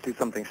know, do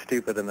something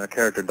stupid and their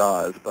character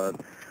dies. But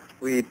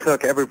we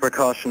took every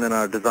precaution in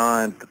our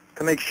design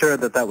to make sure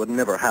that that would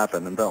never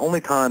happen. And the only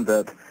time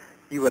that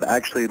you would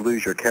actually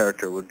lose your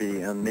character would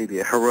be in maybe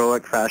a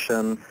heroic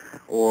fashion,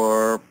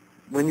 or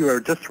when you are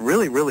just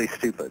really, really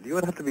stupid. You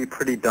would have to be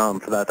pretty dumb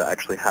for that to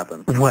actually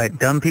happen. What,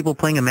 dumb people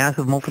playing a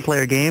massive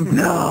multiplayer game?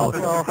 No!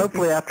 Well,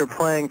 hopefully after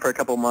playing for a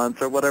couple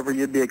months or whatever,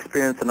 you'd be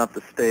experienced enough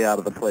to stay out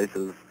of the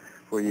places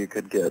where you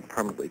could get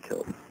permanently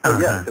killed. So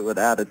yes, it would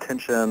add a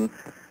tension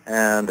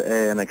and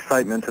an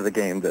excitement to the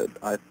game that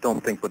I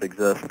don't think would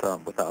exist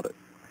without it.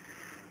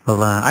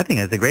 Well, I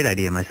think that's a great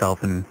idea myself,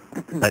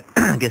 but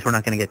I guess we're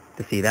not going to get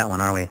to see that one,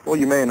 are we? Well,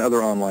 you may in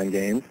other online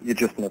games. You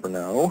just never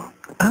know.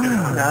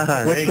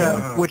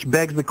 Which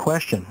begs the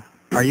question.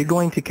 Are you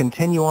going to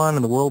continue on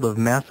in the world of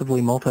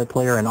massively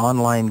multiplayer and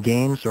online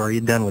games, or are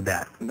you done with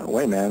that? No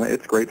way, man.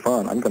 It's great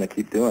fun. I'm going to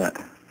keep doing it.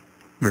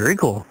 Very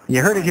cool.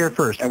 You heard it here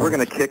first. And we're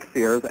going to kick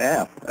Sierra's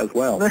ass as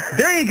well.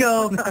 There you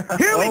go.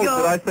 Here we go.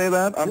 Did I say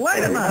that? I'm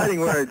fighting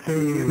words.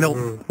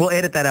 No, we'll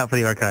edit that out for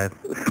the archive.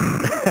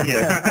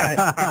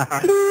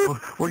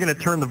 We're going to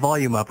turn the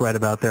volume up right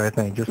about there, I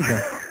think. Just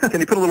Can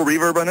you put a little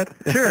reverb on it?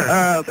 Sure.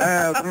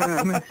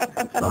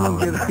 Someone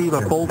give Steve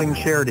a folding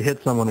chair to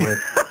hit someone with.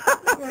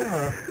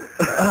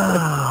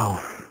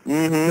 Oh.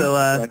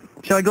 So,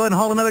 shall I go ahead and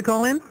haul another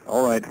call in?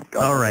 All right.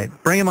 All right.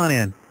 Bring him on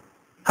in.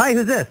 Hi,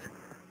 who's this?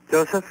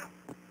 Joseph?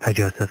 Hi,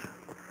 Joseph.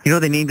 You know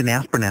they named an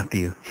aspirin after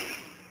you.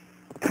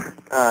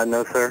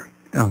 No, sir.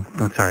 Oh,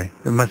 I'm sorry.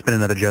 There must have been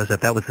another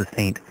Joseph. That was the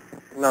saint.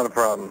 Not a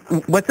problem.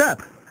 What's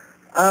up?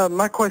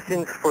 My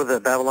question's for the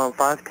Babylon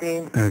 5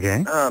 team.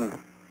 Okay.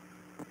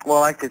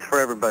 Well, actually, it's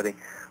for everybody.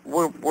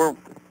 We're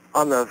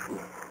on the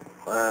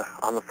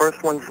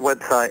first one's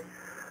website.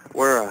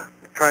 We're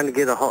trying to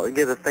get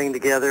a thing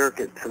together,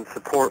 get some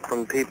support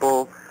from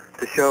people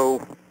to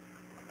show,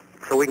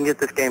 so we can get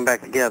this game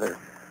back together.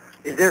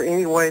 Is there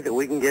any way that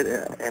we can get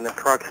an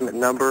approximate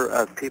number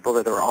of people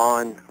that are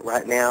on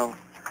right now,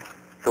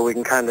 so we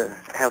can kind of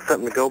have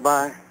something to go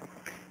by?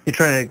 You're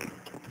trying to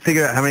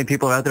figure out how many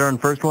people are out there on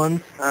first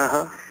ones?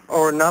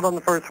 Or not on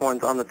the first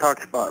ones, on the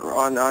talk spot, or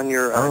on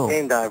your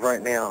game dive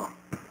right now.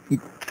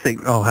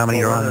 How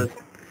many are on?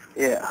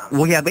 Yeah.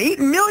 We have 8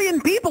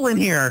 million people in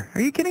here.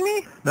 Are you kidding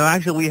me? No,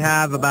 actually, we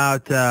have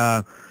about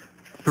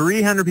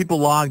 300 people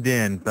logged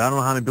in, but I don't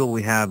know how many people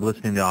we have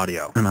listening to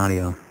audio. On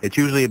audio. It's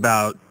usually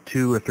about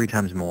 2 or 3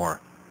 times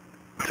more.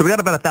 So we got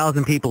about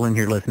 1,000 people in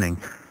here listening.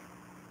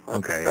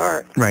 Okay. All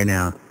right. Right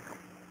now.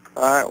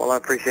 All right. Well, I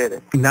appreciate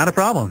it. Not a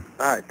problem.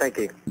 All right. Thank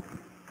you.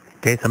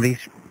 Okay,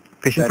 somebody's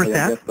fishing for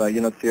stats. I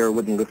guess, Sierra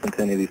wouldn't listen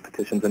to any of these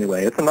petitions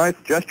anyway. It's a nice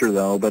gesture,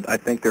 though, but I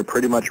think they're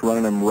pretty much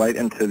running them right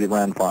into the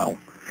RAND file.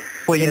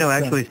 Well,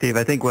 actually, Steve,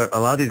 I think what a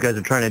lot of these guys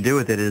are trying to do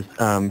with it is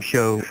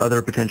show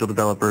other potential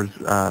developers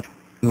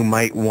who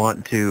might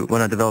want to, well,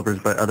 not developers,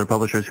 but other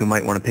publishers who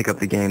might want to pick up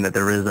the game, that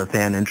there is a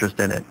fan interest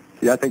in it.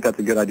 Yeah, I think that's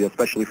a good idea,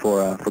 especially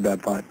for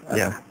Bad 5.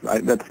 Yeah.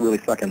 That's really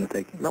sucking the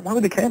take. Why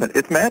would they can it?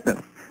 It's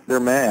madness. They're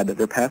mad.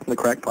 They're passing the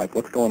crack pipe.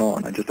 What's going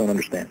on? I just don't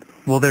understand.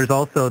 Well, there's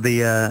also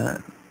the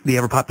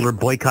ever-popular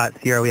Boycott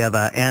Sierra. We have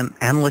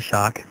Analyst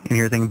Shock in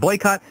here saying,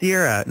 Boycott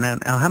Sierra. Now,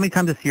 how many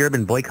times has Sierra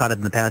been boycotted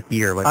in the past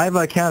year?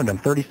 I've counted them,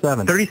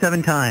 37.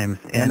 37 times.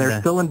 And they're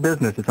still in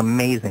business. It's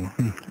amazing.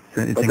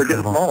 It's but they're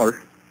getting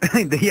smaller.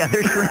 Yeah,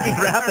 they're shrinking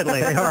rapidly.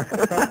 They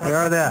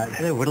are that.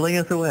 They're whittling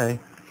us away.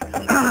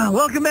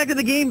 Welcome back to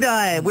the Game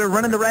Dive. We're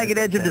running the ragged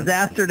edge of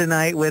disaster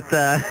tonight with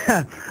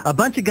a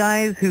bunch of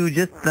guys who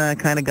just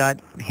kind of got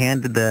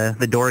handed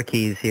the door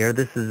keys here.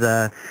 This is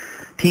a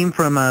team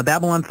from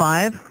Babylon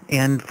 5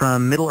 and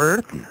from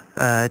Middle-earth,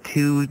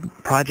 2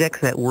 projects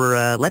that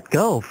were let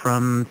go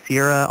from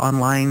Sierra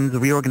Online's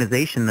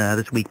reorganization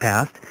this week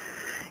past.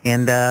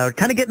 And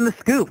kind of getting the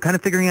scoop, kind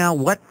of figuring out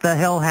what the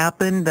hell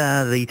happened,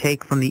 the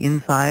take from the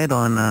inside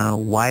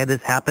on why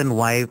this happened,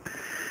 why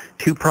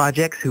 2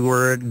 projects who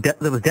were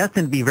that was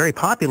destined to be very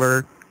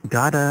popular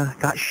got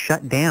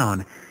shut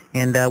down.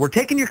 And we're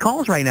taking your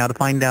calls right now to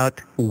find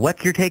out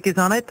what your take is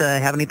on it.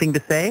 Have anything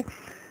to say?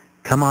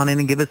 Come on in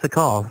and give us a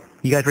call.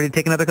 You guys ready to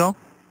take another call?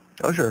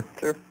 Oh, sure.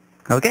 Sure.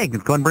 Okay, go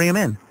ahead and bring them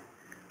in.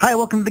 Hi,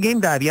 welcome to the Game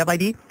Dive. You have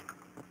ID?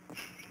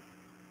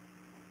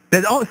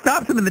 It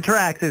stops him in the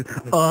tracks. Says,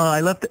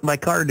 I left my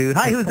car, dude.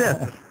 Hi, who's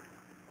this?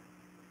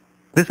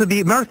 This would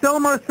be Marcel.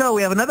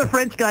 We have another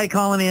French guy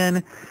calling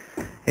in,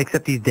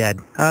 except he's dead.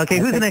 Okay,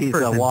 who's the next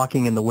person? He's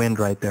walking in the wind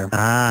right there.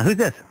 Who's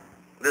this?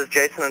 This is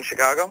Jason in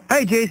Chicago.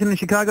 Hey, Jason in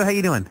Chicago. How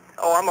you doing?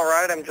 Oh, I'm all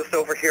right. I'm just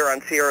over here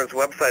on Sierra's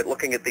website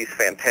looking at these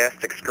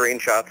fantastic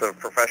screenshots of a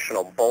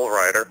professional bull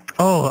rider.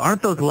 Oh,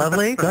 aren't those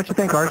lovely? Don't you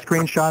think our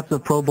screenshots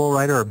of Pro Bull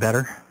Rider are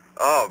better?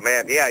 Oh,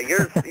 man, yeah,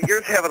 yours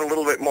have it a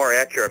little bit more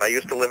accurate. I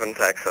used to live in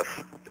Texas.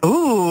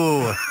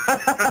 Ooh.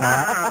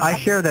 I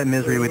share that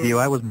misery with you.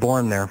 I was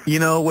born there. You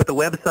know, with a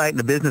website and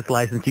a business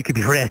license, you could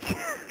be rich.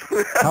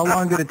 How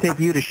long did it take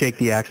you to shake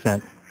the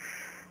accent?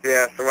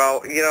 Yes,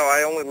 well,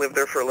 I only lived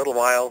there for a little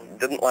while,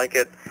 didn't like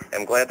it,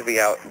 am glad to be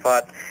out,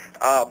 but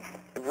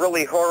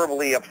really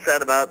horribly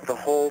upset about the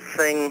whole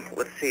thing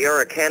with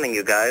Sierra canning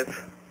you guys.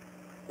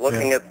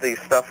 Looking at the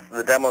stuff,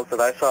 the demos that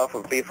I saw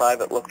from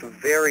B5, it looked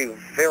very,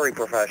 very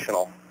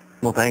professional.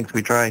 Well, thanks.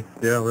 We try.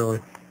 Yeah,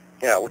 really.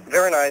 Yeah, it was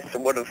very nice.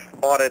 Would have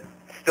bought it,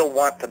 still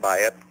want to buy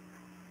it.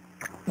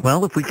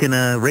 Well, if we can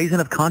raise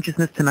enough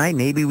consciousness tonight,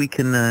 maybe we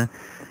can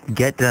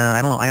get,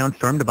 I don't know, Ion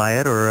Storm to buy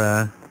it,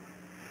 or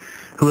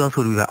who else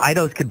would we buy?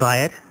 Eidos could buy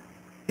it.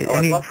 Well,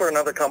 I'd love for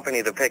another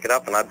company to pick it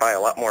up, and I'd buy a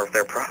lot more of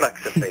their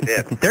products if they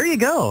did. There you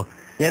go.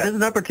 Yeah, there's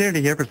an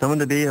opportunity here for someone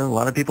to be a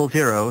lot of people's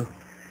hero.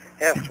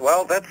 Yes,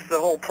 well, that's the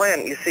whole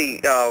plan. You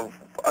see,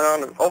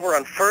 over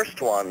on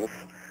First Ones,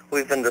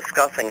 we've been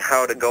discussing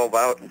how to go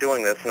about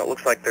doing this, and it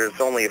looks like there's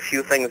only a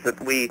few things that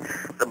we,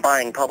 the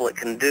buying public,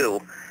 can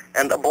do.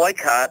 And a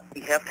boycott,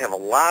 you have to have a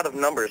lot of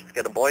numbers to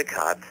get a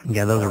boycott.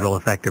 Yeah, those are real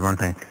effective, aren't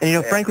they?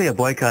 And, frankly, a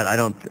boycott,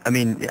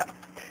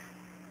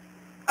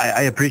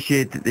 I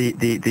appreciate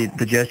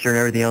the gesture and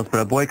everything else,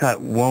 but a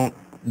boycott won't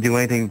do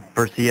anything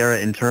for Sierra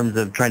in terms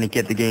of trying to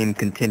get the game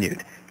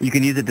continued. You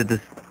can use it to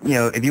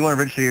if you want to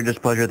register your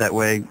displeasure that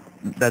way,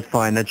 that's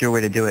fine. That's your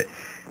way to do it.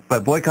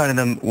 But boycotting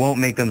them won't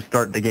make them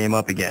start the game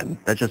up again.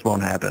 That just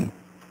won't happen.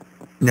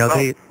 No,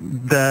 it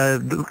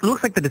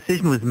looks like the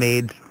decision was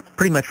made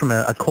pretty much from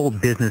a cold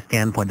business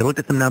standpoint. They looked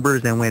at some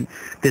numbers and went,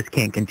 this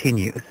can't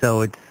continue.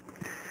 So it's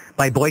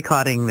by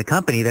boycotting the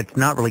company, that's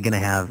not really going to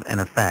have an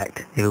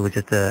effect. If it was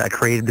just a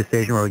creative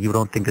decision where you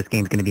don't think this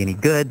game's going to be any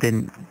good,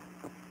 then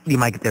you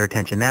might get their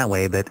attention that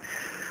way. But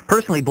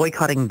personally,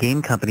 boycotting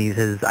game companies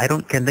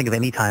can't think of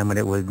any time when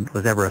it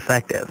was ever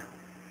effective.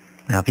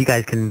 Now, if you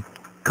guys can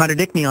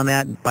contradict me on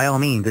that, by all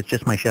means, it's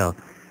just my show.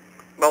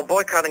 Well,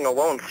 boycotting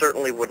alone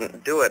certainly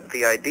wouldn't do it.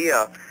 The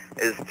idea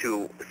is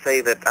to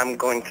say that I'm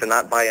going to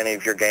not buy any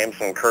of your games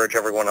and encourage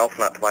everyone else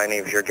not to buy any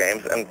of your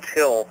games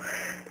until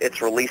it's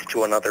released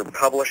to another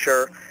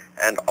publisher,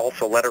 and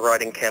also letter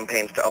writing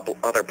campaigns to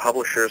other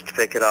publishers to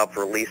pick it up,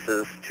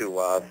 releases to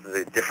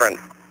the different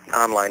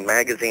online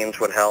magazines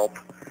would help.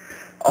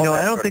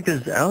 I don't think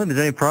there's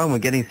any problem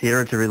with getting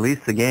Sierra to release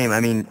the game. I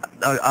mean,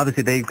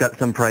 obviously they've got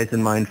some price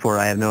in mind for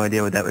it. I have no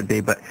idea what that would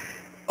be, but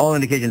all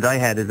indications I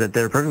had is that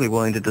they're perfectly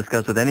willing to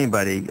discuss with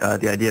anybody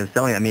the idea of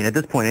selling it. I mean, at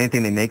this point,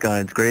 anything they make on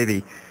it's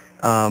gravy.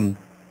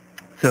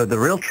 So the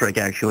real trick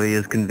actually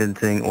is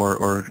convincing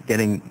or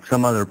getting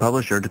some other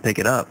publisher to pick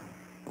it up.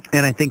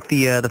 And I think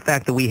the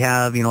fact that we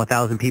have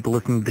 1,000 people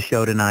listening to the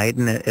show tonight,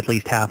 and at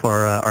least half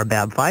are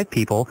BAB 5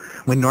 people,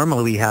 when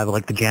normally we have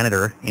like the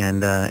janitor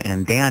and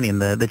Dan in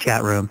the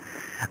chat room,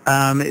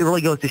 it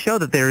really goes to show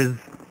that there is.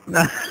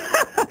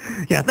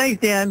 Yeah,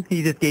 thanks, Dan.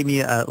 He just gave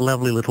me a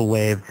lovely little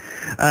wave.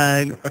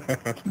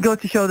 Goes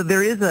to show that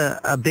there is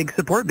a big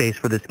support base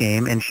for this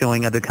game, and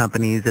showing other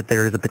companies that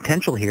there is a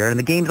potential here. And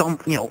the game's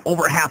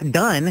over half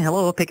done.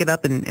 Hello, pick it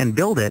up and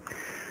build it.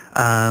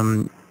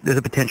 There's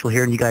a potential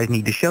here, and you guys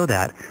need to show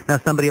that. Now,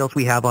 somebody else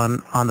we have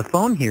on the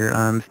phone here,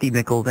 Steve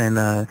Nichols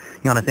and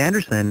Jonas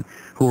Anderson,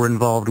 who were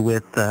involved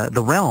with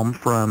The Realm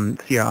from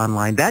Sierra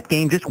Online. That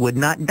game just would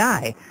not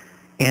die.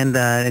 And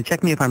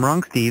check me if I'm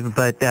wrong, Steve,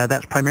 but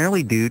that's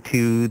primarily due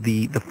to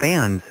the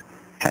fans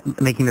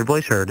making their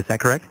voice heard. Is that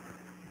correct?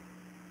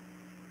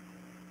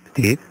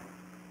 Steve?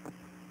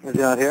 Is he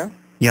not here?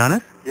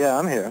 Jonas? Yeah,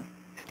 I'm here.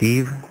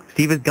 Steve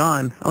is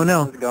gone. Oh,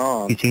 no. He's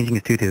gone. He's changing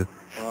his tutu.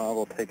 Well, I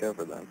will take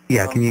over then.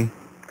 Yeah, can you?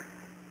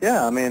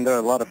 Yeah, I mean, there are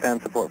a lot of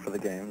fan support for the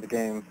game. The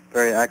game,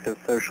 very active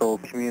social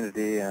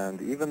community,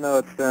 and even though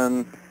it's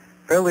been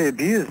fairly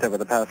abused over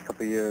the past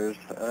couple of years,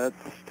 it's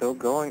still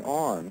going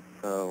on.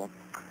 So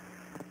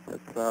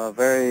it's a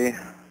very,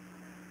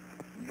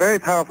 very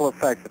powerful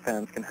effect the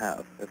fans can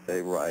have if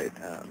they write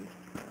and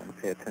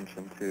pay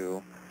attention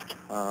to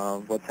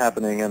what's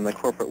happening in the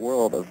corporate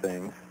world of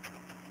things.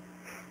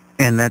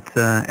 And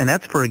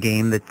that's for a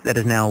game that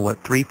is now,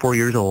 what, 3-4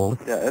 years old?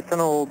 Yeah, it's an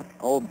old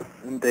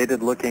and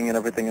dated looking and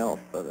everything else,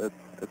 but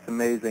it's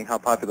amazing how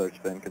popular it's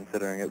been,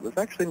 considering it was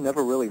actually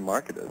never really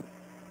marketed.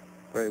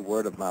 Very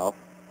word of mouth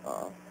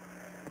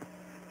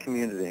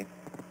community.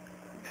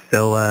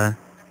 So,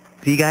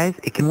 see, guys,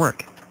 it can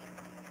work.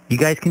 You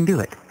guys can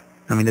do it.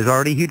 I mean, there's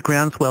already a huge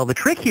groundswell. The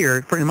trick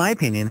here, in my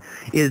opinion,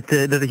 is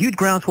there's a huge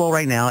groundswell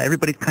right now.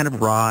 Everybody's kind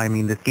of raw. I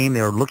mean, this game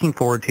they were looking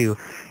forward to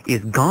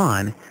is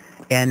gone.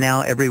 And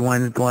now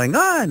everyone's going,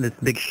 and this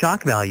big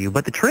shock value.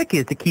 But the trick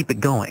is to keep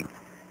it going.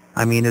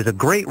 I mean, there's a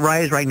great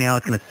rise right now.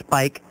 It's going to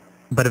spike.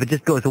 But if it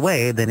just goes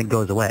away, then it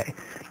goes away.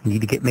 You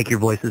need to make your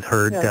voices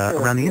heard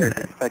around the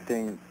internet.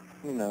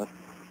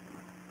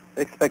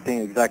 Expecting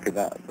exactly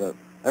that. But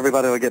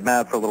everybody will get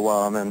mad for a little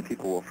while, and then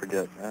people will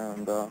forget.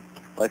 And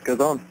life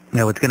goes on.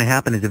 Now, what's going to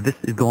happen is if this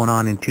is going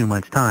on in 2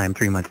 months' time,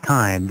 3 months'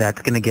 time,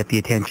 that's going to get the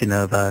attention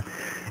of,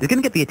 it's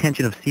going to get the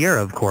attention of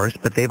Sierra, of course,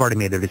 but they've already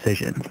made their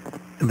decision.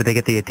 But they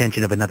get the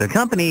attention of another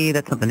company,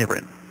 that's something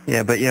different.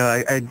 Yeah, but,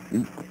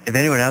 if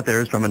anyone out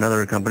there is from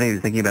another company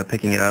who's thinking about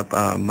picking it up,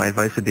 my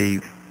advice would be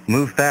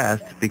move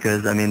fast,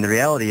 because, I mean, the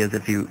reality is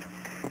if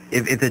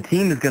the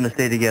team is going to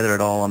stay together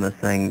at all on this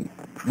thing,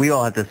 we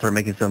all have to start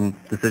making some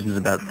decisions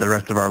about the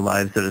rest of our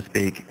lives, so to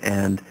speak.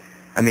 And,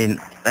 I mean,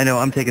 I know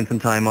I'm taking some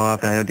time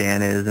off, and I know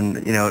Dan is, and,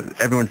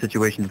 everyone's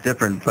situation is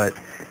different, but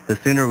the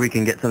sooner we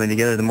can get something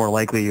together, the more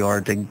likely you are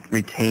to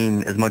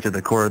retain as much of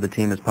the core of the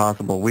team as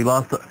possible. We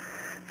lost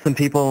some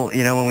people,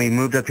 when we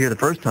moved up here the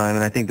first time,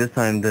 and I think this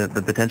time the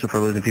potential for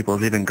losing people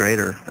is even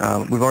greater.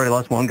 We've already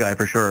lost one guy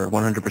for sure,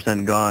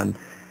 100% gone.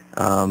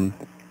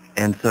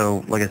 And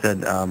so, like I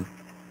said,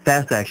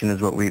 fast action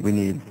is what we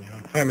need.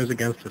 Time is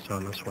against us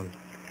on this one.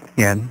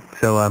 Yeah,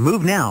 so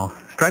move now.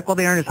 Strike while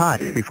the iron is hot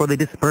before they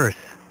disperse.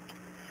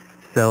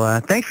 So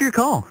thanks for your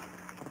call.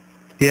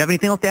 Do you have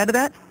anything else to add to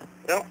that?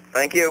 No,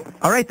 thank you.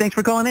 All right, thanks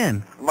for calling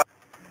in. Bye.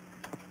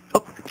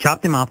 Oh,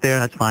 chopped him off there.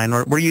 That's fine.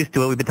 We're used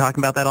to it. We've been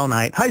talking about that all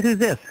night. Hi, who's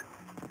this?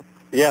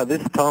 Yeah,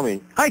 this is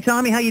Tommy. Hi,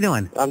 Tommy. How you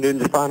doing? I'm doing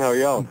just fine. How are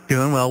y'all?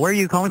 Doing well. Where are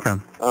you calling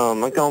from?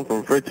 I'm calling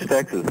from Fritz,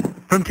 Texas.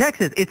 From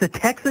Texas. It's a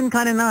Texan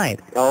kind of night.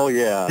 Oh,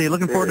 yeah. So you're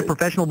looking forward to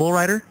professional bull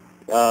rider?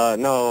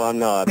 No, I'm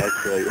not,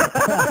 actually.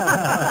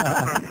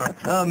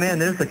 Oh, man,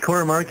 there's the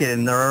core market,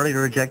 and they're already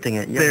rejecting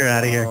it. They're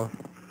out of here.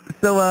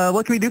 So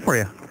what can we do for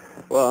you?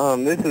 Well,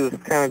 this is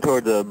kind of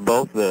toward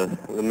both the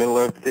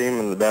Middle-earth team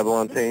and the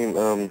Babylon team.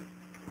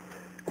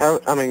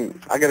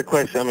 I got a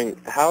question.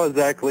 How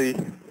exactly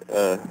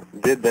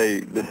did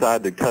they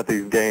decide to cut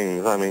these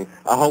games? I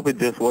hope it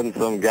just wasn't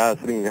some guy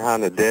sitting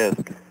behind a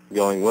desk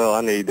going, well,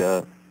 I need,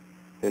 a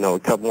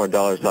couple more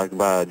dollars so I can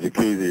buy a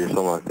jacuzzi or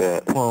something like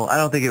that. Well, I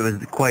don't think it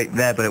was quite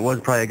that, but it was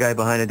probably a guy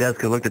behind a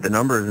desk who looked at the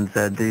numbers and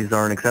said these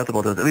aren't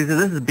acceptable to us. At least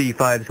this is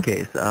B5's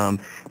case.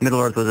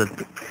 Middle-earth was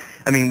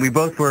we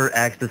both were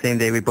axed the same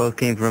day. We both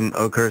came from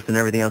Oakhurst and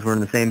everything else. We're in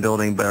the same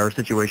building, but our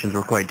situations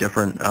were quite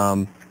different.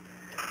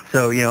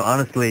 So,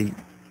 honestly,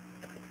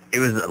 it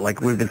was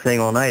like we've been saying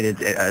all night.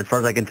 As far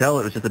as I can tell,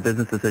 it was just a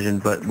business decision,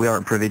 but we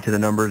aren't privy to the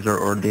numbers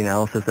or the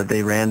analysis that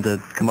they ran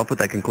to come up with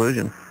that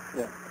conclusion.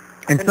 Yeah.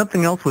 And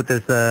something else with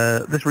this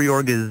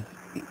reorg is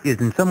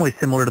in some ways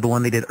similar to the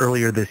one they did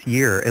earlier this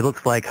year. It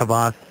looks like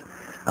Havas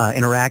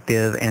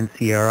Interactive and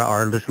Sierra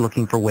are just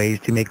looking for ways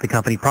to make the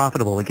company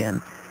profitable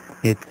again.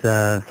 It's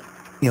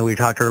we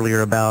talked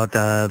earlier about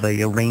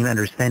the Reign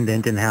under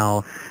Ascendant and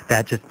how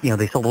that just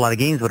they sold a lot of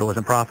games, but it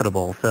wasn't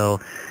profitable. So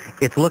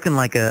it's looking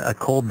like a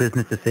cold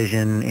business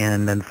decision,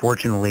 and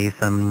unfortunately,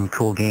 some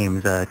cool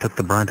games took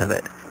the brunt of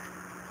it.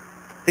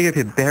 I think if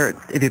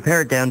you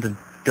pare it down to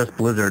just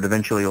Blizzard,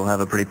 eventually you'll have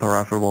a pretty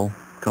profitable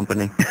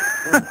company.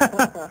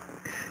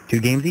 2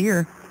 games a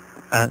year.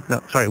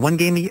 One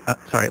game.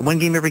 One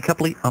game every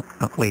couple of.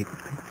 Oh, wait.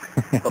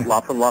 But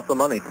lots and lots of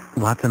money.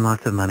 Lots and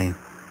lots of money.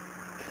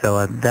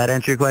 So that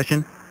answer your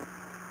question?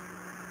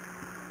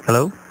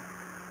 Hello?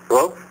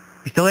 Hello?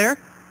 You still there?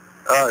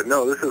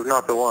 No, this is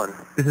not the one.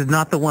 This is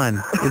not the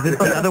one. Is this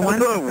the other one?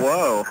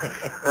 Whoa.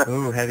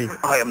 Ooh, heavy.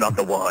 I am not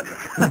the one.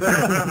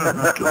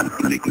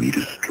 Don't make me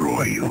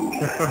destroy you.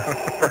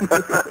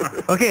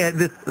 Okay,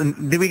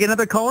 did we get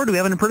another caller? Do we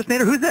have an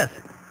impersonator? Who's this?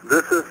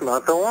 This is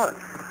not the one.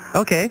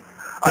 Okay.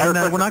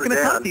 Then, we're not going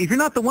to talk to you. If you're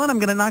not the one, I'm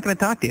not going to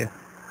talk to you.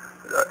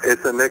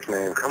 It's a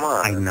nickname. Come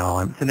on. I know.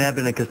 It's an Abbott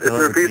and If Costello.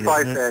 you're a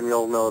B5 fan,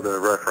 you'll know the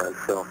reference.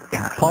 So.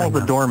 Yeah, Paul's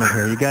the doorman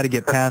here. You got to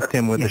get past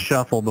him with the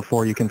shuffle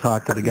before you can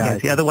talk to the guy.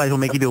 Yes, otherwise we'll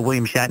make you do a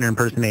William Shatner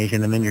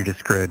impersonation, and then you're just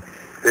screwed.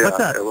 Yeah, What's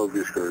up? it will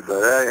be screwed.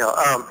 But anyhow,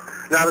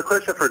 now the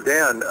question for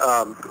Dan,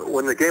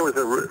 when the game was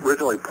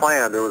originally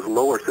planned, there was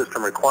lower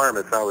system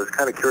requirements. I was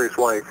kind of curious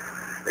why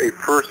a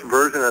first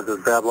version of the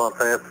Babylon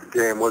Finance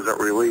game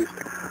wasn't released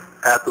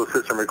at those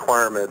system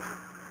requirements,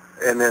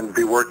 and then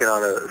be working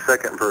on a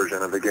second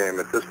version of the game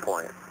at this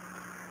point.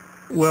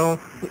 Well,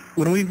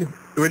 when we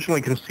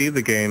originally conceived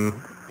the game,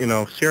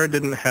 Sierra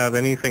didn't have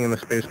anything in the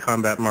space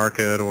combat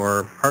market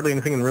or hardly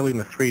anything really in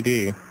the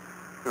 3D.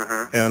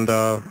 Mm-hmm. And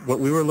what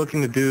we were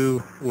looking to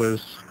do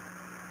was,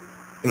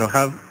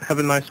 have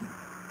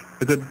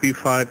a good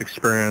B5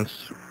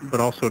 experience, but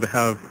also to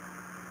have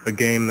a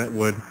game that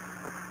would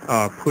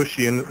push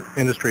the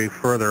industry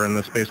further in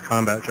the space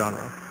combat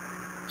genre.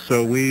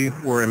 So we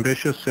were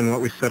ambitious in what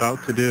we set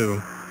out to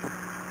do,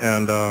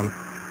 and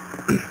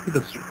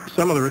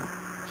some of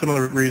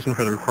the reason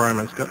for the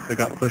requirements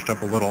got pushed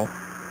up a little,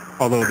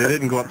 although they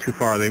didn't go up too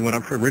far. They went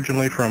up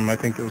originally from, I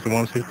think it was a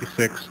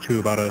 166 to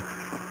about a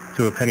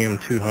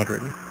Pentium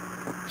 200.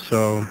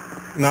 So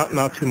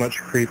not too much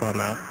creep on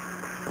that.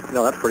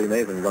 No, that's pretty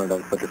amazing going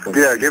down such a thing.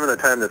 Yeah, given the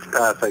time that's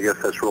passed, I guess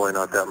that's really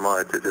not that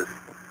much.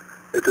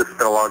 It's just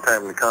been a long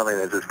time in coming.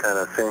 It just kind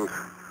of seems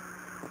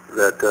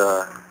that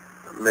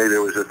maybe it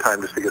was just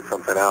time just to get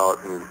something out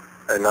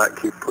and not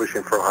keep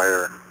pushing for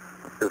higher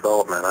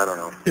development. I don't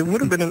know. It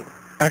would have been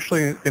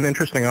actually an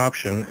interesting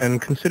option,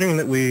 and considering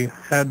that we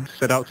had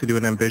set out to do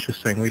an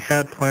ambitious thing, we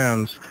had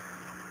plans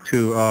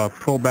to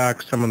pull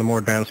back some of the more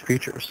advanced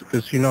features.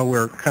 As you know,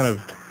 we're kind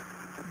of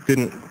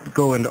didn't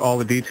go into all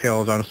the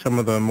details on some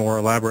of the more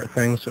elaborate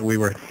things that we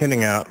were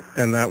hinting at,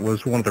 and that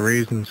was one of the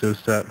reasons,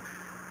 is that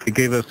it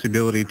gave us the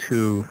ability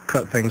to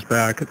cut things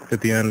back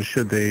at the end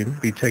should they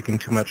be taking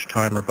too much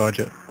time or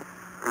budget.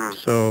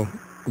 So,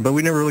 but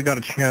we never really got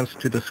a chance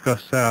to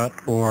discuss that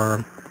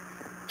or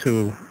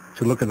to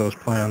look at those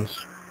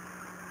plans.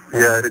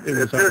 Yeah, it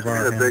appears to be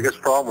the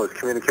biggest problem was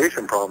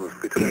communication problems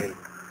between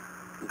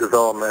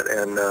development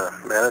and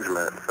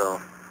management.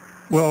 So.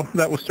 Well,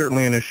 that was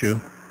certainly an issue.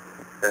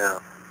 Yeah.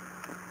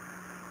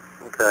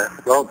 Okay.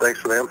 Well, thanks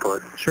for the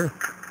input. Sure.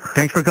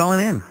 Thanks for calling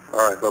in.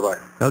 All right.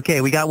 Bye-bye.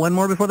 Okay, we got one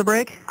more before the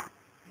break?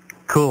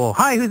 Cool.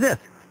 Hi, who's this?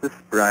 This is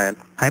Brian.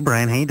 Hi,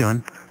 Brian. How you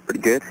doing?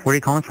 Pretty good. Where are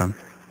you calling from?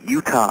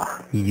 Utah.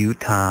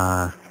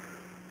 Utah.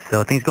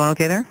 So things going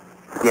okay there?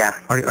 Yeah.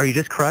 Are you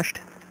just crushed?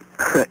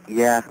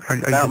 Yeah. Are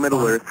you About just Middle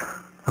fine? Earth.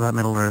 About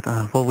Middle Earth.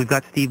 Well, we've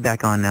got Steve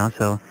back on now,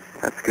 so...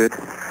 That's good.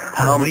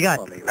 What do you got?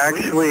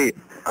 Actually,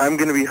 I'm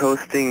going to be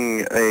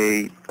hosting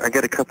I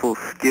got a couple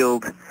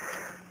skilled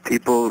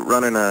people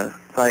running a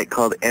site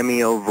called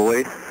MEO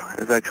Voice.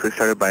 It's actually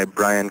started by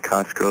Brian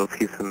Cosgrove.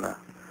 He's in the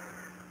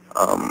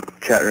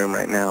chat room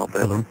right now.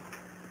 But Hello.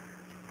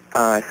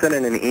 I sent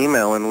in an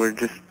email, and we're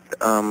just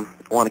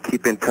want to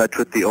keep in touch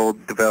with the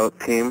old develop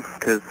team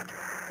because,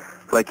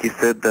 like you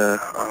said, the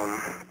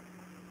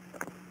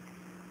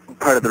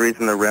part of the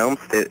reason the realm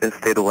has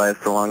stayed alive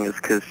so long is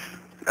because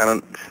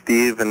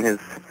Steve and his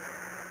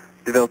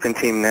developing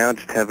team now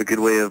just have a good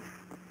way of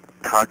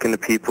talking to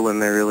people, and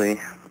they're really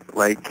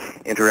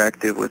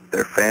interactive with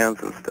their fans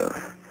and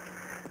stuff.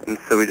 And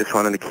so we just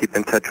wanted to keep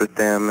in touch with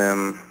them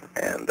and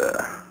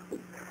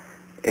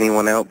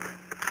anyone else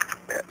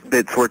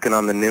that's working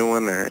on the new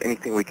one or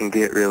anything we can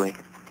get, really.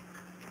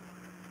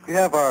 You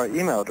have our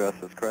email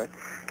addresses, correct?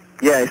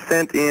 Yeah, I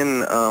sent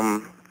in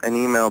an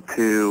email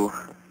to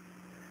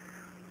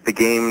the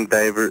game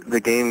dive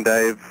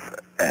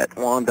at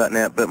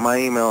wand.net, but my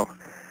email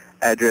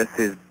address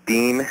is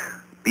Bean,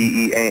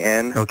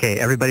 B-E-A-N. Okay,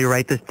 everybody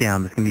write this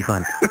down. It's going to be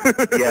fun.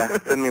 Yeah,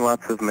 send me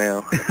lots of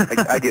mail.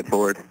 I get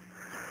bored.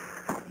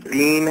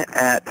 Bean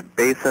at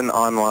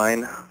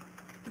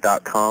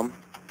basononline.com.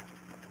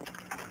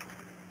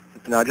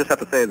 Now, I just have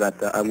to say that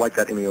I like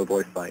that MEO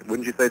Voice site.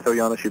 Wouldn't you say so,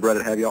 Giannis? You've read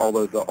it, have you? All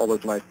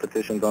those nice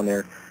petitions on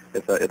there.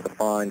 It's a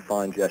fine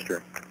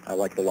gesture. I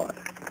like it a lot.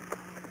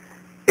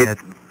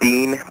 It's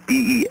Bean,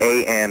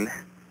 B-E-A-N,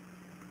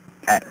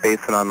 at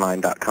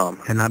basononline.com.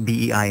 And not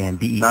B-E-I-N,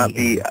 B-E-A-N. Not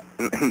B,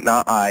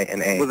 not I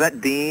and A. Was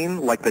that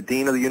Dean, like the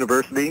Dean of the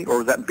university, or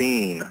was that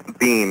Bean?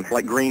 Bean.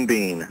 Like green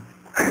bean?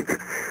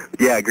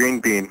 Yeah,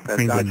 green bean. That's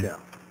Green bean. Gotcha.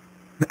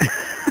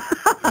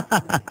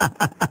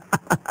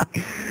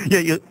 Yeah,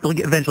 you'll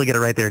eventually get it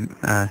right there,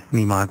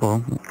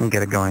 Nemoc. We'll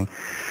get it going.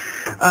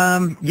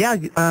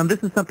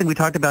 This is something we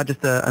talked about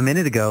just a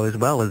minute ago, as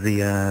well as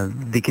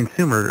the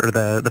consumer, or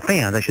the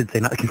fans, I should say,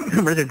 not the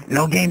consumers. There's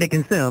no game to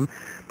consume,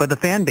 but the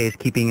fan base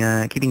keeping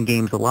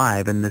games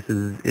alive, and this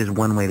is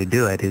one way to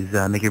do it, is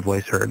make your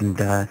voice heard and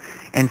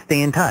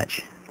stay in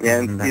touch. Yeah,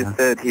 and he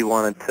said he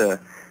wanted to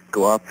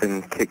go up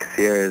and kick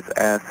Sierra's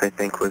ass, I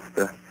think was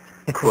the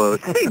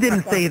quote. He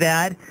didn't say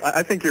that.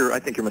 I think you're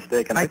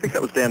mistaken. I think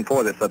that was Dan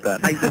Foy that said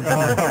that.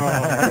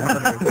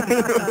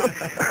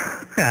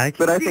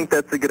 But I think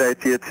that's a good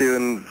idea too,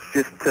 and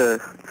just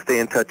to stay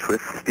in touch with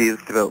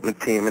Steve's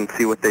development team and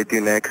see what they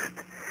do next,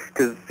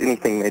 because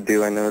anything they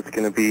do, I know it's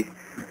going to be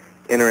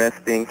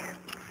interesting,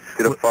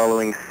 sort of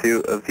following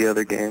suit of the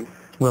other games.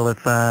 Well,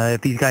 if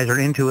these guys are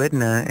into it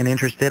and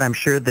interested, I'm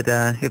sure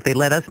that if they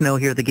let us know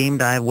here at the Game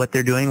Dive what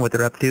they're doing, what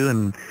they're up to,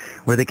 and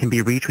where they can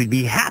be reached, we'd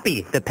be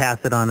happy to pass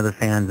it on to the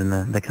fans in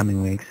the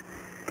coming weeks.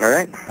 All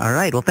right. All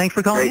right. Well, thanks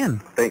for calling Great. in.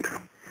 Thanks.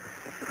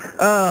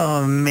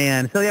 Oh,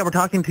 man. So, yeah, we're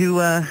talking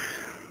to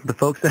the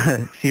folks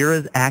at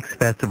Sierra's Axe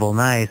Festival.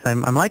 Nice.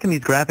 I'm liking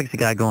these graphics you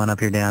got going up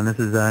here, Dan. This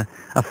is a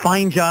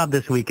fine job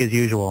this week, as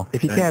usual.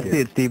 If you can't see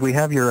it, Steve, we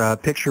have your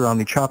picture on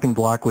the chopping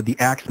block with the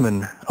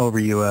Axeman over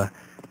you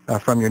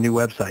from your new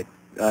website.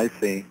 I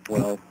see.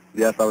 Well,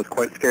 yes, I was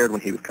quite scared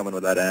when he was coming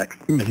with that axe.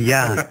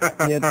 Yeah.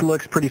 It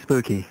looks pretty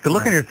spooky. The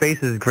look on your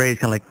face is great. It's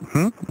kind of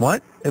like,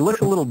 what? It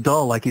looks a little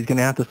dull, like he's going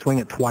to have to swing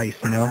it twice,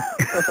 you know?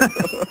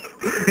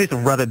 Just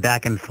rub it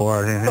back and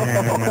forth.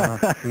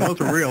 And those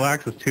are real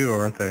axes too,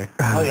 aren't they?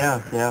 Oh,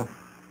 yeah.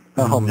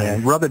 Oh,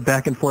 man. Rub it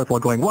back and forth while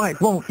going, why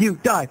won't you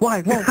die?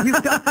 Why won't you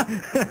die?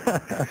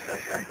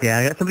 Yeah,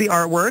 I got some of the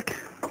artwork.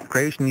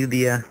 Great. We need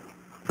the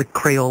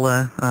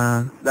Crayola.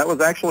 That was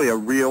actually a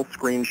real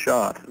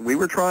screenshot. We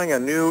were trying a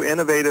new,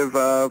 innovative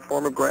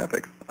form of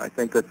graphics. I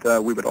think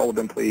that we would all have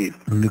been pleased.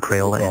 New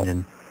Crayola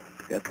engine.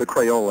 Yes, the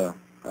Crayola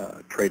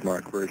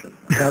trademark version.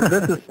 Now,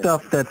 this is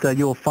stuff that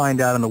you'll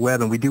find out on the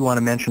web, and we do want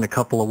to mention a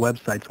couple of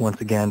websites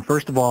once again.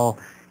 First of all,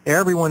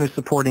 everyone who's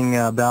supporting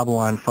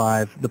Babylon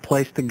 5, the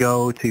place to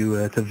go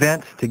to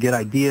vent, to get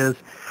ideas,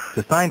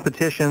 to sign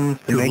petitions,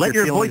 to make let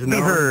your voice be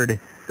heard.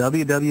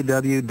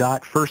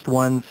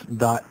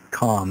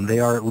 www.firstones.com. They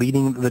are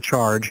leading the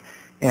charge,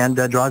 and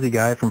Drazi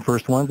Guy from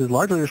First Ones is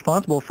largely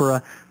responsible for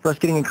us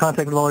getting in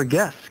contact with all our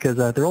guests, because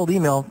their old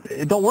email,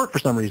 it don't work for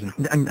some reason.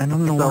 I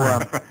don't know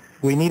why.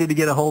 We needed to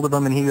get a hold of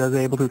him, and he was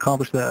able to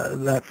accomplish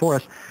that for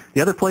us.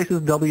 The other place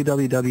is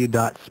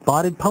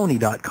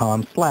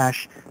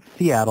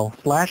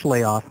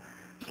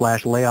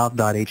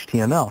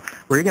www.spottedpony.com/Seattle/layoff/layoff.html,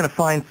 where you're going to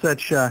find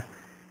such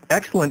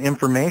excellent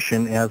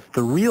information as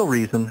the real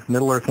reason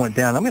Middle Earth went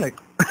down. I'm going to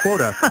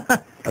quote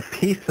a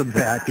piece of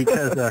that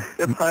because...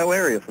 it's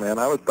hilarious, man.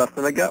 I was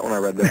busting a gut when I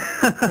read that.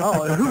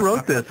 Oh, who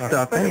wrote this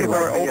stuff anyway?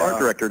 Our old art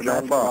director,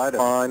 John Bob.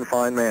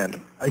 Fine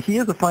man. He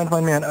is a fine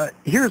man.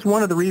 Here's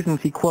one of the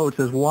reasons he quotes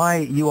as why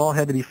you all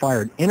had to be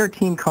fired.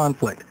 Inter-team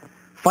conflict.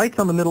 Fights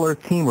on the Middle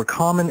Earth team were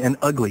common and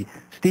ugly.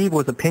 Steve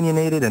was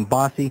opinionated and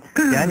bossy.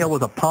 Daniel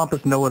was a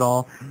pompous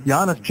know-it-all.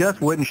 Giannis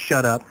just wouldn't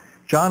shut up.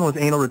 John was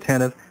anal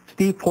retentive.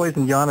 Steve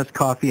poisoned Giannis'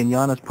 coffee, and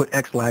Giannis put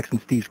X-Lax in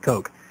Steve's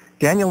Coke.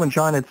 Daniel and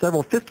John had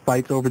several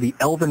fistfights over the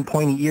Elvin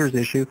pointy ears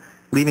issue,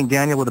 leaving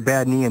Daniel with a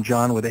bad knee and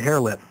John with a hair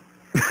lip.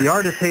 The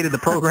artists hated the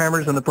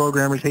programmers, and the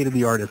programmers hated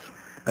the artists.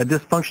 A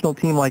dysfunctional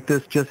team like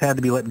this just had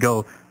to be let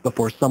go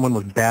before someone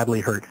was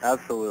badly hurt.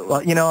 Absolutely.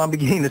 Well, you know, I'm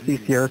beginning to see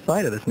Sierra's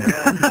side of this now.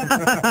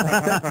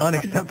 That's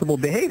unacceptable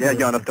behavior. Yeah,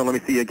 Jonas, don't let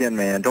me see you again,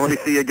 man. Don't let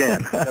me see you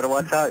again. Better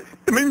watch out.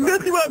 I mean,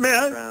 mess you up,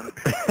 man.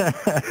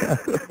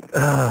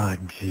 Oh,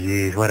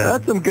 jeez.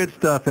 That's some good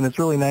stuff, and it's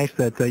really nice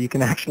that you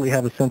can actually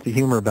have a sense of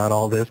humor about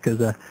all this, because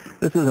this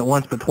isn't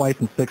once but twice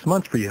in 6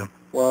 months for you.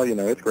 Well, you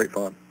know, it's great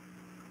fun.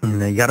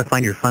 You got to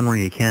find your fun where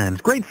you can.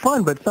 It's great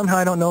fun, but somehow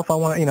I don't know if I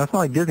want to, you know, it's not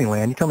like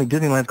Disneyland. You tell me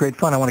Disneyland's great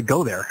fun, I want to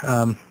go there.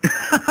 I'm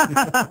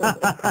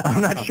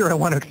not sure I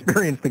want to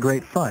experience the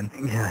great fun.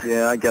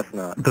 Yeah, I guess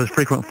not. Those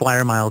frequent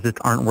flyer miles just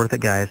aren't worth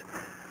it, guys.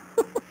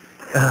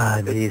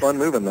 It's fun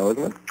moving, though,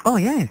 isn't it? Oh,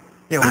 yeah.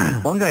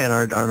 Yeah, one guy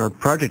on our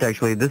project,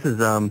 actually, this is,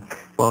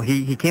 well,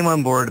 he came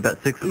on board about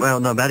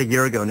about a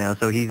year ago now,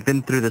 so he's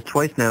been through this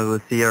twice now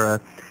with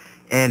Sierra.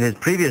 And his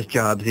previous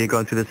jobs, he had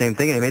gone through the same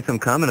thing, and he made some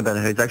comment about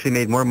it. He's actually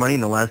made more money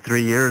in the last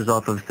 3 years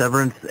off of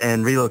severance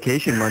and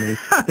relocation money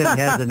than he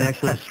has in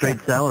actual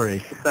straight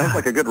salary. Sounds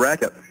like a good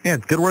racket. Yeah,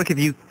 it's good work if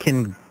you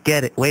can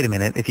get it. Wait a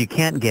minute. If you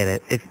can't get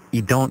it, if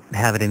you don't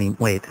have it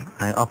wait,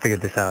 I'll figure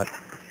this out.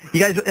 You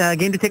guys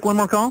game to take one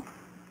more call?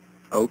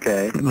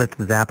 Okay. Let's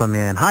zap them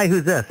in. Hi,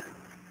 who's this?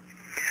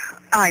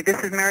 Hi, this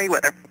is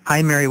Meriwether.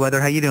 Hi,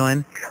 Meriwether. How you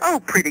doing? Oh,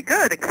 pretty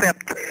good,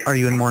 except... Are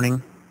you in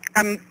mourning?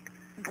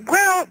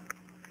 Well...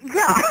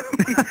 Yeah,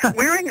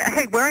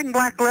 wearing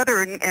black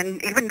leather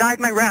and even dyed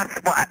my wrath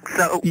black,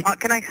 so what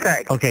can I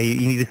say? Okay,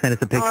 you need to send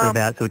us a picture of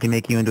that so we can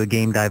make you into a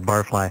game dive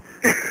barfly.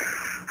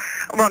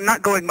 Well, I'm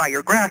not going by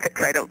your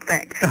graphics, I don't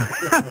think.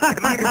 I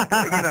might have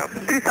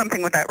to, do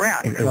something with that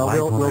wrath.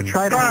 Well, we'll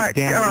try to leave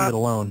it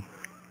alone.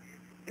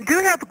 Do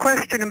you have a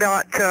question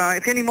about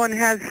if anyone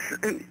has,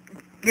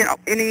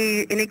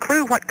 any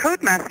clue what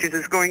Codemasters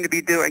is going to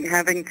be doing,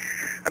 having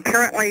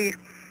apparently...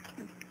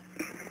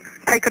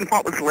 taken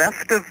what was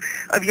left of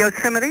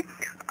Yosemite.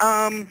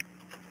 Are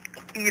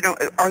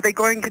they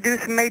going to do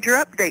some major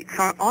updates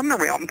on the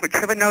realm, which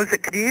heaven knows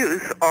it could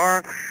use,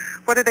 or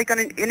what are they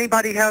going to?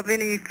 Anybody have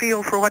any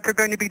feel for what they're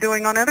going to be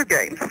doing on other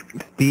games?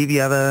 Steve,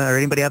 or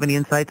anybody have any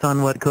insights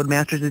on what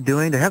Codemasters is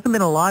doing? There hasn't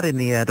been a lot in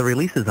the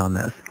releases on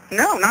this.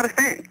 No, not a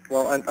thing.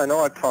 Well, I know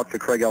I've talked to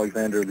Craig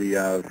Alexander,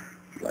 the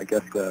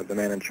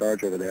man in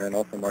charge over there, and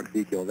also Mark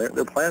Zekiel.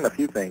 They're planning a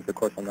few things. Of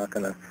course, I'm not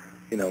going to,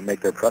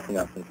 make their press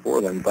announcements for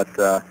them, but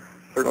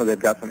certainly they've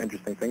got some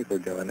interesting things they're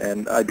doing.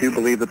 And I do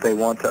believe that they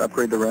want to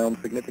upgrade the realm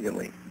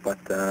significantly. But,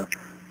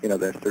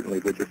 there's certainly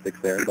logistics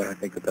there, but I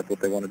think that that's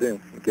what they want to do.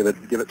 Give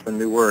it some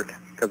new work,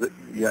 because,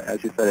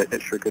 as you said,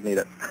 it sure could need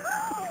it.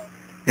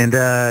 And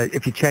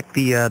if you check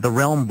the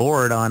Realm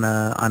board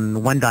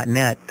on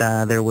one.net,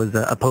 there was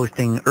a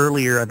posting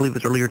earlier, I believe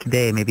it was earlier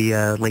today, maybe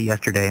late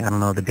yesterday, I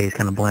don't know, the days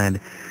kind of blend,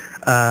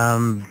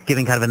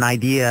 giving kind of an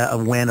idea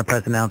of when a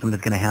press announcement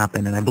is going to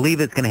happen. And I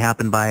believe it's going to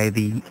happen by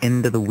the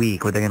end of the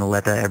week, where they're going to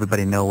let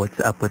everybody know what's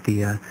up with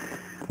the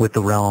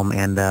Realm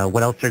and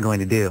what else they're going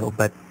to do.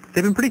 But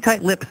they've been pretty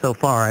tight-lipped so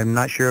far. I'm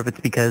not sure if it's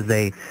because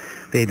they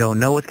don't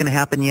know what's going to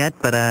happen yet,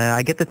 but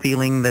I get the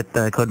feeling that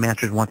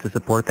Codemasters wants to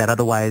support that.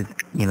 Otherwise,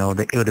 it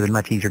would have been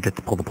much easier just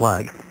to pull the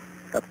plug.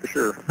 That's for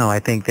sure. No, I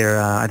think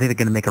they're going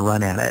to make a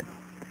run at it.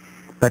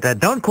 But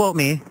don't quote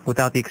me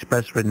without the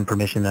express written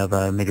permission of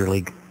Major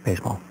League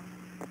Baseball.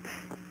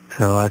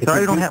 So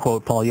sorry, I don't have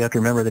quote Paul. You have to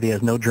remember that he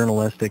has no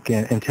journalistic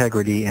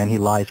integrity, and he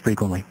lies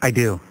frequently. I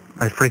do.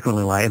 I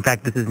frequently lie. In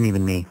fact, this isn't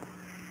even me.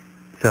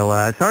 So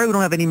sorry we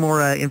don't have any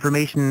more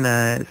information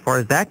as far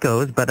as that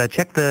goes, but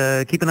keep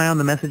an eye on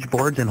the message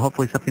boards, and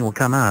hopefully something will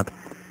come up.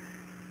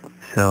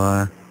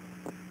 So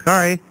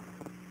sorry.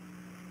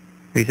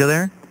 Are you still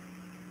there?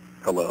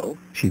 Hello.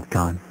 She's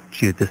gone.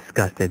 She was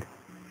disgusted,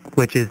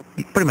 which is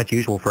pretty much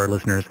usual for our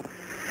listeners.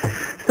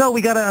 So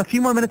we got a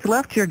few more minutes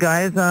left here,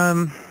 guys.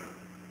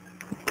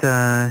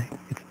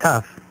 It's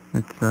tough.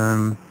 It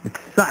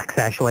sucks,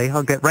 actually.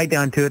 I'll get right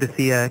down to it to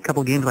see a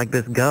couple games like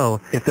this go.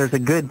 If there's a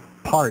good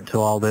part to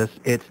all this,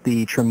 it's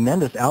the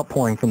tremendous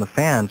outpouring from the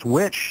fans,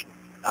 which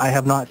I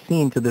have not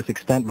seen to this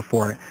extent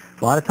before.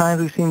 A lot of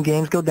times we've seen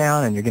games go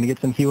down, and you're going to get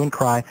some hue and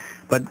cry.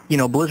 But,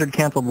 Blizzard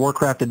canceled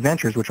Warcraft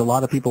Adventures, which a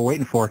lot of people are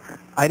waiting for.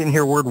 I didn't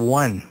hear word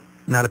one.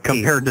 Not a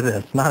peep. Compared to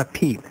this. Not a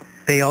peep.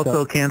 They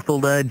also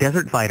canceled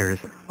Desert Fighters.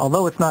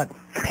 Although it's not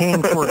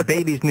paying for a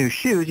baby's new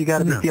shoes, you got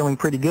to be feeling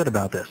pretty good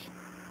about this.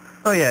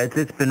 Oh yeah,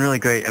 it's been really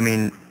great. I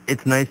mean,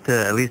 it's nice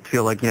to at least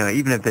feel like,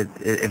 even if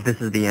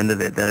this is the end of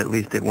it, that at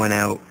least it went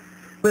out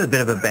with a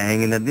bit of a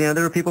bang, and that there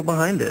were people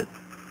behind it.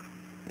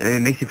 I mean, it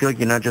makes you feel like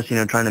you're not just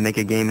trying to make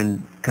a game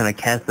and kind of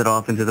cast it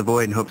off into the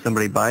void and hope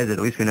somebody buys it.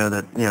 At least we know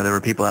that there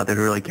were people out there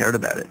who really cared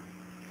about it.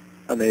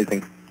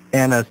 Amazing.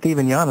 And Steve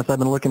and Giannis, I've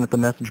been looking at the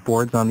message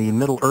boards on the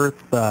Middle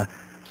Earth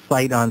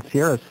site on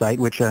Sierra's site,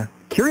 which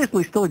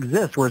curiously still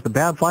exists, whereas the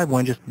Bab 5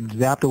 one just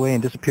zapped away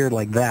and disappeared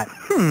like that.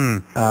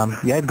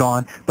 Yeah, it's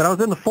gone. But I was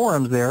in the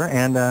forums there,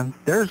 and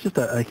there's just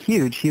a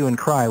huge hue and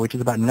cry, which is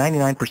about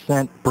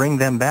 99% bring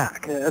them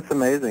back. Yeah, that's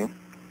amazing.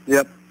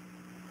 Yep.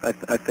 I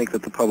think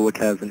that the public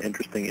has an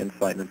interesting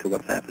insight into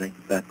what's happening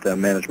that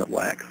management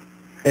lacks.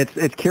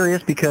 It's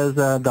curious because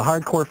the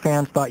hardcore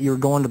fans thought you were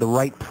going to the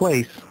right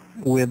place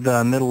with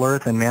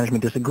Middle-earth, and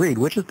management disagreed,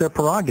 which is their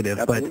prerogative.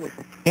 Absolutely.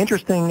 But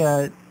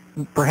interesting,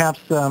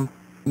 perhaps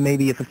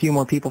maybe if a few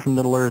more people from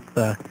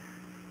Middle-earth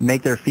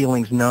make their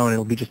feelings known,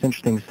 it'll be just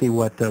interesting to see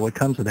what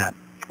comes of that.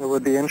 It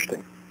would be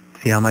interesting.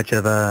 See how much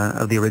of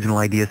the original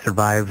idea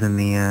survives in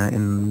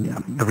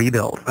the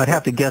rebuild. I'd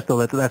have to guess, though,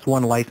 that that's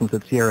one license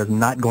that Sierra is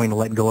not going to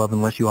let go of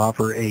unless you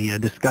offer a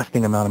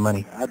disgusting amount of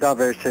money. I doubt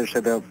very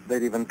seriously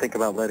they'd even think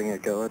about letting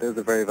it go. It is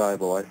a very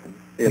valuable license.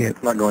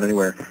 It's not going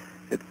anywhere.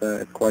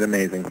 It's quite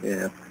amazing,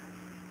 yeah.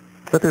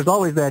 But there's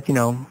always that,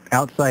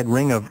 outside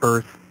ring of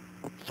Earth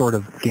sort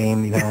of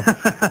game,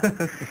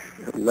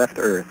 Left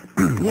Earth.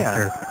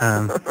 Yeah.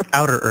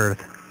 Outer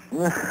Earth.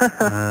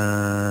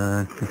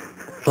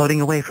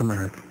 Floating away from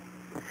Earth.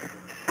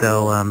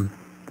 So,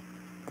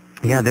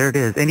 yeah, there it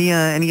is.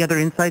 Any other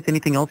insights?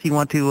 Anything else you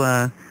want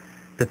to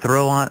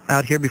throw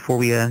out here before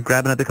we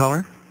grab another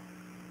caller?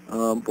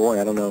 Boy,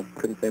 I don't know.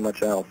 Couldn't say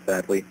much else,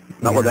 sadly.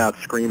 Not without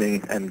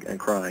screaming and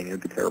crying. It'd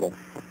be terrible.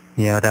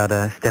 Yeah,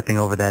 without stepping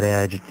over that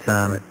edge.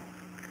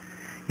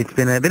 It's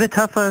been a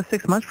tough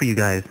 6 months for you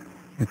guys.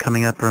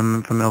 Coming up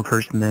from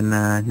Oakhurst and then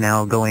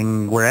now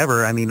going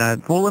wherever. I mean,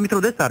 well, let me throw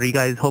this out. Are you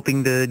guys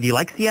hoping do you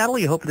like Seattle? Are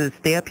you hoping to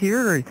stay up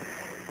here, or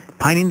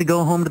pining to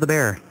go home to the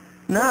Bear?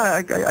 No,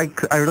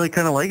 I really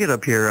kind of like it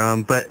up here,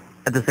 but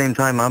at the same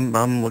time, I'm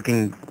not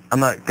going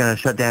to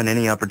shut down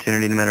any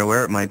opportunity no matter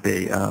where it might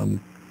be.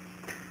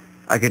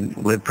 I could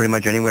live pretty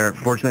much anywhere.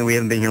 Fortunately, we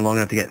haven't been here long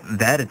enough to get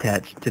that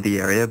attached to the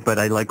area, but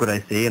I like what I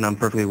see, and I'm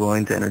perfectly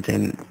willing to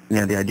entertain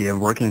the idea of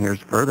working here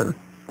further.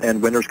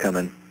 And winter's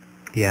coming.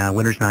 Yeah,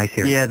 winter's nice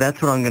here. Yeah,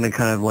 that's what I'm going to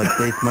kind of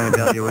base my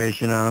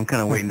evaluation on. I'm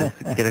kind of waiting to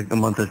get a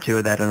month or two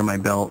of that under my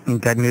belt.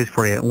 Got news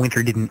for you.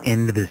 Winter didn't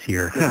end this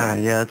year. Yeah,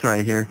 that's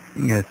right here.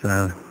 Yes,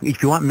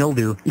 if you want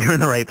mildew, you're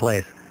in the right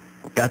place.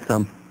 Got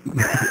some.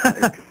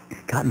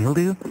 Got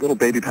mildew? A little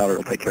baby powder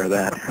will take care of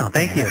that. Oh,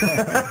 thank you.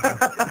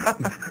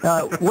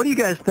 What do you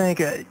guys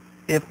think?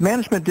 If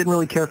management didn't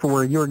really care for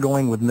where you were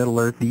going with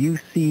Middle-earth, do you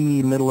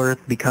see Middle-earth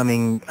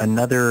becoming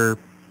another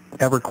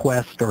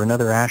EverQuest or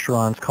another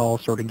Asheron's Call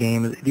sort of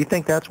game? Do you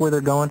think that's where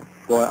they're going?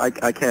 Well,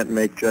 I can't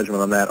make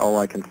judgment on that. All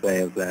I can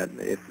say is that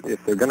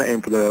if they're going to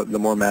aim for the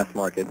more mass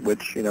market,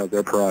 which,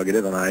 their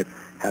prerogative, and I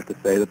have to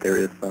say that there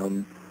is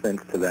some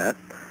sense to that.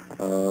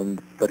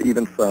 But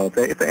even so,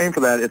 if they aim for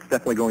that, it's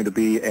definitely going to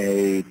be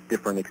a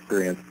different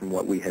experience from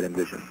what we had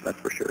envisioned, that's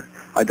for sure.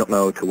 I don't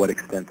know to what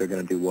extent they're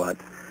going to do what.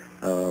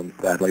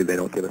 Sadly, they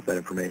don't give us that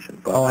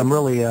information. But I'm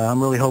really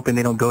hoping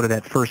they don't go to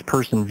that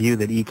first-person view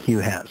that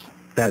EQ has.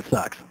 That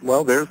sucks.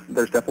 Well, there's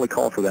definitely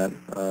call for that.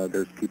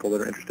 There's people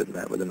that are interested in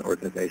that within the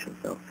organization.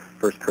 So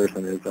first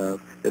person is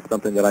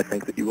something that I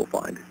think that you will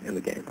find in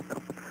the game.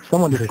 So.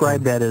 Someone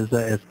described that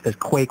as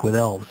Quake with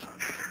elves.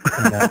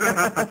 And,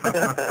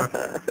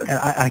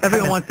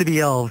 everyone wants to be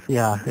elves.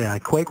 Yeah,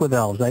 Quake with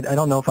elves. I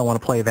don't know if I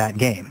want to play that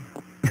game.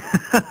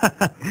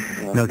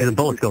 No, because the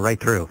bullets go right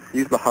through.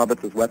 Use the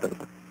hobbits as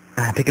weapons.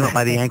 Pick them up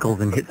by the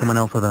ankles and hit someone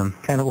else with them.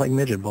 Kind of like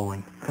midget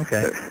bowling.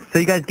 Okay. So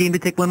you guys game to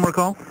take one more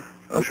call?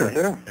 Oh, sure.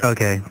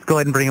 Okay. Let's go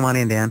ahead and bring him on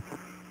in, Dan.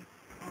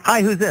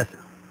 Hi, who's this?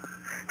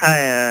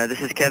 Hi, this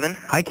is Kevin.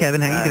 Hi,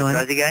 Kevin. How you doing?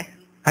 Drazi guy.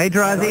 Hi,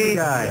 Drazi.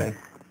 Thanks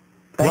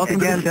Welcome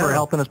again for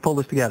helping us pull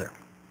this together.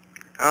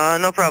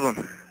 No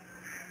problem.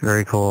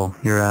 Very cool.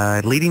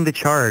 You're leading the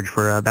charge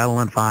for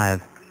Babylon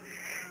 5.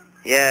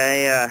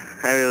 Yeah,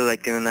 I really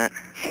like doing that.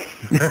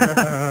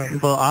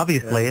 Well,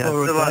 obviously. Well,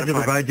 we're glad to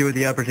provide you with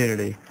the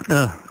opportunity.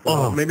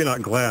 Well, maybe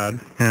not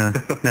glad. Yeah.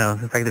 No,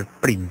 in fact, they're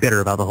pretty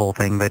bitter about the whole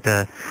thing,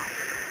 but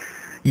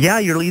yeah,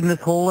 you're leading this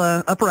whole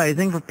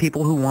uprising for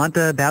people who want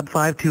Bab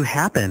 5 to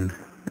happen,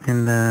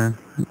 and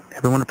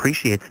everyone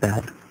appreciates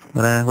that.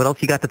 What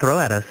else you got to throw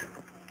at us?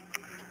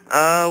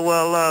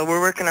 Well,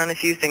 we're working on a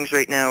few things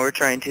right now. We're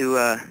trying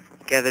to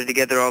gather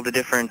together all the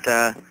different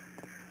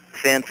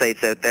fan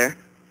sites out there.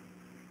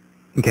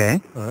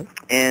 Okay. All right.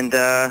 And,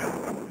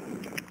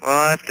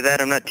 well, after that,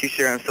 I'm not too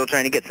sure. I'm still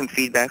trying to get some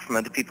feedback from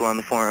other people on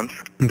the forums.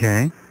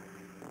 Okay.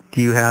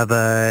 Do you have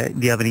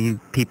any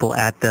people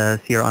at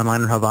Sierra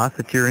Online or Havas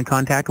that you're in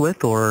contact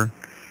with, or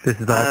this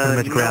is all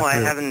pretty much grassroots? No, I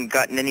haven't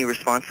gotten any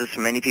responses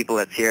from any people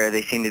at Sierra.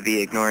 They seem to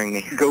be ignoring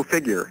me. Go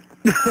figure.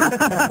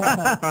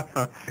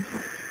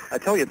 I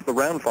tell you, it's the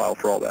round file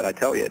for all that. I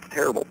tell you, it's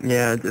terrible.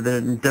 Yeah,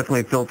 they're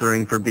definitely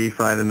filtering for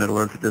B5 and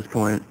Middle-earth at this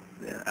point.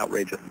 Yeah,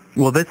 outrageous.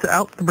 Well, this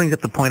brings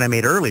up the point I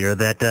made earlier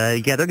that,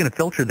 they're going to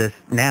filter this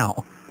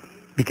now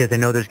because they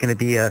know there's going to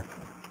be an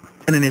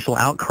initial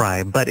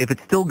outcry. But if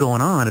it's still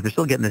going on, if they're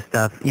still getting this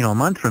stuff, a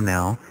month from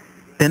now,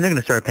 then they're going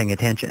to start paying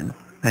attention.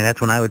 And that's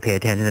when I would pay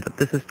attention. If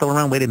this is still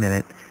around, wait a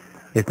minute.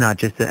 It's not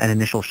just an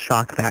initial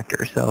shock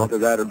factor. So either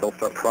that or they'll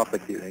start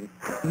prosecuting.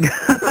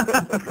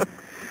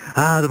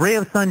 The ray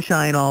of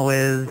sunshine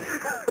always.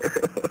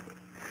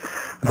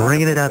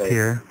 Bringing it up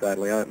here.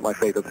 Sadly, my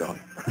faith is gone.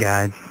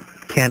 Yeah, I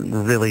can't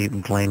really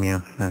blame you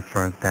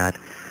for that.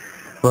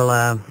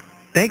 Well,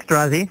 thanks,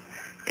 Drazi.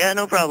 Yeah,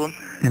 no problem.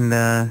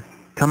 And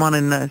come on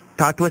and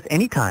talk to us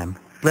anytime.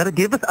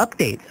 Give us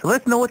updates.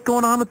 Let us know what's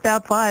going on with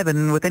Fab 5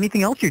 and with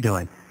anything else you're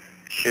doing.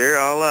 Sure,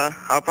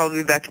 I'll probably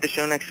be back to the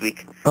show next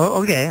week.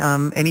 Oh, okay.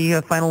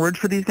 Any final words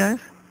for these guys?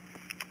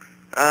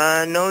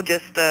 No,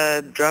 just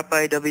drop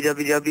by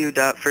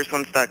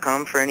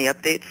www.firstones.com for any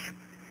updates,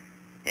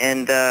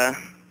 and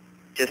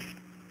just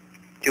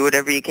do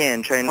whatever you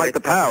can. Try and Fight the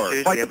power.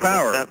 Fight the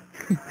power.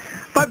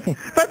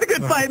 Fight's a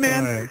good fight,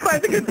 man. Right.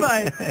 Fight's a good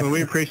fight. Well,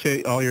 we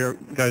appreciate all your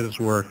guys'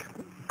 work.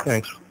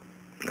 Thanks.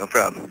 No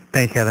problem.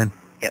 Thanks, Kevin.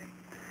 Yep.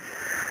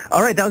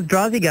 All right, that was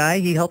Drazi Guy.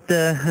 He helped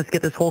us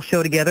get this whole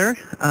show together.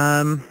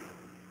 I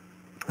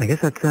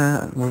guess that's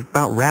we're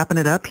about wrapping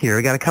it up here.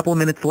 We got a couple of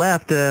minutes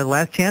left.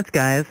 Last chance,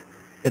 guys.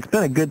 It's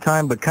been a good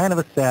time, but kind of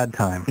a sad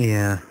time.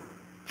 Yeah.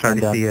 Hard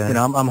to see. You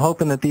know, I'm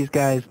hoping that these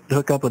guys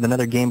hook up with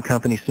another game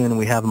company soon, and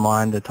we have them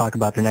on to talk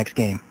about their next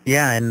game.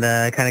 Yeah, and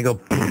kind of go.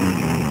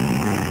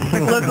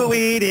 Look what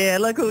we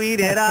did! Look what we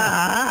did!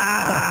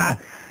 Ah!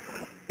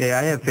 Yeah,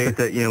 I have faith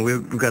that,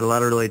 we've got a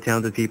lot of really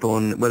talented people,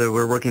 and whether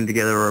we're working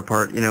together or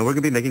apart, we're going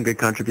to be making good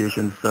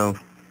contributions. So,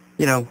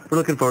 we're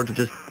looking forward to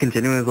just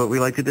continuing with what we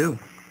like to do.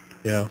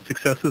 Yeah,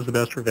 success is the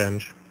best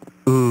revenge.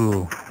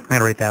 Ooh, I'm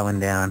gonna write that one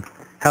down.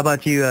 How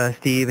about you,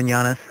 Steve and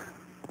Giannis?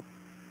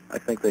 I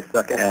think they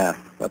suck ass.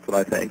 That's what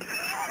I think.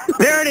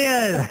 There it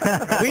is!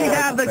 We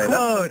have the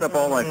quote! That's up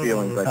all my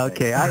feelings, I think.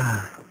 Okay,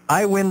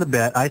 I win the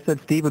bet. I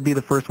said Steve would be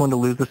the first one to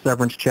lose the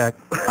severance check.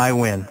 I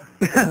win.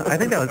 I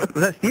think was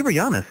that Steve or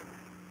Giannis?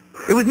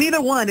 It was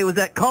neither one. It was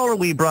that caller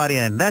we brought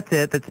in. That's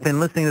it. That's been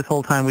listening this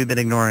whole time we've been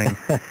ignoring.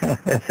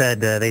 That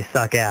said they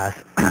suck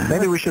ass.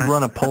 Maybe we should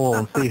run a poll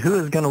and see who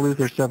is going to lose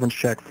their severance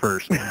check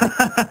first.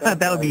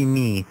 That would be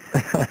me.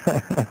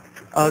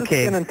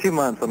 Okay. It's been in 2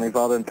 months and they've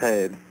all been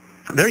paid.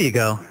 There you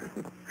go.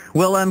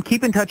 Well,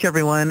 keep in touch,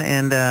 everyone,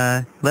 and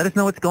let us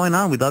know what's going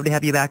on. We'd love to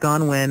have you back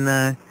on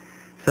when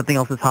something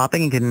else is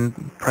hopping and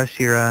can push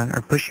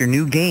your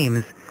new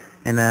games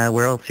and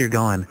where else you're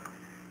going.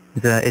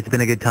 It's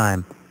been a good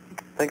time.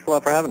 Thanks a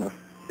lot for having us.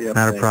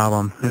 Not a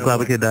problem. I'm glad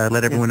we could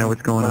let everyone know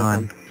what's going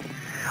on.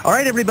 All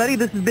right, everybody,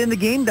 this has been The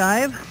Game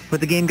Dive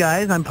with The Game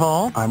Guys. I'm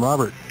Paul. I'm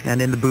Robert.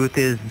 And in the booth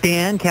is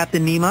Dan,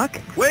 Captain Nemok.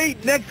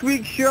 Wait, next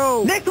week's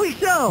show! Next week's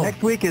show!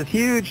 Next week is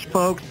huge,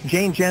 folks.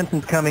 Jane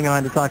Jensen's coming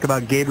on to talk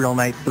about Gabriel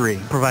Knight 3.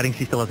 Providing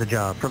she still has a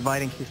job.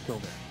 Providing she's still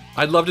there.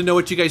 I'd love to know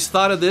what you guys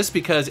thought of this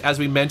because, as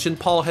we mentioned,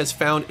 Paul has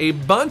found a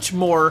bunch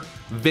more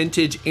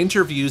vintage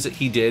interviews that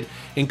he did,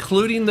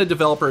 including the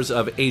developers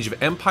of Age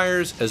of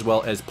Empires, as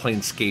well as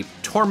Planescape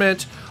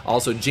Torment,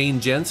 also Jane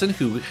Jensen,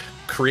 who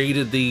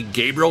created the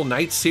Gabriel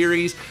Knight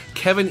series,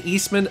 Kevin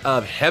Eastman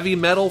of heavy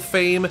metal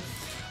fame,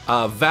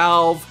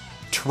 Valve,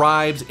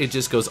 Tribes, it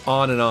just goes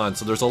on and on.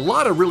 So there's a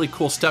lot of really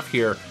cool stuff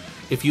here.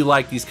 If you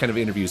like these kind of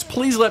interviews,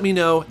 please let me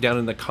know down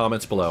in the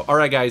comments below. All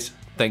right, guys,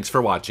 thanks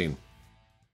for watching.